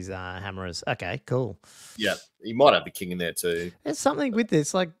these hammerers. Okay, cool. Yeah, you might have the king in there too. There's something with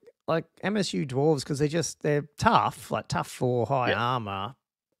this, like MSU dwarves, because they're tough, like tough for high armor,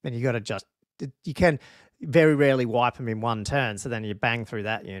 and you got to you can very rarely wipe them in one turn. So then you bang through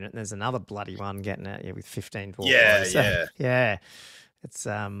that unit, and there's another bloody one getting at you with 15 dwarves. Yeah. It's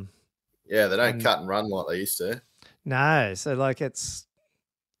Yeah, they don't cut and run like they used to. No, so like it's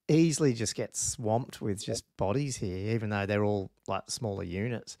easily just gets swamped with just bodies here, even though they're all like smaller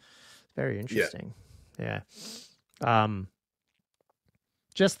units. It's very interesting. Yeah. That's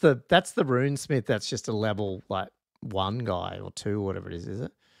the runesmith. That's just a level like 1 guy or 2 or whatever it is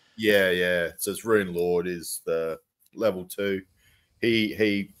it? Yeah. So it's Rune Lord is the level 2.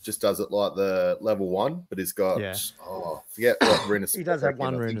 He just does it like the level 1, but he's got forget what rune of spell. He does have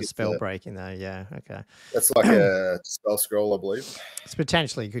 1 rune of spell breaking though. Yeah, okay. That's like a spell scroll, I believe. It's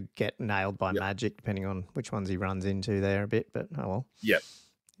potentially could get nailed by magic depending on which ones he runs into there a bit, but oh well. Yep.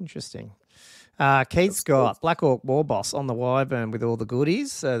 Interesting. Keith's got Black Orc War Boss on the Wyvern with all the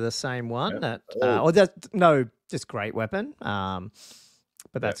goodies. So the same one just great weapon.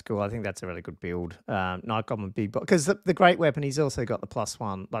 But that's cool. I think that's a really good build. Night Goblin Big Boss. Because the great weapon, he's also got the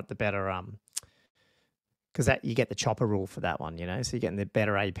 +1, like the better, because that you get the chopper rule for that one, so you're getting the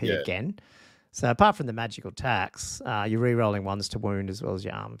better AP again. So apart from the magical attacks, you're re-rolling 1s to wound as well as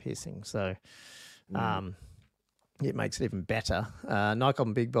your armor piercing. So it makes it even better. Night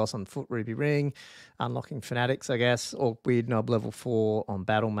Goblin Big Boss on Foot Ruby Ring, unlocking Fanatics, I guess. Orc Weird Knob level 4 on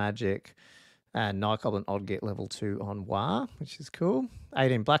Battle Magic. And Night Goblin Oddget level 2 on War, which is cool.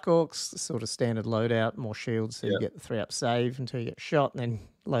 18 Black Orcs, sort of standard loadout, more shields, so you get the 3-up save until you get shot, and then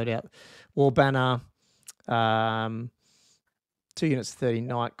load out War Banner. 2 units of 30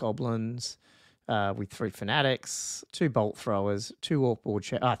 Night Goblins with 3 Fanatics, 2 Bolt Throwers, 3 Orc Boar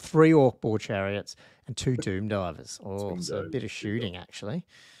Chariots, and 2 Doom Divers. Oh, so a bit of shooting, actually.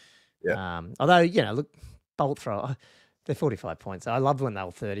 Yeah. Although, look, Bolt Thrower... They're 45 points. I loved when they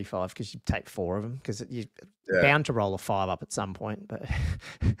were 35 because you take 4 of them because you're bound to roll a 5 up at some point. But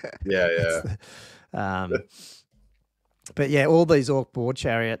but yeah, all these Orc Board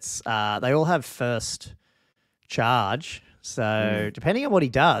Chariots, they all have first charge. So depending on what he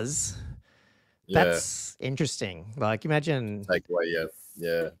does, that's interesting. Like imagine take away,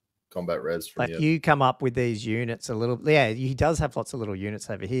 combat res from you come up with these units a little. Yeah, he does have lots of little units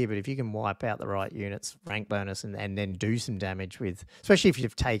over here, but if you can wipe out the right units, rank bonus, and then do some damage with, especially if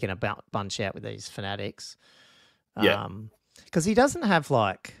you've taken a bunch out with these Fanatics. Because he doesn't have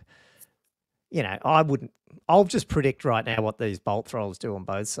like, I'll just predict right now what these bolt throwers do on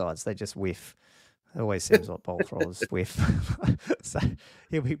both sides. They just whiff. It always seems like bolt throwers whiff. So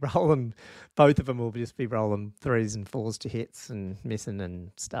he'll be rolling, both of them will just be rolling 3s and 4s to hits and missing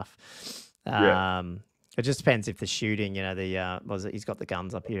and stuff. It just depends if the shooting, he's got the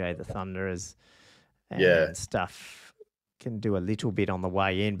guns up here, the Thunderers and stuff can do a little bit on the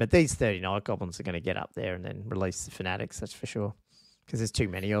way in. But these 30 Night Goblins are going to get up there and then release the Fanatics, that's for sure. Because there's too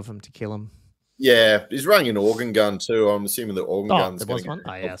many of them to kill them. Yeah, he's running an organ gun too. I'm assuming the organ gun's going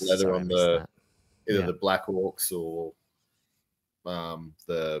to get leather on either the Black Orcs or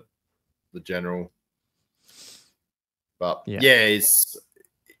the general. But I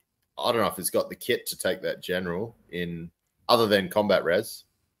don't know if it's got the kit to take that general in other than combat res.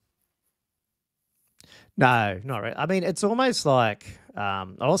 No, not really. I mean, it's almost like I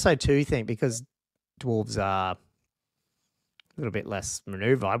also too think because dwarves are a little bit less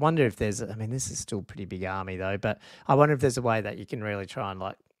maneuver. I wonder if there's. I mean, this is still a pretty big army though, but I wonder if there's a way that you can really try and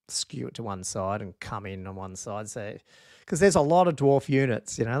like skew it to one side and come in on one side. So, because there's a lot of dwarf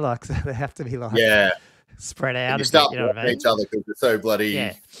units, like so they have to be like spread out. You start each other because they're so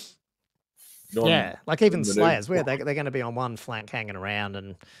bloody. Like even Slayers, where they're going to be on one flank hanging around,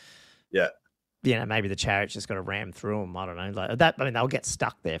 and maybe the chariot's just got to ram through them. I don't know, like that. I mean, they'll get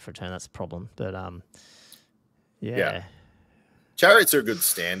stuck there for a turn. That's a problem. But chariots are a good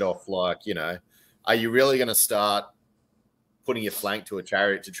standoff. Like are you really going to start putting your flank to a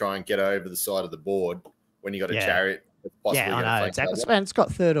chariot to try and get over the side of the board when you got a chariot it's possibly Yeah, I going to know, flank exactly. that And it's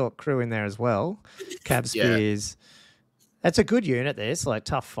got third orc crew in there as well. Cab Yeah. spears. That's a good unit there. It's like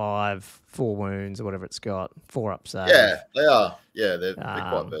tough 5, 4 wounds or whatever it's got. 4 up save. Yeah, they are. Yeah, they're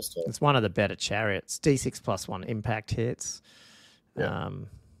quite versatile. It's one of the better chariots. D6+1 impact hits. Yeah.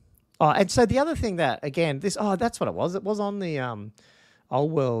 And so the other thing that, again, that's what it was. It was on the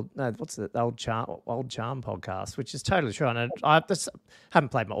Old World, no, what's the Old Charm podcast, which is totally true. And I just haven't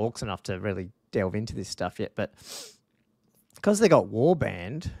played my orcs enough to really delve into this stuff yet, but because they got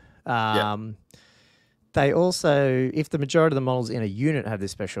warband, they also, if the majority of the models in a unit have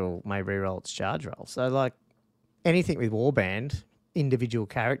this special, may reroll its charge roll. So, like, anything with warband, individual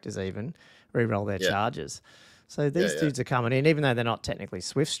characters even, reroll their charges. So these dudes are coming in, even though they're not technically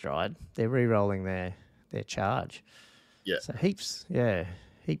swift stride, they're rerolling their charge. Yeah. So heaps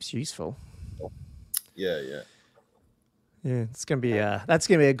useful. Yeah. Yeah, it's gonna be that's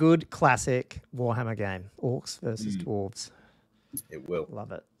gonna be a good classic Warhammer game. Orcs versus dwarves. It will.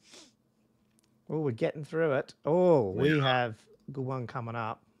 Love it. Oh, we're getting through it. Oh, we have a good one coming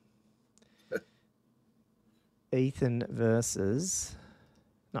up. Ethan versus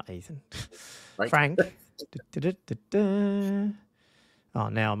not Ethan. Frank. Oh,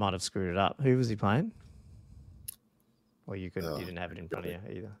 now I might have screwed it up. Who was he playing? Well, you didn't have it in front of you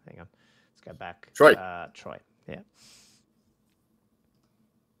either. Hang on. Let's go back. Troy. Troy. Yeah.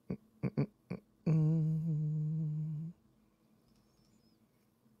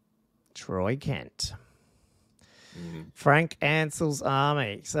 Troy Kent. Frank Ansel's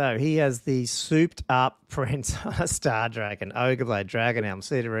army. So he has the souped up Prince Star Dragon, Ogre Blade, Dragon Elm,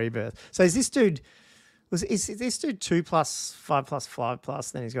 Cedar Rebirth. So is this dude 2+, 5+,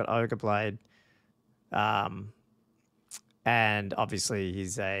 5+? Then he's got Ogre Blade. And obviously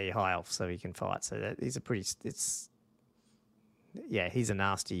he's a high elf, so he can fight. So he's a pretty. He's a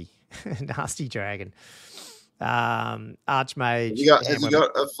nasty, nasty dragon. Archmage. Has he got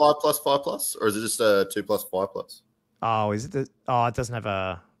a 5+, 5+, or is it just a 2+, 5+? Oh, is it? It doesn't have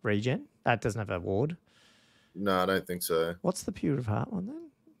a regen. It doesn't have a ward. No, I don't think so. What's the Pure of Heart one then?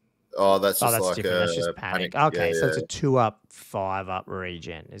 Oh, that's just that's like different. That's just panic. Okay, so it's a 2+, 5+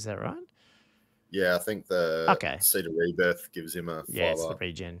 regen. Is that right? Yeah, I think the Cedar Rebirth gives him a 5+. Yeah, it's the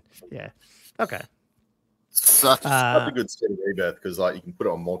regen. Yeah. Okay. Such a good Cedar Rebirth because like you can put it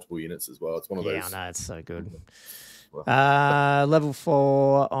on multiple units as well. It's one of those. Yeah, I know, it's so good. Level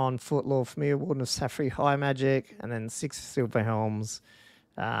 4 on Footlore Familiar Warden of Safri High Magic, and then 6 Silver Helms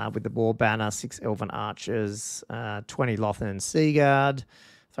with the War Banner, 6 Elven Archers, 20 Lothan Sea Guard,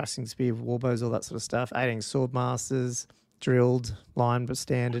 Thrusting Spear, Warbows, all that sort of stuff. 18 Swordmasters, Drilled, Line but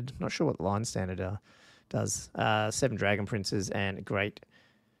Standard. Not sure what Line Standard does. 7 Dragon Princes and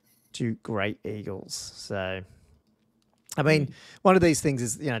 2 Great Eagles. So, I mean, one of these things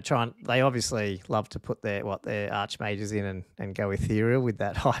is, they obviously love to put their archmages in and go ethereal with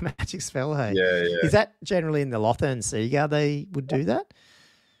that high magic spell. Hey, yeah. Is that generally in the Lothern Sea Guard they would do that?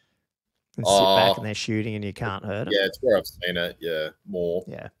 And sit back and they're shooting and you can't hurt them? Yeah, it's where I've seen it. Yeah, more.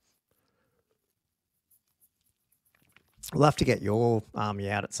 Yeah. We'll have to get your army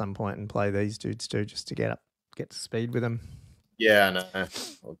out at some point and play these dudes too, just to get to speed with them. Yeah, I know.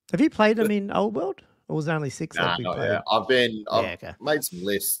 Have you played them in Old World? Or was there only 6 that we played? Yeah. I've made some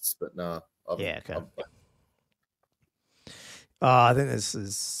lists, but no. Okay. I think this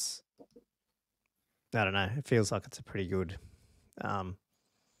is, I don't know. It feels like it's a pretty good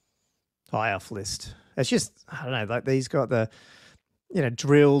high elf list. It's just, I don't know, like these got the,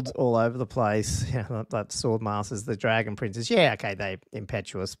 drilled all over the place. Like Sword Masters, the Dragon Princes. Yeah, okay, they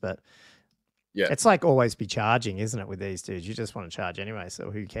impetuous, but it's like always be charging, isn't it, with these dudes? You just want to charge anyway,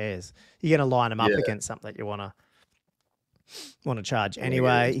 so who cares? You're going to line them up against something that you want to charge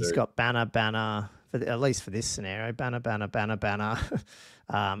anyway. He's got banner, at least for this scenario, banner,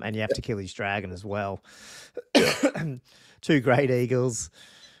 and you have to kill his dragon as well. 2 Great Eagles.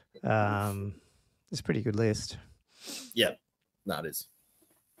 It's a pretty good list. Yeah, no, it is.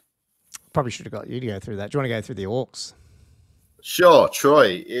 Probably should have got you to go through that. Do you want to go through the orcs? Sure.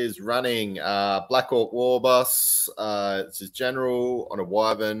 Troy is running Black Orc Warbus. It's his general on a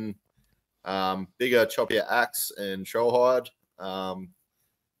wyvern, bigger, choppier axe and trollhide.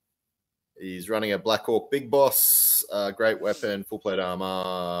 He's running a Black Orc Big Boss, great weapon, full plate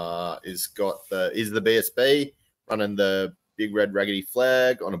armor. Is the BSB running the big red raggedy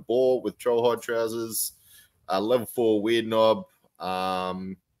flag on a boar with trollhide trousers. Level 4 Weird Knob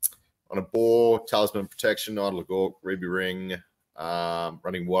on a boar, Talisman Protection, Idol Gork, Ruby Ring.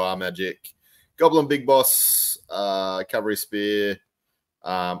 Running War Magic, Goblin Big Boss, Cavalry Spear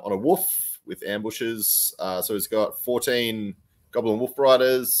on a wolf with ambushes. So he's got 14 Goblin Wolf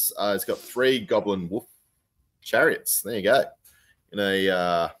Riders. He's got 3 Goblin Wolf chariots. There you go. In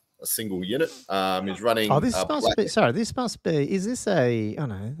a single unit. He's running. Oh, this must be. Sorry, this must be. Is this a? Oh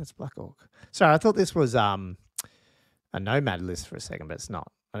no, that's Black Orc. Sorry, I thought this was a nomad list for a second, but it's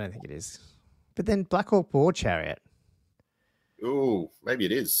not. I don't think it is. But then Black Orc Boar Chariot. Oh, maybe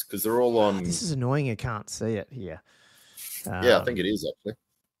it is because they're all on. This is annoying. I can't see it here. Yeah, I think it is actually.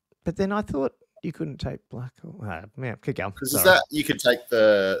 But then I thought you couldn't take Black Orc. Yeah, keep going. Because is that you could take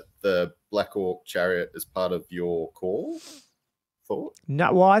the Black Orc Chariot as part of your core? Thought?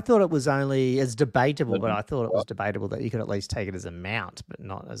 No, well, I thought it was only as debatable, but I thought it was debatable that you could at least take it as a mount, but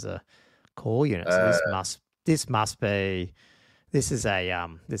not as a core unit. So this must be. This is a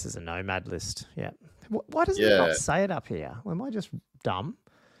nomad list. Yeah. Why does it not say it up here? Am I just dumb?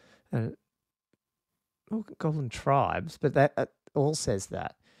 Goblin tribes, but that all says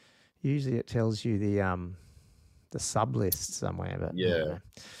that. Usually it tells you the sub list somewhere. But yeah.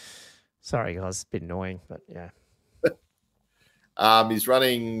 Sorry, guys, it's a bit annoying, but yeah. He's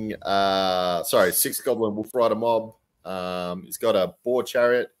running 6 Goblin Wolf Rider mob. He's got a Boar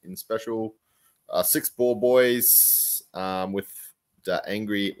Chariot in special, 6 Boar Boys with the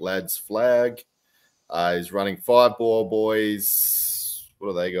Angry Lads flag. He's running 5 Boar Boys. What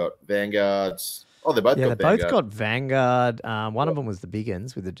have they got? Vanguards. Oh, they both got Vanguard. Both got Vanguard. One of them was the big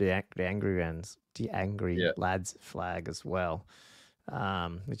uns with the Angry Lads flag as well,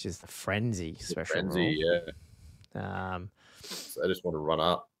 which is the Frenzy special rule. Yeah. So I just want to run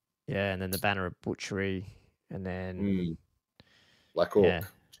up. Yeah, and then the Banner of Butchery, and then Black Orc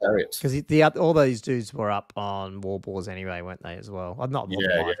Chariots. Because all those dudes were up on War Boars anyway, weren't they, as well? Not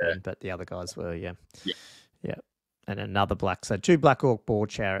but the other guys were, yeah. And another black. So 2 Black Orc Boar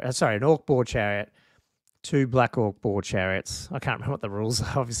Chariot. Sorry, an Orc Boar Chariot, 2 Black Orc Boar Chariots. I can't remember what the rules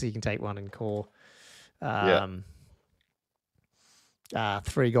are. Obviously, you can take one in core. 3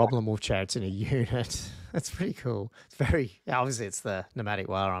 Goblin Wolf Chariots in a unit. That's pretty cool. It's very obviously it's the nomadic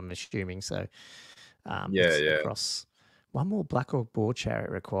war, I'm assuming. So across 1 more Black Orc Boar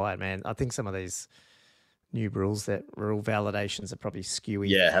Chariot required, man. I think some of these new rules that rule validations are probably skewing.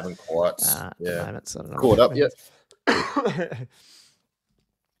 Yeah, haven't quite at the moment. So I don't know caught up yet.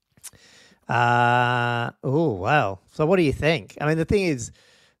 Oh wow. So what do you think? I mean, the thing is,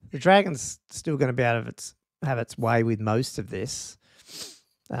 the Dragon's still going to be able to have its way with most of this.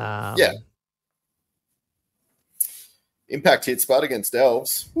 Impact hits, but against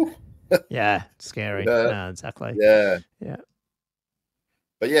elves. Yeah, scary. No, exactly. Yeah.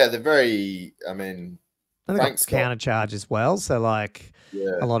 But yeah, they're very. I mean, and they got counter charge as well. So like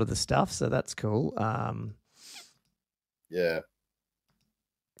a lot of the stuff. So that's cool. Yeah.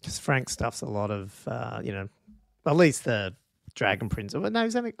 Because Frank stuff's a lot of at least the Dragon Prince. Oh, no,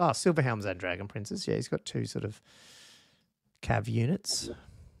 he's only Silverhelm's and Dragon Princes. Yeah, he's got 2 sort of cav units.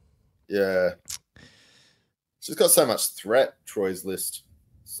 Yeah. She's got so much threat, Troy's list.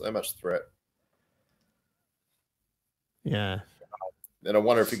 So much threat. Yeah. And I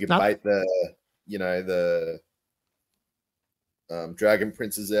wonder if we could bait the Dragon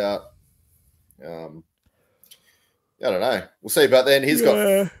Princes out. I don't know. We'll see about that. And he's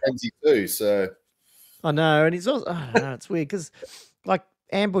got frenzy too, so I know, and he's also I don't know, it's weird because like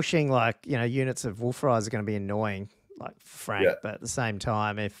ambushing units of Wolf Riders are going to be annoying, like Frank, but at the same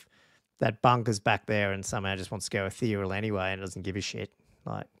time, if that bunker's back there and somehow just wants to go ethereal anyway and doesn't give a shit,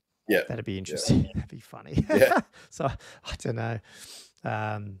 like that'd be interesting. That'd be funny. So I don't know.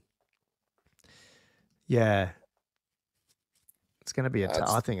 It's going to be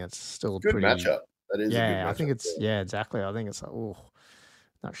I think it's still good pretty matchup. That is a good matchup. I think it's exactly. I think it's like,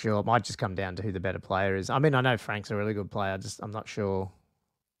 not sure. It might just come down to who the better player is. I mean, I know Frank's a really good player. I'm not sure.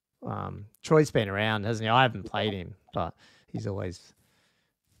 Troy's been around, hasn't he? I haven't played him, but he's always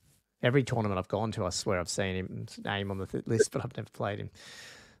every tournament I've gone to, I swear I've seen him name on the list, but I've never played him.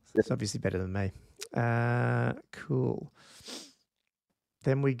 So it's obviously better than me. Cool.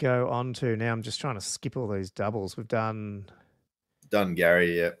 Then we go on to now. I'm just trying to skip all these doubles. We've done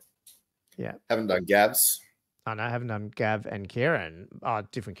Gary, yeah. Haven't done Gavs. I know, I haven't done Gav and Kieran. Oh,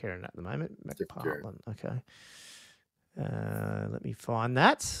 different Kieran at the moment. Kieran. Okay. Let me find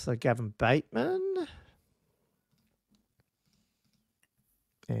that. So Gavin Bateman.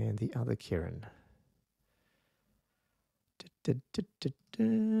 And the other Kieran.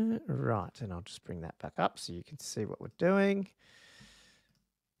 Right, and I'll just bring that back up so you can see what we're doing.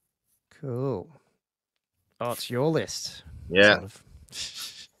 Cool. Oh, it's your list. Yeah.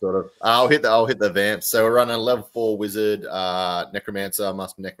 Sort of. I'll hit the vamp. So we're running a level 4 wizard, necromancer,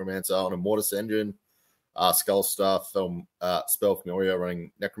 master necromancer on a mortis engine, skull stuff, spell familiar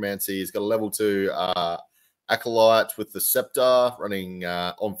running necromancy. He's got a level 2 acolyte with the scepter running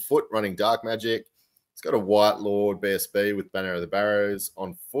on foot, running dark magic. He's It's got a White Lord BSB with Banner of the Barrows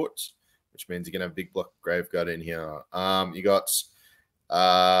on foot, which means you're going to have a big block Graveguard in here. You got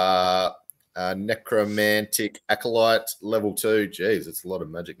Necromantic Acolyte level 2. Jeez, it's a lot of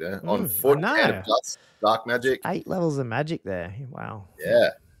magic there. On foot, Hand of Dust, Dark Magic. 8 levels of magic there. Wow. Yeah.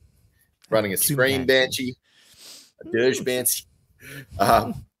 Running a Scream Banshee, a Dirge Banshee.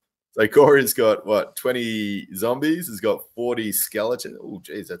 So Corey's got, what, 20 zombies? He's got 40 skeleton. Oh,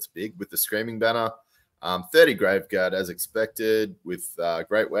 geez, that's big. With the Screaming Banner. 30 Graveguard, as expected, with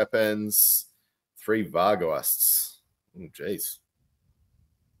great weapons. 3 Vargheists. Oh, jeez.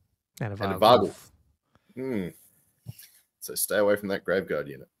 And a Varghulf. So stay away from that Graveguard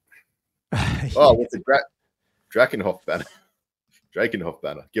unit. Oh, with the Drakenhof banner. Drakenhof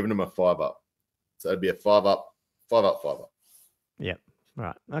banner. Giving them a 5-up. So it'd be a 5-up, 5-up, 5-up. Yep.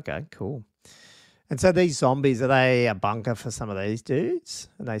 Right. Okay, cool. And so these zombies, are they a bunker for some of these dudes?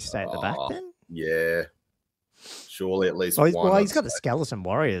 And they stay at the back then? Yeah. Surely at least one. Well, he's got the skeleton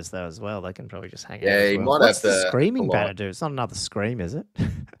warriors, though, as well. They can probably just hang out. Yeah, he might What's have the Screaming Banner do? It's not another Scream, is it?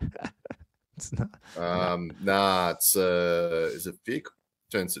 It's not. Nah, it's is it Fear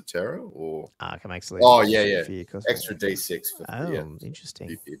turns to Terror or it makes yeah. Fear extra D6 for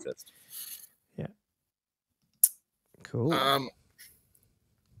interesting. Fear test. Yeah. Cool.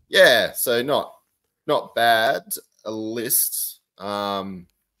 Yeah, so not bad a list.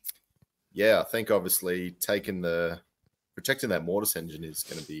 Yeah, I think obviously protecting that Mortis engine is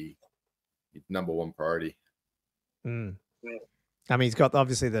going to be number 1 priority. I mean, he's got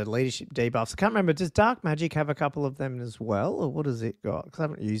obviously the leadership debuffs. I can't remember. Does Dark Magic have a couple of them as well, or what has it got? Because I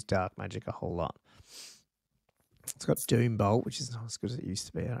haven't used Dark Magic a whole lot. It's got Doom Bolt, which is not as good as it used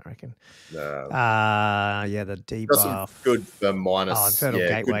to be, I don't reckon. No. Yeah, the debuff. Good for minus. Infernal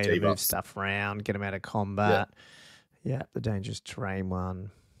Gateway to move stuff around, get them out of combat. Yeah, the Dangerous Terrain one.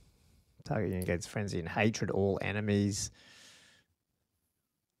 Target unit gains frenzy and hatred all enemies.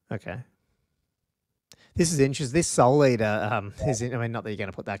 Okay. This is interesting. This Soul Eater is I mean, not that you're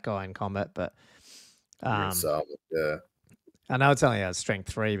going to put that guy in combat, but yeah. I know it's only a strength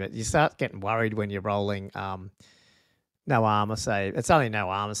 3, but you start getting worried when you're rolling no armor save. It's only no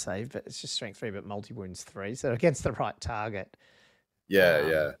armor save, but it's just strength 3, but multi wounds 3. So against the right target.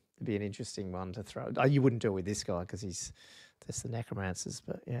 It'd be an interesting one to throw. Oh, you wouldn't do it with this guy because there's the necromancers,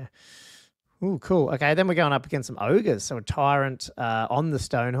 but yeah. Ooh, cool. Okay, then we're going up against some ogres. So a tyrant on the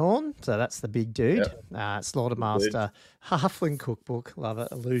Stonehorn. So that's the big dude. Slaughtermaster, Halfling Cookbook. Love it.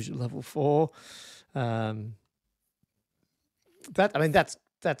 Illusion level 4.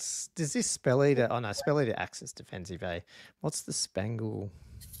 Does this Spell Eater? Oh no, Spell Eater access defensive. What's the Spangle?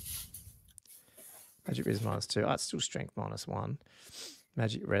 Magic Res -2. Oh, it's still strength -1.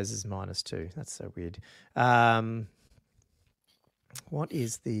 Magic Res is -2. That's so weird. What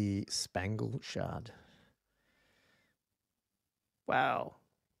is the Spangle Shard? Wow.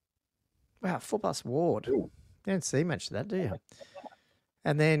 4+ ward. You don't see much of that, do you?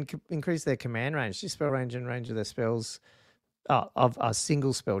 And then increase their command range. Spell range and range of their spells of a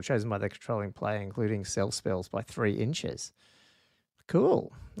single spell chosen by the controlling player, including self spells, by 3 inches.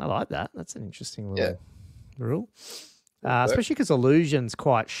 Cool. I like that. That's an interesting little rule. Especially because illusion's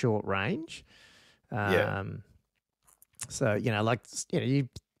quite short range. So,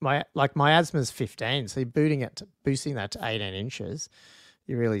 my asthma's 15, so you're boosting that to 18 inches.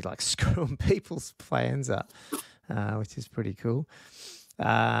 You're really like screwing people's plans up, which is pretty cool.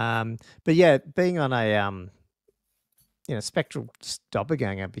 But yeah, being on a spectral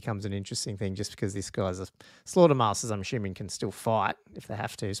doppelganger becomes an interesting thing just because this guy's a Slaughtermasters, I'm assuming, can still fight if they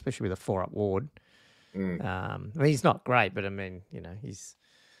have to, especially with a 4-up ward. I mean, he's not great, but I mean,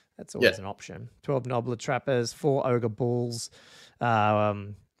 that's always an option. 12 Nobbler Trappers, 4 Ogre Bulls,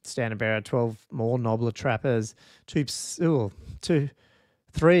 Standard Bearer, 12 more Nobbler Trappers, 3.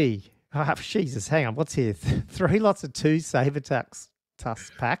 Oh, Jesus, hang on, what's here? 3 lots of 2 Saber Tusk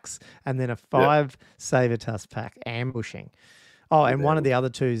packs, and then a 5 Saber Tusk pack ambushing. Oh, and one of the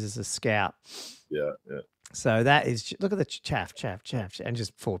other 2s is a Scout. Yeah. So that is, look at the chaff, and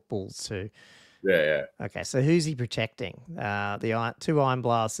just 4 Bulls too. Yeah. Okay, so who's he protecting? The 2 Iron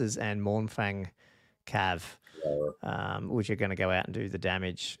Blasters and Mournfang Cav, which are going to go out and do the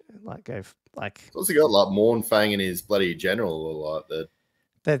damage. He's also got like Mournfang in his bloody general, or like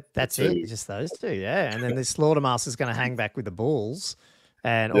that's it, just those 2, yeah. And then the Slaughtermaster's going to hang back with the Bulls,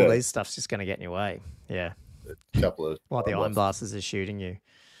 and all these stuff's just going to get in your way. Yeah, a couple of the Iron Blasters are shooting you.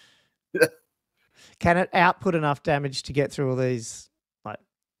 Can it output enough damage to get through all these?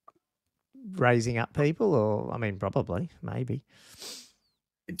 Raising up people, or I mean, probably, maybe.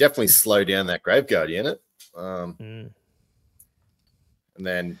 It definitely slow down that Graveguard unit. And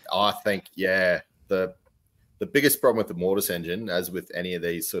then I think, the the biggest problem with the Mortis engine, as with any of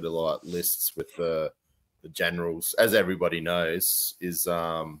these sort of like lists with the generals, as everybody knows, is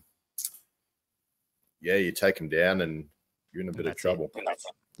you take them down and you're in a bit of trouble.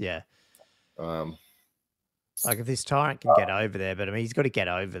 Yeah. Um, Like if this tyrant can get over there, but I mean he's got to get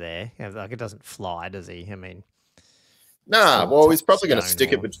over there. Like it doesn't fly, does he? I mean, nah. Well, he's probably going to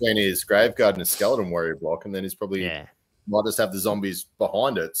stick it between his Graveguard and his Skeleton Warrior block, and then he's probably might just have the zombies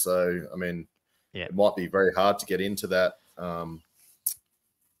behind it. So I mean, it might be very hard to get into that.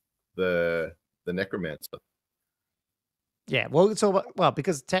 The Necromancer. Yeah, well, it's all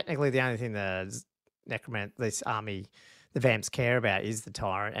because technically the only thing the this army, the Vamps care about is the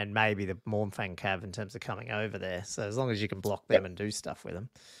Tyrant and maybe the Mornfang Cav in terms of coming over there. So as long as you can block them and do stuff with them,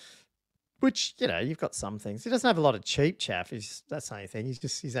 which you've got some things. He doesn't have a lot of cheap chaff. That's the only thing.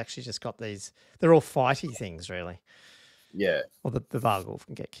 He's actually just got these. They're all fighty things, really. Yeah. Well, the Varghulf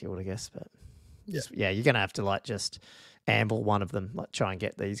can get killed, I guess, but you're gonna have to like just amble one of them, like try and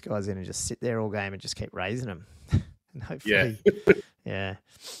get these guys in and just sit there all game and just keep raising them. And hopefully,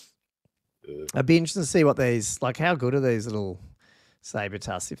 I'd be interested to see what these, like, how good are these little saber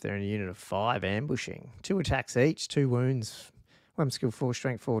tusks if they're in a unit of 5 ambushing? 2 attacks each, 2 wounds, 1 skill 4,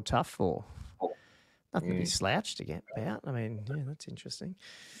 strength 4, tough 4. Nothing to be slouched to get about. I mean, that's interesting.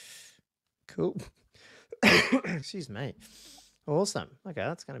 Cool. Excuse me. Awesome. Okay,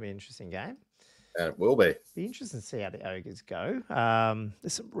 that's going to be an interesting game. And it will be. Be interesting to see how the ogres go.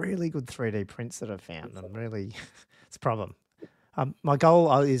 There's some really good 3D prints that I've found. I'm really, it's a problem. My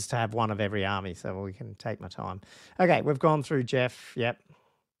goal is to have one of every army, so we can take my time. Okay, we've gone through Jeff. Yep.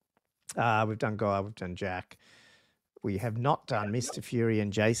 We've done Guy. We've done Jack. We have not done Mr. Fury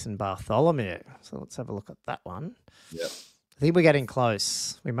and Jason Bartholomew. So let's have a look at that one. Yep. I think we're getting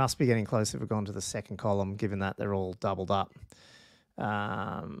close. We must be getting close if we've gone to the second column, given that they're all doubled up.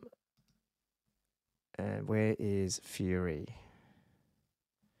 And where is Fury?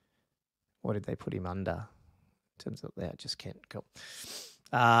 What did they put him under? In terms of that, just Kent. Cool.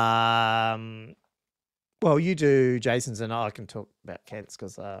 Well, you do Jason's and I can talk about Kent's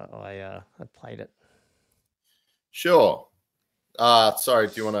because I played it. Sure. Sorry,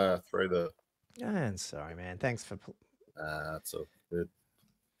 do you want to throw the... Sorry, man. Thanks for... That's all good.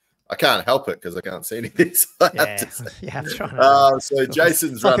 I can't help it because I can't see anything. So I'm trying to... so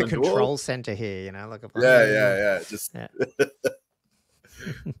Jason's like running a control center here, like a... Just...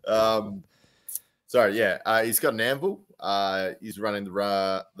 Sorry, he's got an anvil. He's running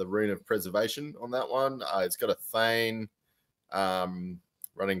the Rune of Preservation on that one. He's got a Thane,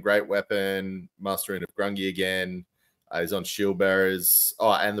 running Great Weapon, Master Rune of Grungy again. He's on Shield Bearers.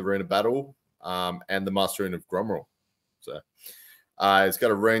 And the Rune of Battle, and the Master Rune of Gromrel. So he's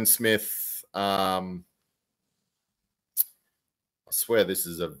got a Runesmith. I swear this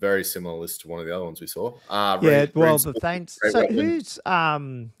is a very similar list to one of the other ones we saw. The Thanes. So who's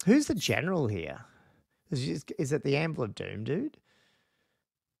the general here? Is it the Amble of Doom dude?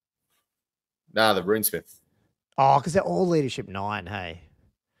 Nah, the Runesmith. Oh, because they're all leadership 9, hey?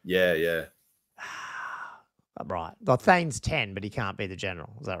 Yeah. Right. The Thane's 10, but he can't be the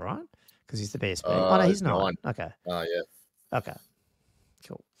general. Is that right? Because he's the BSB. No, he's 9. Okay. Yeah. Okay.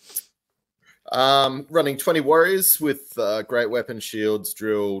 Cool. Running 20 warriors with great weapon, shields,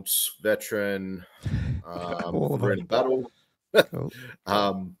 drilled, veteran, Rune of Battle. Cool.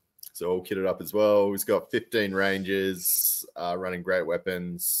 So all kitted up as well. He's got 15 rangers, running great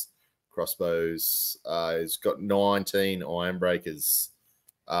weapons, crossbows. He's got 19 ironbreakers,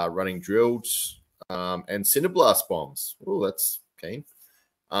 running drilled, and cinderblast bombs. Oh, that's keen.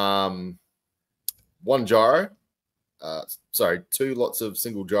 1 gyro. 2 lots of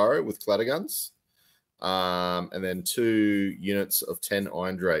single gyro with clatterguns. And then 2 units of 10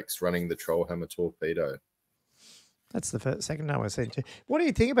 iron drakes running the Trollhammer torpedo. That's the second time I've seen 2. What do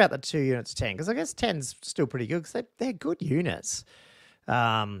you think about the 2 units of 10? Because I guess 10's still pretty good because they're good units.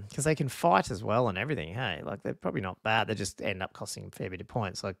 Because they can fight as well and everything, hey? Like, they're probably not bad. They just end up costing a fair bit of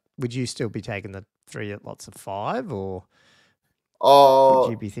points. Like, would you still be taking the 3 lots of 5 or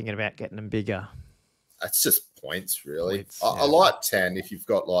would you be thinking about getting them bigger? That's just points, really. I like 10 if you've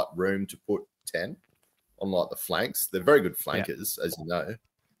got, like, room to put 10 on, like, the flanks. They're very good flankers, as you know.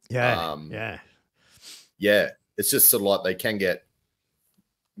 Yeah. It's just sort of like they can get,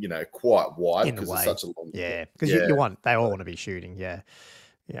 quite wide because it's such a long... Yeah, because they all want to be shooting, Yeah,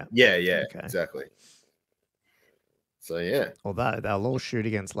 okay. Exactly. So, yeah. Although they'll all shoot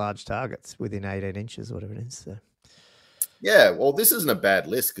against large targets within 18 inches or whatever it is. So. Yeah, well, this isn't a bad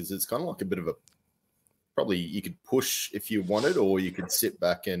list because it's kind of like a bit of a... Probably you could push if you wanted, or you could sit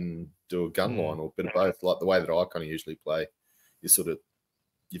back and do a gun line or a bit of both, like the way that I kind of usually play.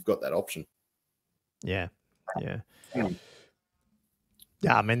 You've got that option. Yeah. Yeah. Hmm.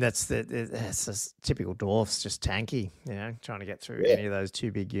 Yeah, I mean that's just typical dwarfs, just tanky, trying to get through any of those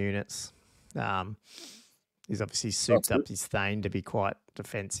two big units. He's obviously souped up his Thane to be quite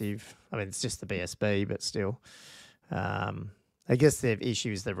defensive. I mean, it's just the BSB, but still. I guess their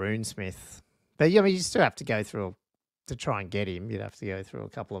issue is the runesmith, but you still have to go through to try and get him. You'd have to go through a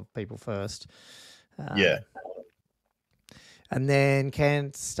couple of people first. And then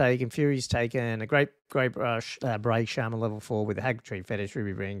Kant's taken, Fury's taken, a great brush, Break Shaman level 4 with a Hag Tree Fetish,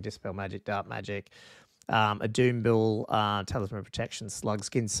 Ruby Ring, Dispel Magic, Dark Magic, a Doom Bill, Talisman of Protection, Slug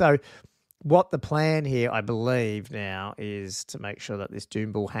Skin. So what the plan here, I believe now, is to make sure that this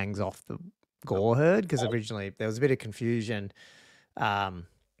Doom Bill hangs off the Gore Herd, because originally there was a bit of confusion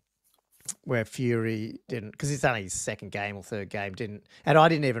where Fury didn't, because it's only his second game or third game, didn't, and I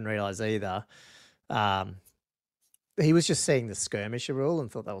didn't even realise either. He was just seeing the skirmisher rule and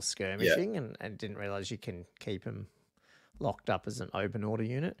thought they were skirmishing and didn't realise you can keep him locked up as an open order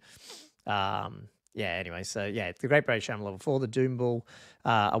unit. Anyway, so the Great Brave Shaman level 4, the Doom Bull,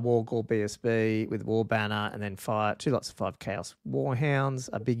 a War Gore BSB with War Banner, and then 2 lots of 5 Chaos Warhounds,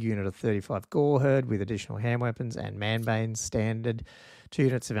 a big unit of 35 Gore Herd with additional hand weapons and Manbanes standard, 2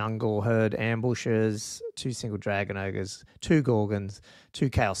 units of Ungore Herd ambushers, 2 single Dragon Ogres, 2 Gorgons, 2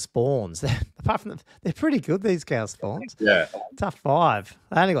 Chaos Spawns. Apart from they're pretty good, these Chaos Spawns. Yeah. Tough 5.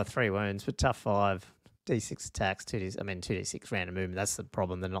 They only got 3 wounds, but tough 5. D6 attacks, 2d6 random movement. That's the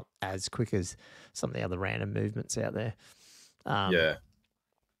problem. They're not as quick as some of the other random movements out there.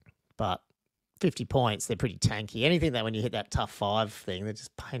 But 50 points, they're pretty tanky. Anything that when you hit that tough 5 thing, they're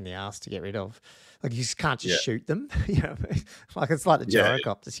just pain in the ass to get rid of. Like, you just can't just shoot them. Like, it's like the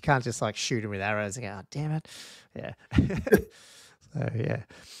gyrocopters. You can't just, like, shoot them with arrows and go, oh, damn it. Yeah.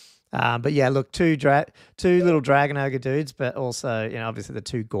 But, look, two little Dragon Ogre dudes, but also, obviously the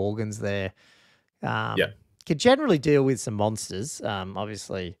 2 Gorgons there. Can generally deal with some monsters.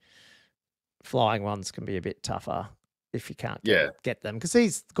 Obviously, flying ones can be a bit tougher if you can't get them. Because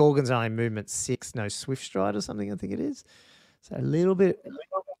these Gorgons are only movement 6, no Swift Stride or something, I think it is. So a little bit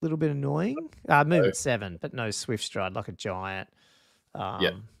annoying. Movement 7, but no Swift Stride, like a giant.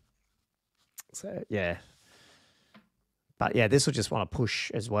 So, yeah. But, this will just want to push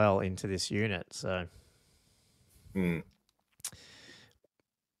as well into this unit. So, do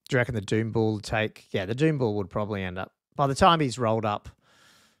you reckon the Doom Bull take... Yeah, the Doom Bull would probably end up... By the time he's rolled up...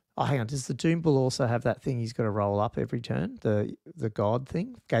 Oh, hang on. Does the Doom Bull also have that thing he's got to roll up every turn? The God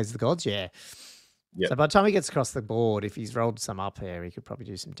thing? Gaze of the Gods? Yeah. Yep. So by the time he gets across the board, if he's rolled some up here, he could probably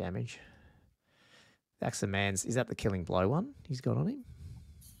do some damage. Axe of Man's... Is that the Killing Blow one he's got on him?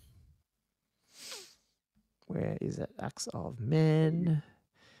 Where is it? Axe of Man.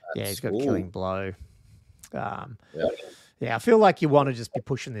 He's got Killing Blow. I feel like you want to just be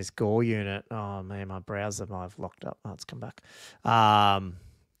pushing this Gore unit. Oh, man, my browser might have locked up. Oh, it's come back.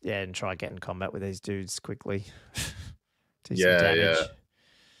 And try get in combat with these dudes quickly. Do some damage.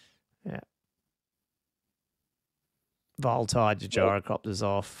 Yeah. Voltide, your gyrocopters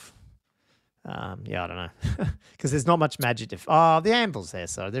off. I don't know. Because there's not much magic. The Anvil's there,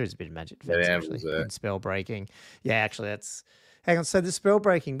 so there is a bit of magic defense actually. And spell breaking. Yeah, actually, that's... Hang on, so the spell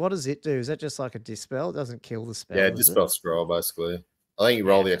breaking, what does it do? Is that just like a dispel? It doesn't kill the spell. Yeah, dispel scroll, basically. I think you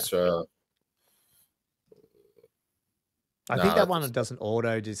roll the extra... I think that one doesn't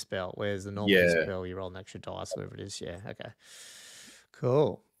auto dispel, whereas the normal dispel, you roll an extra dice, whatever it is. Yeah, okay.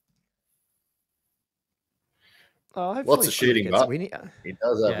 Cool. Oh, lots of shooting, but he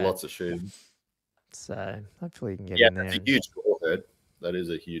does have lots of shooting. So hopefully he can get in there. Yeah, that's a huge Gore Herd. That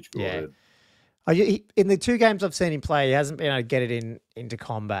is a huge Gore Herd. In the 2 games I've seen him play, he hasn't been able to get it into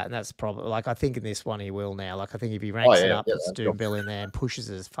combat, and that's probably... Like, I think in this one he will now. Like, I think if he ranks it up, puts Doom Bill in there and pushes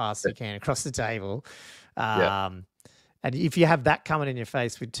it as fast as he can across the table. And if you have that coming in your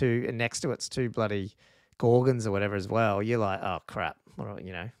face with 2, and next to it's 2 bloody Gorgons or whatever as well, you're like, oh, crap.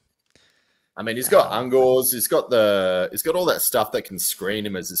 I mean, he's got Ungors. He's got all that stuff that can screen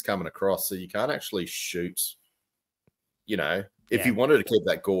him as he's coming across, so you can't actually shoot. If you wanted to keep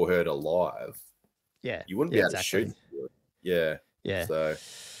that Gore Herd alive, you wouldn't be able to shoot. Yeah. So,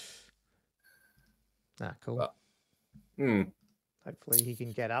 cool. But, hopefully he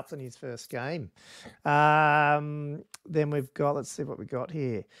can get up in his first game. Then we've got... Let's see what we got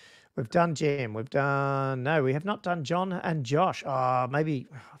here. We've done Jim. No, we have not done John and Josh. Oh, maybe...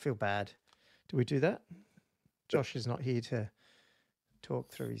 I feel bad. Do we do that? Josh is not here to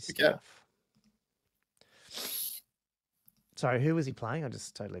talk through his stuff. Sorry, who was he playing? I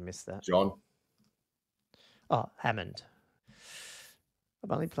just totally missed that. John. Oh, Hammond.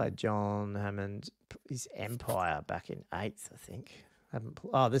 I've only played John Hammond. His Empire back in 8th, I think.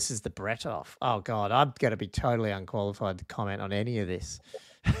 Oh, this is the Bretov. Oh God, I'm going to be totally unqualified to comment on any of this.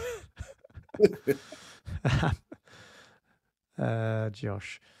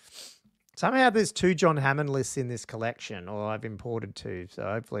 Josh. Somehow there's 2 John Hammond lists in this collection, or I've imported 2, so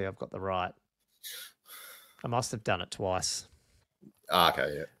hopefully I've got the right. I must have done it twice.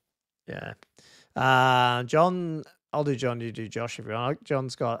 Okay, yeah. John, I'll do John, you do Josh if you want.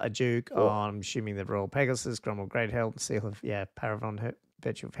 John's got a Duke on, I'm assuming the Royal Pegasus, Gromwell Great Helm, Seal of, Paravon,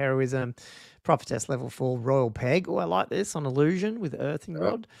 Virtue of Heroism, Prophetess level 4, Royal Peg. Oh, I like this, on Illusion with Earthing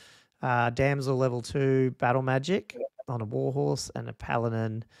Rod. Damsel level 2, Battle Magic on a Warhorse, and a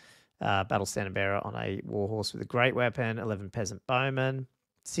Paladin. Battle Standard Bearer on a Warhorse with a Great Weapon, 11 Peasant Bowmen,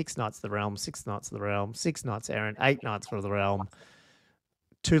 6 Knights of the Realm, 6 Knights of the Realm, 6 Knights Errant, 8 Knights for the Realm,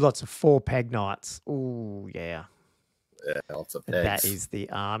 2 lots of 4 Peg Knights. Ooh, yeah. Yeah, lots of pegs. That is the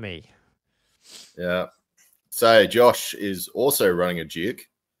army. Yeah. So Josh is also running a Duke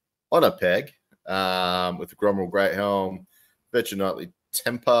on a Peg with the Gromwell Great Helm, Virtue Knightly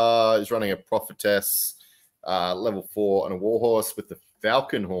Temper. Is running a Prophetess level 4 on a Warhorse with the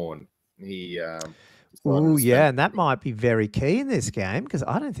Falcon Horn. He oh yeah, and that might be very key in this game because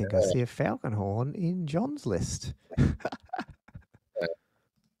I don't think I see a Falcon Horn in John's list.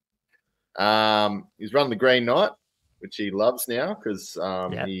 He's running the Green Knight, which he loves now because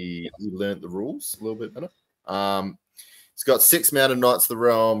he learnt the rules a little bit better. He's got 6 Mounted Knights of the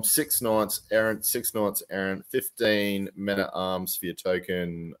Realm, 6 Knights Errant, 15 Men at Arms for your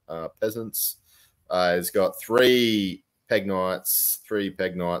token peasants. He's got 3 Peg Knights,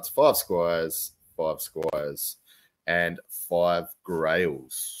 5 Squires, and 5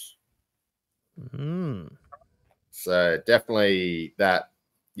 Grails. So definitely that.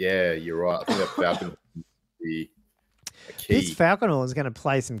 Yeah, you're right. I think that Falcon would be a key. This Falcon Horn is going to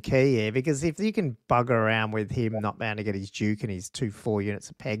play some key here because if you can bugger around with him not being able to get his Duke and his 2 4 units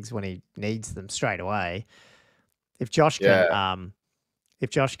of pegs when he needs them straight away, if Josh can,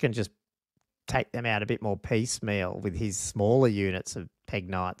 just take them out a bit more piecemeal with his smaller units of Peg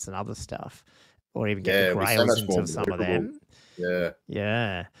Knights and other stuff, or even get the Grails into some of them.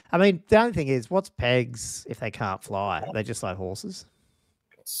 Yeah. I mean, the only thing is, what's Pegs if they can't fly? They just like horses.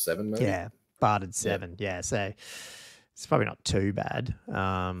 7, maybe? Yeah, barded 7. Yeah, so it's probably not too bad.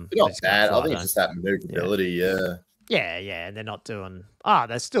 Not bad. I think it's just that maneuverability, Yeah, and they're not doing...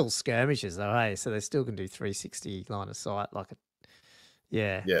 they're still skirmishes, though, hey? So they still can do 360 line of sight. Like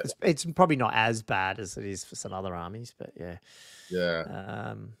it's probably not as bad as it is for some other armies, but yeah.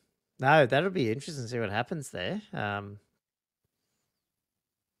 Yeah. No, that'll be interesting to see what happens there. I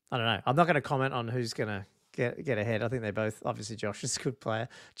don't know. I'm not going to comment on who's going to get ahead. I think they both, obviously Josh is a good player.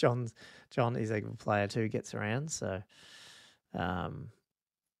 John is a good player too, gets around. So,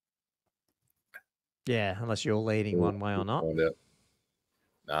 yeah, unless you're leading one way or not.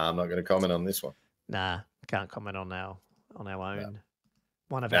 Nah, I'm not going to comment on this one. Nah, I can't comment on our own.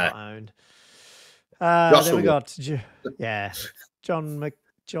 One of our own. Then we got, John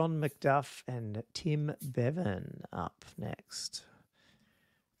McDuff and Tim Bevan up next.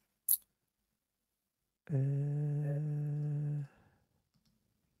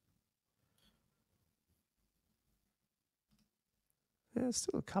 There's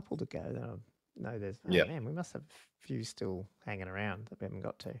still a couple to go. Though. No, there's. Man, we must have a few still hanging around that we haven't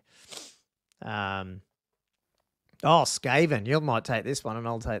got to. Skaven, you might take this one, and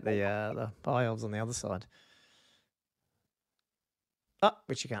I'll take the Elves on the other side.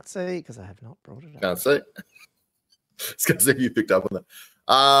 Which you can't see because I have not brought it up. Can't see. It's going to see if you picked up on that.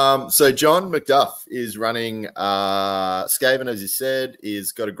 So John McDuff is running Skaven, as you said,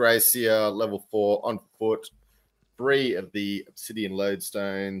 is got a Grey Seer, level 4 on foot, 3 of the Obsidian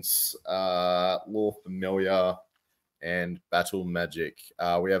Lodestones, Lore Familiar, and Battle Magic.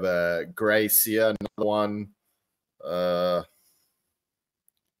 We have a Grey Seer, another one. I'm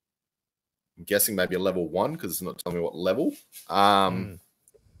guessing maybe a level 1 because it's not telling me what level.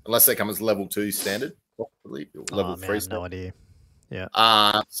 Unless they come as level 2 standard, probably level 3 standard. No idea.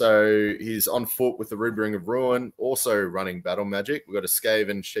 Yeah. So he's on foot with the Rude Ring of Ruin, also running Battle Magic. We've got a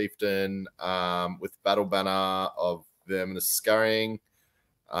Skaven Chieftain with Battle Banner of Verminous Scurrying.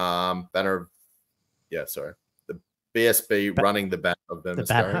 The BSB running the Banner of Verminous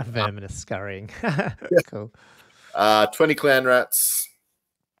Scurrying. The Banner of Verminous Scurrying. Cool. 20 Clan Rats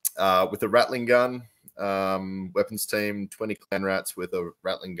with a Rattling Gun weapons team. 20 Clan Rats with a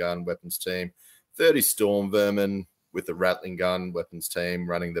Rattling Gun weapons team. 30 Storm Vermin with a Rattling Gun weapons team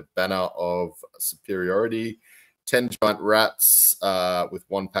running the Banner of Superiority. 10 Giant Rats with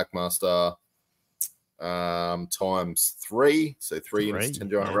 1 Packmaster times 3. So 3 units, 10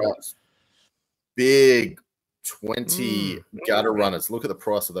 Giant Rats. Big 20 gutter runners. Look at the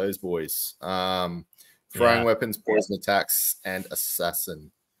price of those boys. Throwing weapons, poison attacks, and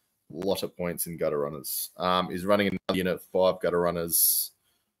assassin. Lot of points in gutter runners. He's running another unit, 5 gutter runners.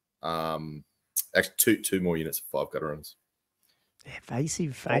 Actually, two more units of 5 gutter runners.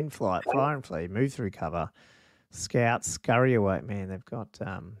 Evasive, feign flight, fire and flee, move through cover, scout, scurry away. Man, they've got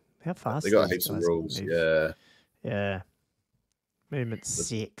how fast? They got heaps of rules. Move? Yeah. Movement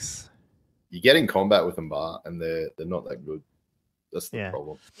 6. You get in combat with them, Bar, and they're not that good. That's the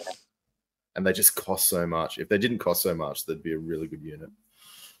problem. And they just cost so much. If they didn't cost so much, they'd be a really good unit.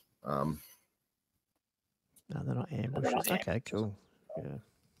 No, they're not ambushes. Okay, cool. Yeah.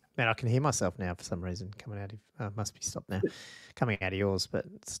 Man, I can hear myself now for some reason coming out of must be stopped now. Coming out of yours, but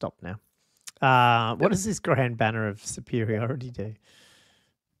it's stopped now. What does this grand banner of superiority do?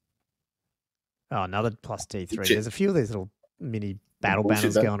 Oh, another plus T3. There's a few of these little mini battle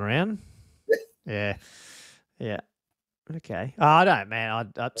banners going around. Yeah. Okay. Oh, I don't,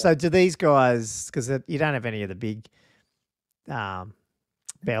 man. So do these guys, because you don't have any of the big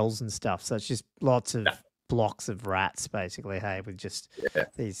bells and stuff, so it's just lots of blocks of rats, basically, hey, with just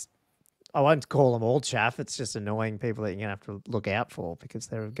these, I won't call them all chaff, it's just annoying people that you're going to have to look out for, because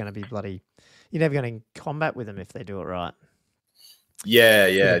they're going to be bloody, you're never going to combat with them if they do it right. Yeah.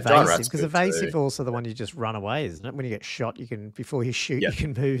 Evasive, because evasive also the one you just run away, isn't it? When you get shot, you can, before you shoot, you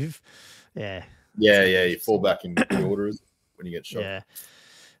can move. Yeah, you fall back in the order when you get shot. Yeah.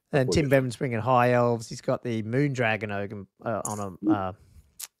 And Tim Bevan's bringing high elves. He's got the moon dragon ogre on a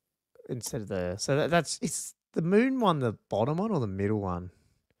instead of the, so that's, it's the moon one, the bottom one or the middle one?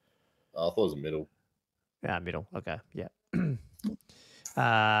 I thought it was the middle. Yeah, middle. Okay, yeah.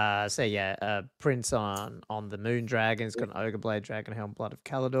 Prince on the moon dragon. He's got an ogre blade dragon helm, blood of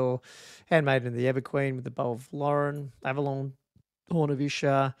Calidor, handmaiden of the Everqueen with the bow of Lauren, Avalon, horn of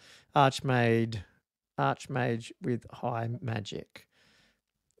Ishar, archmage with high magic.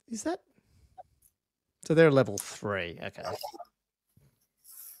 Is that? So they're level 3. Okay.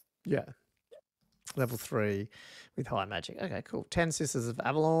 Yeah. Level 3 with high magic. Okay, cool. 10 Sisters of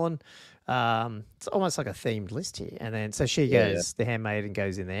Avalon. It's almost like a themed list here. And then, so she goes, the handmaiden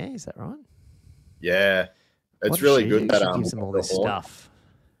goes in there. Is that right? Yeah. It's really good. That she gives them all this stuff.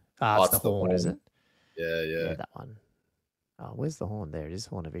 It's the horn, is it? Yeah. That one. Oh, where's the horn? There it is.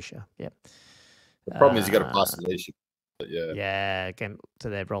 Horn of Isha. Yep. The problem is you got to pass the leadership. Yeah. Again, to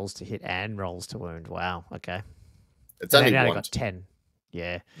their rolls to hit and rolls to wound. Wow. Okay. It's only now one. Got 10.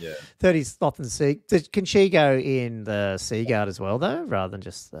 Yeah. 30 Sloth and Sea. Can she go in the Sea Guard as well, though, rather than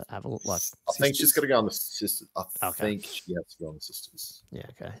just the Avalon? Like, I think she's got to go on the sisters. I think she has to go on the sisters. Yeah.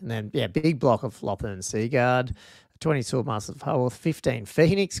 Okay. And then big block of Lothern and Sea Guard. 20 Swordmasters of Haworth, 15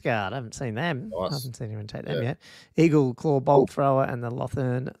 Phoenix Guard. I haven't seen them. Nice. I haven't seen anyone take them yet. Eagle, Claw, Bolt Thrower, and the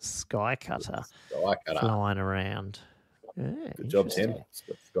Lothern Sky Cutter flying around. Yeah, good job, Tim.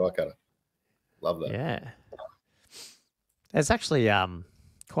 Sky Cutter. Love that. Yeah. There's actually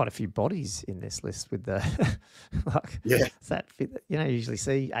quite a few bodies in this list with the that you usually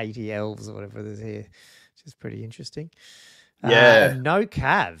see 80 elves or whatever there's here, which is pretty interesting. Yeah. No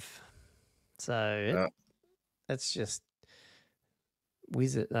cav. So that's just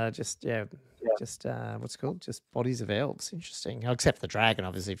wizard. What's it called? Just bodies of elves. Interesting. Except the dragon,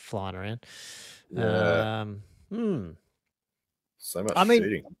 obviously flying around. Yeah. So much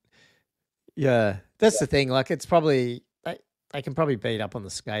shooting. Yeah, that's the thing. Like, it's probably they can probably beat up on the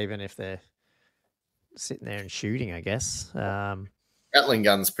Skaven if they're sitting there and shooting, I guess. Rattling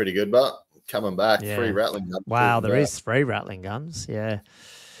gun's pretty good, but coming back, 3 rattling guns. Wow, there is 3 rattling guns. Yeah.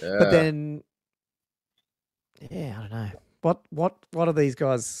 But then, I don't know. What are these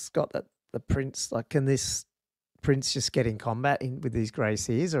guys got that the prince, like, can this prince just get in combat with these grey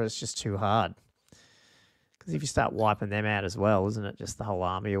seers, or it's just too hard? Because if you start wiping them out as well, isn't it just the whole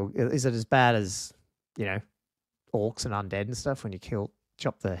army? Or is it as bad as, orcs and undead and stuff when you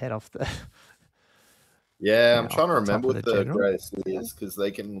chop the head off the... Yeah, I'm trying to remember what the grey seers, because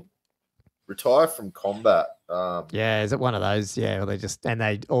they can retire from combat. Is it one of those? Yeah, or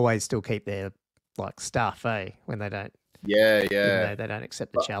they always still keep their stuff, when they don't. Yeah. Even though they don't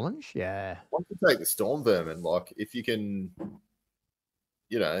accept the challenge. Yeah. Once you take the storm vermin, if you can,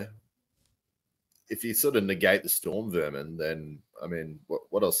 if you sort of negate the storm vermin, then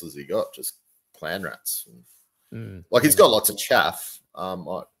what else has he got? Just clan rats. He's got lots of chaff.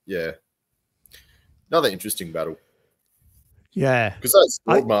 Another interesting battle. Yeah. Because those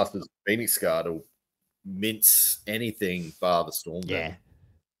Swordmasters, Phoenix Guard will mince anything bar the storm vermin.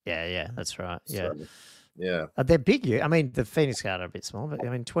 Yeah, that's right. So, they're big. The Phoenix Guard are a bit small, but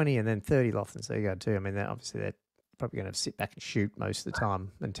 20 and then 30 Lothern Sea Guard too. They're probably going to sit back and shoot most of the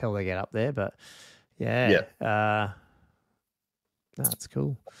time until they get up there. But Yeah. That's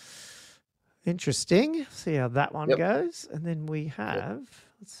cool. Interesting. See how that one goes. And then we have,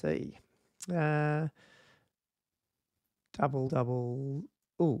 let's see, double.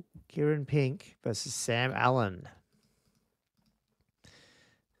 Oh, Kieran Pink versus Sam Allen.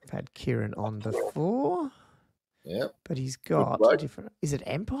 I've had Kieran on before. Yep. But he's got a different. Is it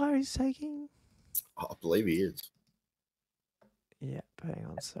Empire he's taking? I believe he is. Yeah, hang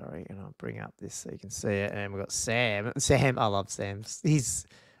on, sorry. And I'll bring up this so you can see it. And we've got Sam. Sam, I love Sam.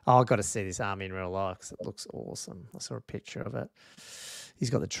 I've got to see this army in real life because it looks awesome. I saw a picture of it.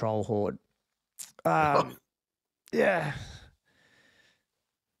 He's got the troll horde. Yeah.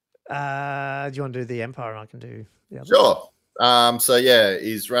 Do you want to do the Empire and I can do the other? Sure. So yeah,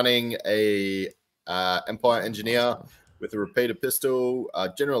 he's running a Empire engineer with a repeater pistol,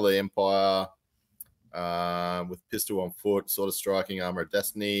 generally Empire with pistol on foot, sort of striking armor of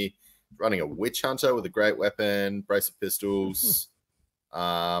destiny, running a witch hunter with a great weapon, brace of pistols,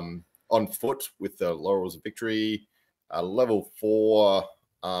 on foot with the laurels of victory, level 4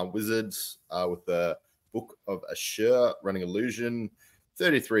 wizards with the Book of Ashur running illusion,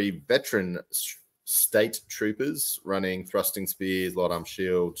 33 veteran state troopers running thrusting spears, light arm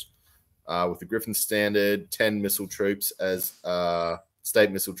shield, with the Griffin standard, 10 missile troops as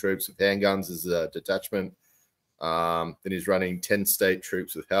state missile troops with handguns as a detachment. Then he's running 10 state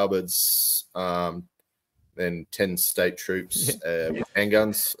troops with halberds, then 10 state troops with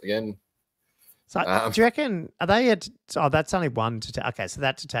handguns again. So do you reckon, are they at, oh, that's only one. Okay, so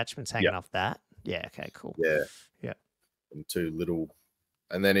that detachment's hanging off that. Yeah, okay, cool. Yeah. Yeah. And 2 little,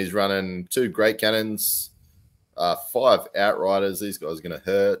 and then he's running 2 great cannons, 5 outriders. These guys are going to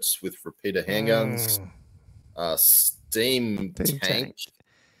hurt with repeater handguns, steam tank,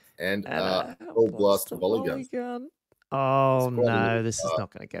 and full blast volley gun. Oh no, this is not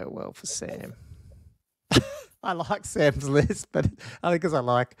going to go well for Sam. I like Sam's list, but I think because I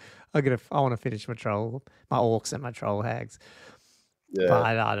want to finish my orcs and my troll hags. Yeah. But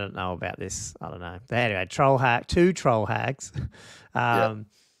I don't know about this. I don't know. But anyway, 2 troll hags.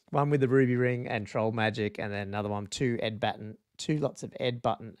 One with the ruby ring and troll magic, and then another one, 2 lots of Ed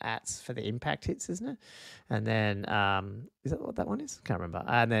button ats for the impact hits, isn't it? And then is that what that one is? Can't remember.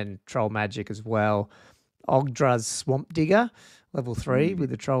 And then troll magic as well. Ogdra's Swamp Digger, level 3 with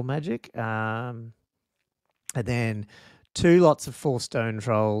the troll magic. And then 2 lots of 4 stone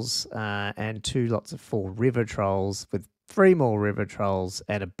trolls and 2 lots of 4 river trolls with 3 more river trolls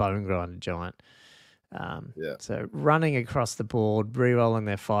and a bone grinder giant. So running across the board, re-rolling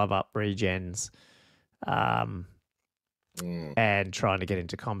their 5-up regens, and trying to get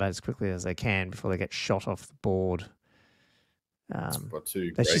into combat as quickly as they can before they get shot off the board.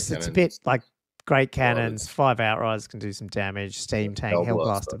 It's a bit like great cannons, 5 outriders can do some damage, steam tank,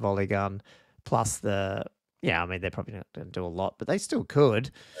 hellblaster volley gun, plus the... Yeah, I mean, they're probably not going to do a lot, but they still could.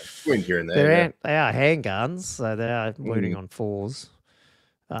 Win here and there. They are handguns, so they are wounding on 4s.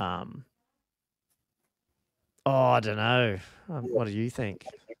 I don't know. What do you think?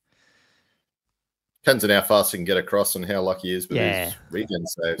 Depends on how fast he can get across and how lucky he is with his regen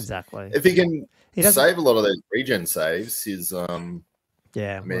saves. Exactly. If he can save a lot of those regen saves,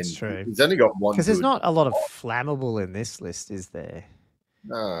 that's true. He's only got one. Because there's not a lot of flammable in this list, is there?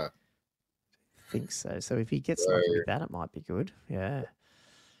 No. I think so. So if he gets lucky with that, it might be good. Yeah.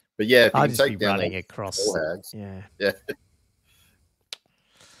 But yeah, if he I'd can just take be down running across. Yeah.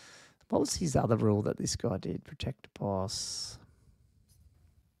 What was his other rule that this guy did? Protect a boss.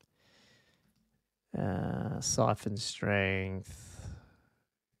 Siphon strength.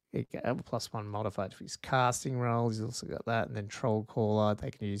 +1 modified for his casting rolls. He's also got that. And then troll caller. They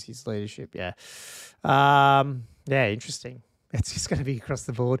can use his leadership. Yeah. Interesting. It's just going to be across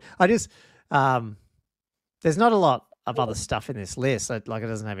the board. There's not a lot of other stuff in this list. So, like, it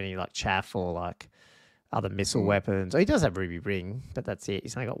doesn't have any like chaff or like other missile weapons. Oh, he does have ruby ring, but that's it.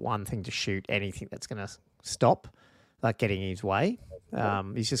 He's only got one thing to shoot anything that's going to stop, like getting in his way.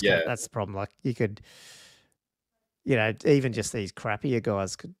 He's just that's the problem. Like you could, even just these crappier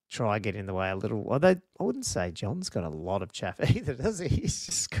guys could try and get in the way a little. Although I wouldn't say John's got a lot of chaff either, does he? He's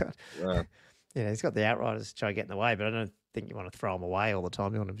just got, he's got the outriders to try and get in the way, but I don't think you want to throw them away all the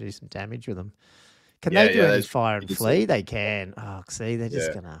time. You want to do some damage with them. Can they do any fire and flee? They can. Oh, see, they're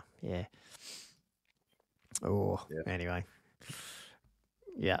just gonna, anyway.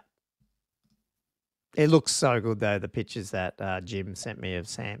 Yeah. It looks so good, though, the pictures that Jim sent me of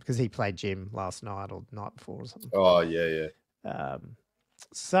Sam, because he played Jim last night or night before or something. Oh, yeah.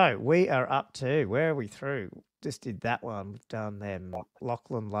 So we are up to, where are we through? Just did that one. We've done them.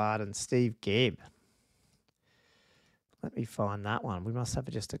 Lachlan Lard and Steve Gibb. Let me find that one. We must have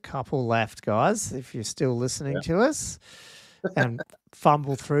just a couple left, guys, if you're still listening to us and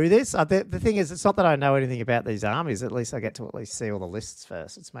fumble through this. The thing is, it's not that I know anything about these armies. At least I get to at least see all the lists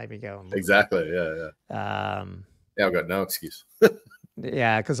first. It's made me go and look. Exactly. Yeah. Yeah, I've got no excuse.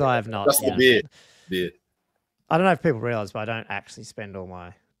 Yeah, because I have not. Just the beer. I don't know if people realise, but I don't actually spend all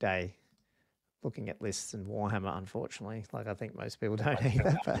my day looking at lists in Warhammer, unfortunately. Like, I think most people don't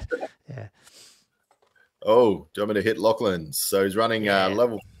either, but yeah. Oh, do you want me to hit Lachlan's? So he's running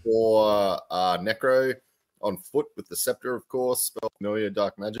level 4 Necro on foot with the Scepter, of course. Spell Familiar,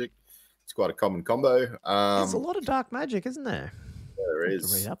 Dark Magic. It's quite a common combo. There's a lot of Dark Magic, isn't there? Yeah, there is.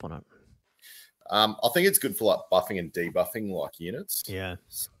 To read up on it. I think it's good for like buffing and debuffing like units. Yeah.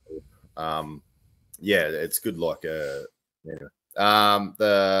 So, yeah, it's good like the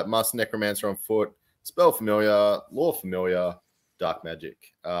Master Necromancer on foot, Spell Familiar, Lore Familiar, Dark Magic.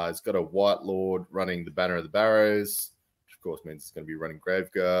 It's got a White Lord running the Banner of the Barrows, which of course means it's going to be running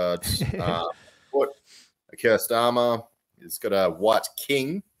Graveguard. Foot, a Cursed Armor. It's got a White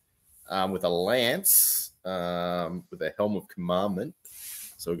King with a Lance with a Helm of Commandment.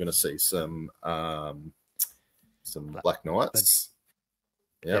 So we're going to see some Black Knights.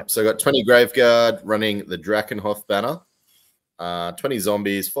 Yep. So I got 20 Graveguard running the Drakenhof banner, 20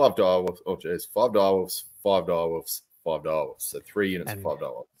 zombies, 5 direwolves. Oh, geez, 5 direwolves, 5 direwolves, 5 direwolves. So 3 units of 5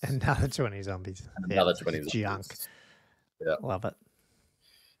 direwolves. Another 20 zombies. Another 20 zombies. Junk. Yeah. Love it.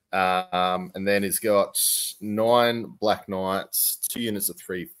 And then he's got 9 Black Knights, 2 units of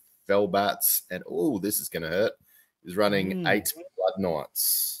 3 Fellbats, and oh, this is going to hurt. He's running 8 Blood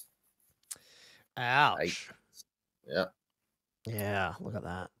Knights. Ouch. 8. Yeah. Yeah, look at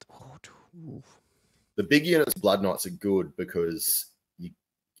that. Oh, the big units Blood Knights are good because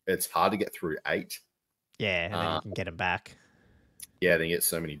it's hard to get through 8. Yeah, and then you can get them back. Yeah, then you get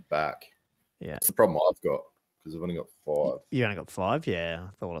so many back. Yeah. That's the problem I've got because I've only got 5. You only got 5? Yeah, I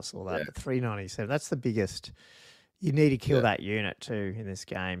thought I saw that. Yeah. 397. That's the biggest. You need to kill that unit too in this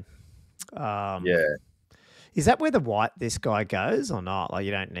game. Yeah. Is that where this guy goes or not? Like,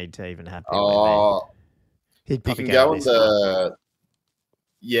 you don't need to even have people in there. He'd probably go on the...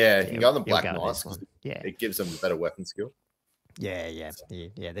 Yeah, he can go on the Black Knights. Yeah. It gives them a better weapon skill. Yeah.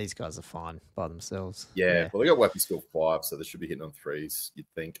 These guys are fine by themselves. Yeah. Well, they got weapon skill 5, so they should be hitting on 3s, you'd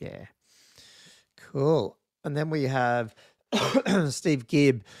think. Yeah. Cool. And then we have Steve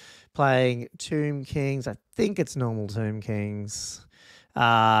Gibb playing Tomb Kings. I think it's normal Tomb Kings.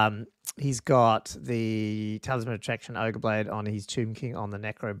 He's got the Talisman Attraction Ogre Blade on his Tomb King on the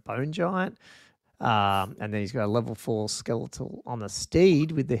Necro Bone Giant. And then he's got a level 4 skeletal on the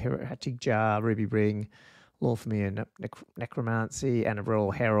Steed with the Heretic Jar, Ruby Ring, Lore Familiar, Necromancy, and a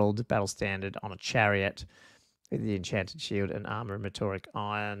Royal Herald Battle Standard on a Chariot with the Enchanted Shield and Armor and Meteoric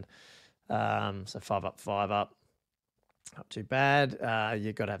Iron. So 5 up, 5 up. Not too bad.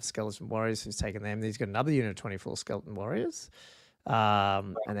 You've got to have Skeleton Warriors who's taken them. He's got another unit of 24 Skeleton Warriors.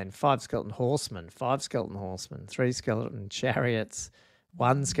 And then 5 Skeleton Horsemen, 5 Skeleton Horsemen, 3 Skeleton Chariots,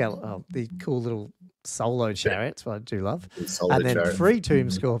 1 skeleton, the cool little solo chariots, what I do love. And then 3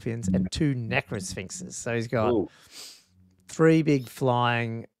 Tomb Scorpions and 2 Necrosphinxes. So he's got 3 big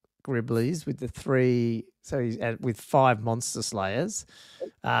flying Gribblies with the 3, so he's with 5 Monster Slayers,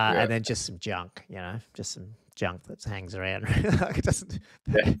 and then just some junk, just some junk that hangs around. Like it doesn't,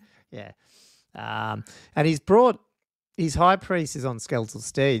 yeah. And he's brought his High Priest is on Skeletal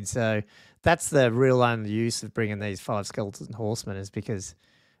Steed, so that's the real only use of bringing these 5 Skeleton Horsemen is because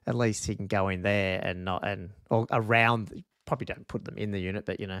at least he can go in there or around. Probably don't put them in the unit,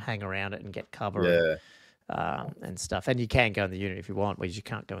 but hang around it and get cover and stuff. And you can go in the unit if you want, whereas you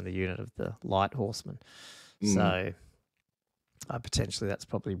can't go in the unit of the Light Horsemen. So potentially that's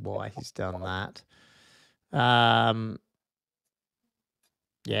probably why he's done that.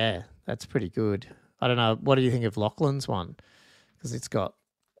 Yeah, that's pretty good. I don't know. What do you think of Lachlan's one? Because it's got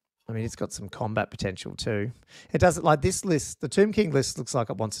some combat potential too. It doesn't like this list. The Tomb King list looks like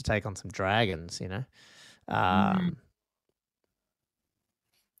it wants to take on some dragons,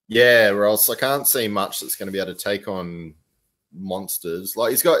 Yeah, or else I can't see much that's going to be able to take on monsters. Like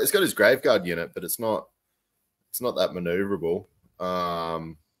he's got his Graveguard unit, but it's not that maneuverable.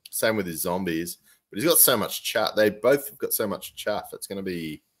 Same with his zombies, but he's got so much chaff. They both have got so much chaff. It's going to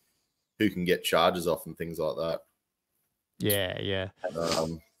be who can get charges off and things like that. Yeah.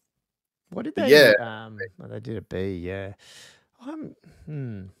 What did they? They did a B. Yeah. And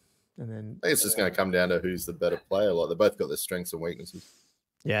then I think it's just going to come down to who's the better player. Like they both got their strengths and weaknesses.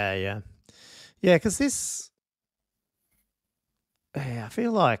 Yeah. Because this, I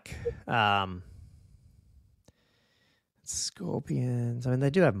feel like it's Scorpions. I mean, they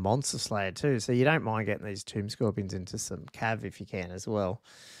do have Monster Slayer too, so you don't mind getting these Tomb Scorpions into some cav if you can as well.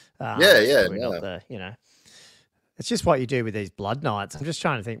 Yeah. Not the, it's just what you do with these Blood Knights. I'm just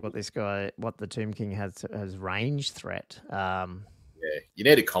trying to think what the Tomb King has range threat. Yeah, you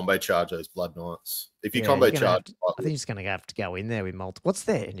need to combo charge those Blood Knights. If you combo charge, I think you're just going to have to go in there with multiple. What's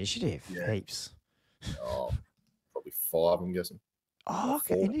their initiative? Yeah. Heaps. Oh, probably 5, I'm guessing. Oh,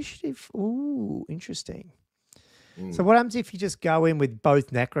 okay. 4. Initiative. Ooh, interesting. So what happens if you just go in with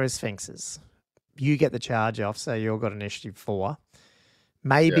both Necrosphinxes? You get the charge off, so you've got initiative 4.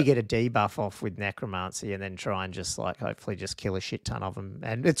 Maybe get a debuff off with Necromancy and then try and just hopefully just kill a shit ton of them.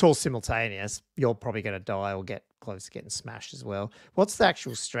 And it's all simultaneous. You're probably going to die or get close to getting smashed as well. What's the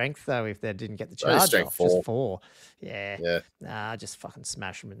actual strength, though, if they didn't get the charge off? 4. Just 4. Yeah. Nah, just fucking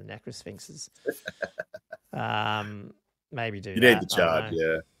smash them in the Necrosphinxes. Maybe do You that. need the charge,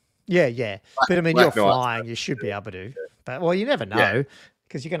 Yeah. But I mean, you're flying. You should be able to. But well, you never know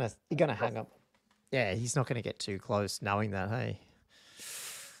because you're gonna hang up. Yeah, he's not gonna get too close, knowing that. Hey.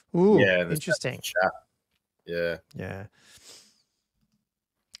 Ooh, interesting. Yeah.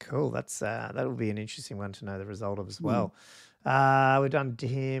 Cool. That'll be an interesting one to know the result of as well. We've done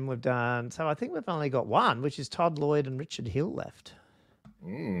him. So I think we've only got one, which is Todd Lloyd and Richard Hill left.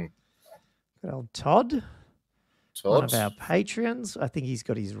 Good old Todd. One of our Patreons. I think he's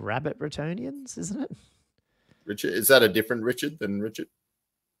got his Rabbit Returnians, isn't it? Richard, is that a different Richard than Richard?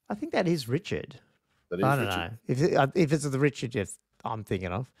 I think that is Richard. That is I don't Richard. know if it's the Richard I'm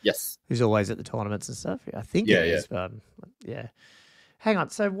thinking of. Yes, who's always at the tournaments and stuff. I think it is. Yeah. Hang on.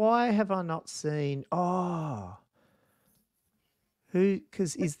 So why have I not seen? Oh, who?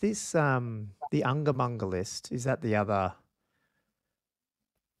 Because is this the Ungamunga list? Is that the other?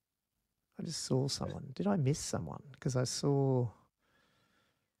 I just saw someone. Did I miss someone? Because I saw.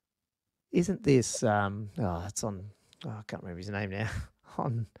 Isn't this? It's on. I can't remember his name now.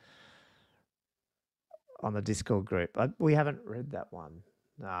 On the Discord group. We haven't read that one.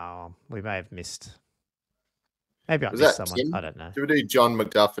 No, we may have missed. Maybe I missed someone. Tim? I don't know. Did we do John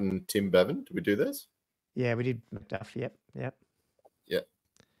McDuff and Tim Bevan? Did we do this? Yeah, we did McDuff. Yep.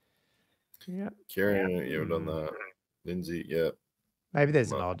 Kieran, you've done that. Lindsay, Maybe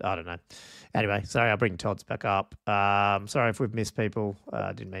there's an odd. I don't know. Anyway, sorry, I'll bring Todd's back up. Sorry if we've missed people.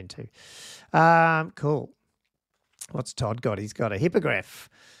 I didn't mean to. Cool. What's Todd got? He's got a Hippogriff.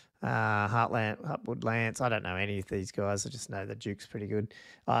 Heartwood Lance. I don't know any of these guys. I just know the Duke's pretty good.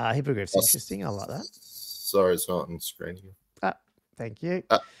 Hippogriff's interesting. I like that. Sorry, it's not on screen here. Thank you.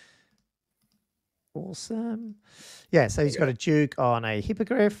 Awesome. Yeah, so he's got a Duke on a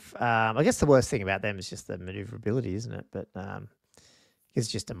Hippogriff. I guess the worst thing about them is just the maneuverability, isn't it? But it's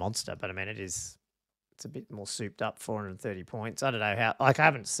just a monster. But I mean, it's a bit more souped up, 430 points. I don't know how, I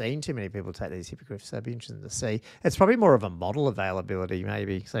haven't seen too many people take these Hippogriffs, so it'd be interesting to see. It's probably more of a model availability,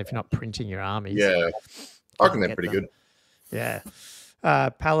 maybe. So if you're not printing your armies. Yeah, I reckon they're pretty good. Yeah.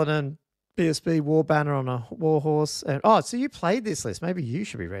 Paladin, BSB, War Banner on a Warhorse. And, so you played this list. Maybe you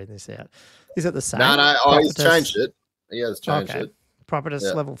should be reading this out. Is it the same? No, he's changed it. He has changed it.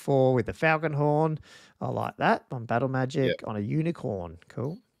 Prophetess level 4 with the Falcon Horn. I like that. On Battle Magic, on a Unicorn.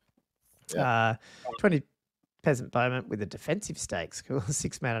 Cool. 20 Peasant Bowman with the defensive stakes. Cool.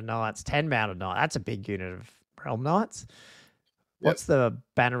 6 Mounted Knights, 10 Mounted Knights. That's a big unit of Realm Knights. What's the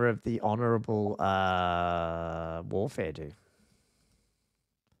banner of the Honourable Warfare do?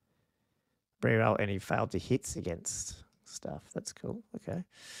 Reroll any failed to hits against stuff. That's cool. Okay.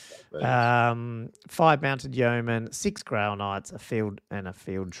 5 Mounted Yeomen, 6 Grail Knights, a field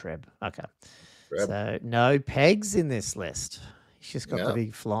Treb. Okay. So no pegs in this list. He's just got the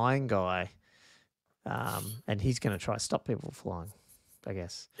big flying guy. And he's going to try to stop people flying, I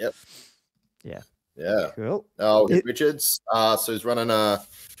guess. Yep. Yeah. Cool. Richards. So he's running a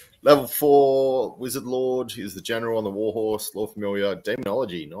level 4 Wizard Lord. He's the general on the Warhorse, Lord Familiar,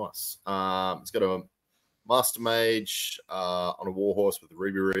 Demonology. Nice. He's got a Master Mage on a Warhorse with the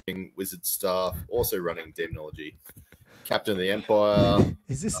Ruby Ring, Wizard Staff, also running Demonology. Captain of the Empire.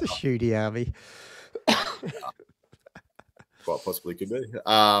 Is this a shooty army? Quite possibly could be.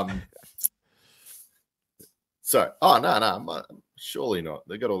 No, surely not.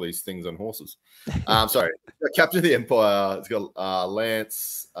 They got all these things on horses. Sorry, Captain of the Empire. It's got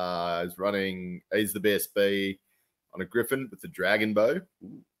Lance. He's the BSB on a Griffin with the Dragon Bow.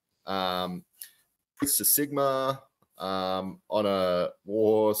 Priest of Sigma on a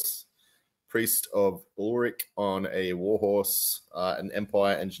Warhorse. Priest of Ulrich on a Warhorse. An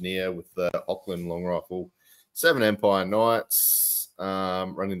Empire Engineer with the Auckland Long Rifle. 7 Empire Knights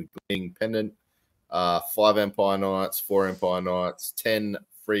running the Gleaming Pendant. 5 Empire Knights, 4 Empire Knights, 10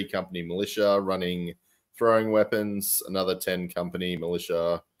 Free Company Militia running throwing weapons, another 10 company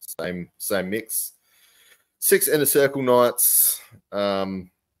militia, same mix. 6 inner circle knights, 2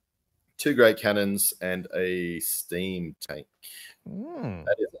 great cannons, and a steam tank.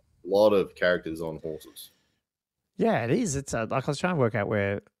 That is a lot of characters on horses. Yeah, it is. It's like I was trying to work out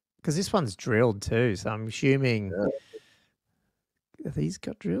where, because this one's drilled too. So I'm assuming have these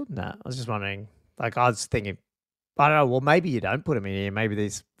got drilled? No, I was just wondering. Like I was thinking, I don't know. Well, maybe you don't put them in here. Maybe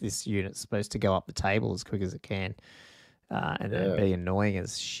this unit's supposed to go up the table as quick as it can, and then be annoying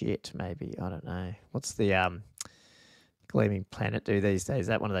as shit. Maybe I don't know. What's the Gleaming Planet do these days? Is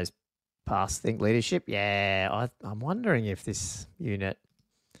that one of those past think leadership? Yeah, I'm wondering if this unit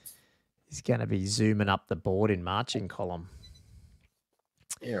is going to be zooming up the board in marching column.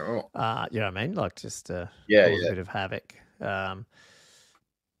 Yeah, right. You know what I mean? Like just cause a bit of havoc.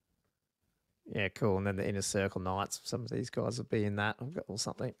 Yeah, cool. And then the inner circle knights, some of these guys will be in that or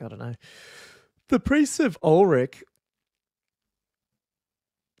something. I don't know. The priests of Ulrich,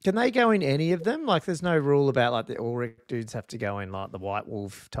 can they go in any of them? Like there's no rule about like the Ulrich dudes have to go in like the White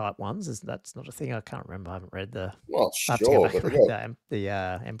Wolf type ones. That's not a thing. I can't remember. I haven't read the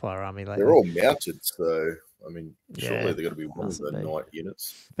the Empire Army lately. They're all mounted, so I mean surely they're gonna be one of the knight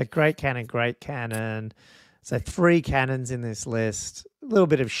units. But great cannon. So 3 cannons in this list, a little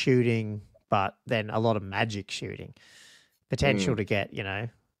bit of shooting, but then a lot of magic shooting. Potential to get,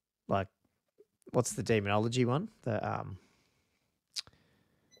 like what's the demonology one? The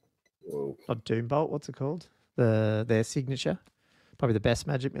not Doombolt, what's it called? Their signature. Probably the best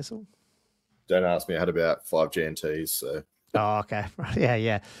magic missile. Don't ask me. I had about 5 GNTs, so oh, okay.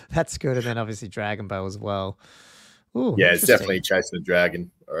 Yeah. That's good. And then obviously Dragon Bow as well. Ooh, yeah, it's definitely chasing a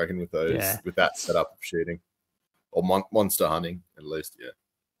dragon, I reckon, with those with that setup of shooting. Or monster hunting, at least,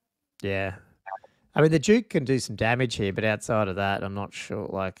 Yeah. I mean, the Duke can do some damage here, but outside of that, I'm not sure.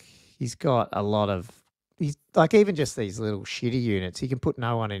 Like, he's got a lot of... He's like, even just these little shitty units, he can put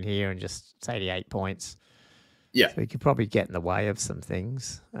no one in here and just it's 88 points. Yeah. So he could probably get in the way of some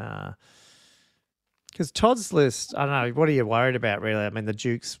things. Because Todd's list, I don't know, what are you worried about, really? I mean, the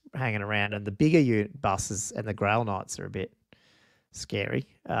Duke's hanging around, and the bigger unit buses and the Grail Knights are a bit scary.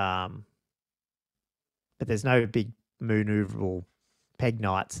 But there's no big maneuverable peg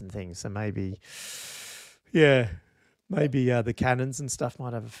knights and things. So maybe, the cannons and stuff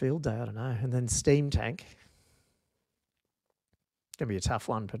might have a field day. I don't know. And then steam tank. Going to be a tough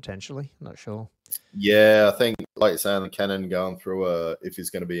one, potentially. I'm not sure. Yeah, I think, like you're saying, the cannon going through if he's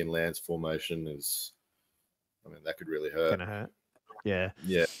going to be in lance formation is, I mean, that could really hurt. Going to hurt. Yeah.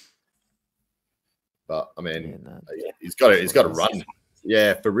 Yeah. But, I mean, he's got to run.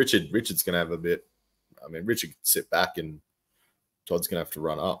 Yeah, for Richard's going to have a bit. I mean, Richard can sit back and Todd's going to have to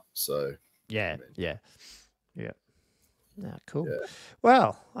run up. So, yeah. No, cool. Yeah.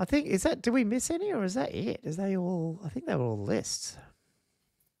 Well, I think, do we miss any or is that it? I think they were all lists.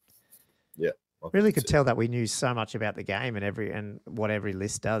 Yeah. Really could tell that we knew so much about the game and what every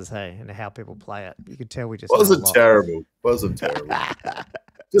list does, hey, and how people play it. You could tell we just wasn't terrible.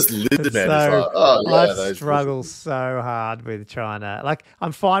 Just lived in I struggle so hard with trying to, like,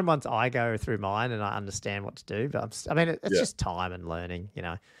 I'm fine once I go through mine and I understand what to do, but it's just time and learning,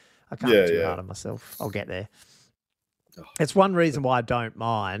 I can't be too hard on myself. I'll get there. It's one reason why I don't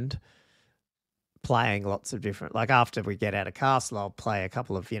mind playing lots of different, like after we get out of castle, I'll play a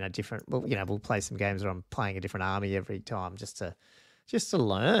couple of, different, we'll play some games where I'm playing a different army every time just to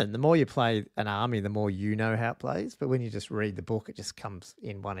learn. The more you play an army, the more you know how it plays. But when you just read the book, it just comes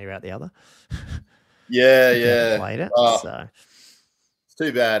in one ear out the other. Yeah. Played it. So it's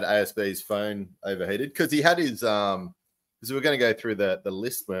too bad ASB's phone overheated because he had his because we were going to go through the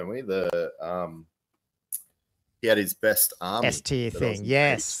list, weren't we? He had his best army S tier thing.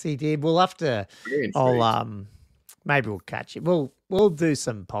 Yes, he did. We'll have to. Maybe we'll catch him. We'll do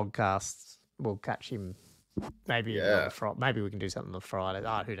some podcasts. We'll catch him. Maybe maybe we can do something on Friday.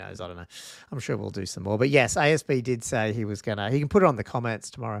 Oh, who knows? I don't know. I'm sure we'll do some more. But yes, ASB did say he was gonna. He can put it on the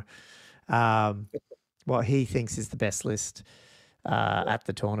comments tomorrow. What he thinks is the best list at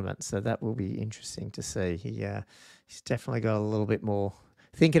the tournament. So that will be interesting to see. He's definitely got a little bit more.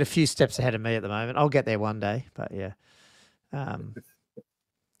 Thinking a few steps ahead of me at the moment. I'll get there one day, but yeah.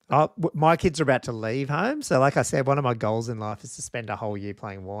 My kids are about to leave home. So like I said, one of my goals in life is to spend a whole year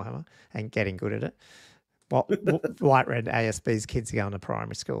playing Warhammer and getting good at it. Well, White Red ASB's kids are going to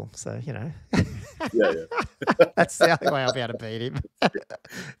primary school. So, that's the only way I'll be able to beat him.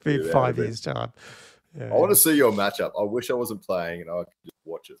 In 5 years' time. Yeah. I want to see your matchup. I wish I wasn't playing and I could just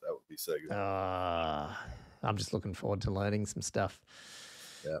watch it. That would be so good. I'm just looking forward to learning some stuff.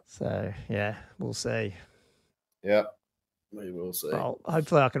 Yeah. So, we'll see. Yeah, we will see. Well,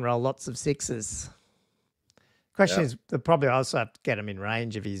 hopefully I can roll lots of 6s. Question is, they'll probably also have to get him in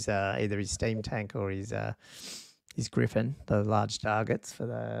range of his either his steam tank or his Griffin, the large targets for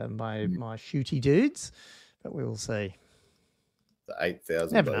my shooty dudes. But we will see. The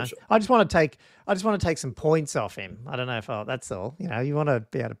 8,000. Never know. I just want to take some points off him. I don't know if that's all. You know, you want to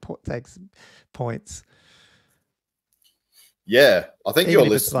be able to take some points. Yeah, I think even your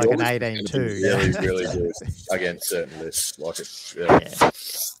list is like an 18-2. Really, really good against certain lists. Like it. Yeah.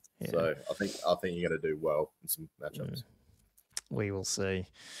 So I think you're going to do well in some matchups. We will see.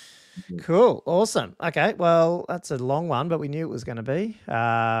 Cool, awesome. Okay, well that's a long one, but we knew it was going to be.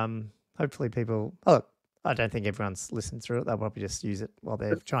 Hopefully people. Oh, look, I don't think everyone's listened through it. They'll probably just use it while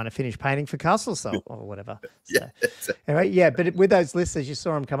they're trying to finish painting for Castle Assault or whatever. So, anyway, but with those lists, as you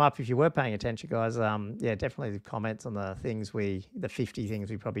saw them come up, if you were paying attention, guys, definitely the comments on the 50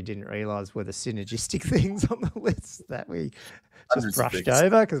 things we probably didn't realize were the synergistic things on the list that we just brushed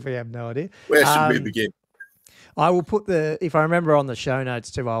over because we have no idea. Where should we begin? I will put if I remember on the show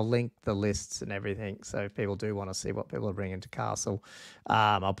notes too, I'll link the lists and everything. So if people do want to see what people are bringing to Castle,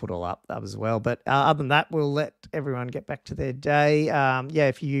 I'll put all up as well. But other than that, we'll let everyone get back to their day.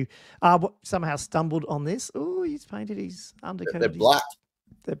 If you somehow stumbled on this, he's painted his undercoat. They're black.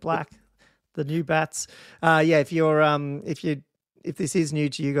 They're black. The new bats. If you're if this is new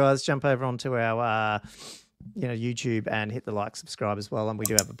to you guys, jump over onto our YouTube and hit the like, subscribe as well. And we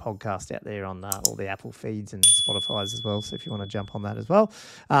do have a podcast out there on all the Apple feeds and Spotify's as well. So if you want to jump on that as well.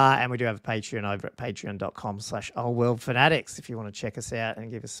 And we do have a Patreon over at patreon.com/oldworldfanatics if you want to check us out and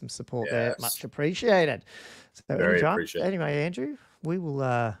give us some support there. Much appreciated. So very appreciated. Anyway, Andrew, we will,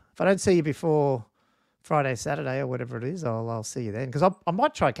 if I don't see you before Friday, Saturday or whatever it is, I'll see you then. Because I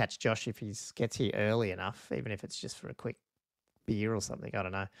might try to catch Josh if he gets here early enough, even if it's just for a quick beer or something. I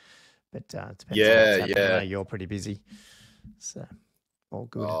don't know. But it depends. I know you're pretty busy, so all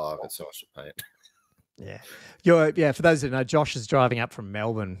good. Oh, I've got so much to paint. For those who know, Josh is driving up from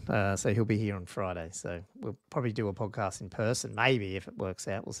Melbourne, so he'll be here on Friday. So we'll probably do a podcast in person, maybe if it works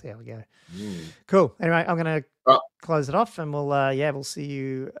out. We'll see how we go. Cool. Anyway, I'm going to close it off, and we'll see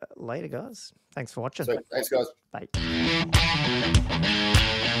you later, guys. Thanks for watching. Thanks, guys. Bye.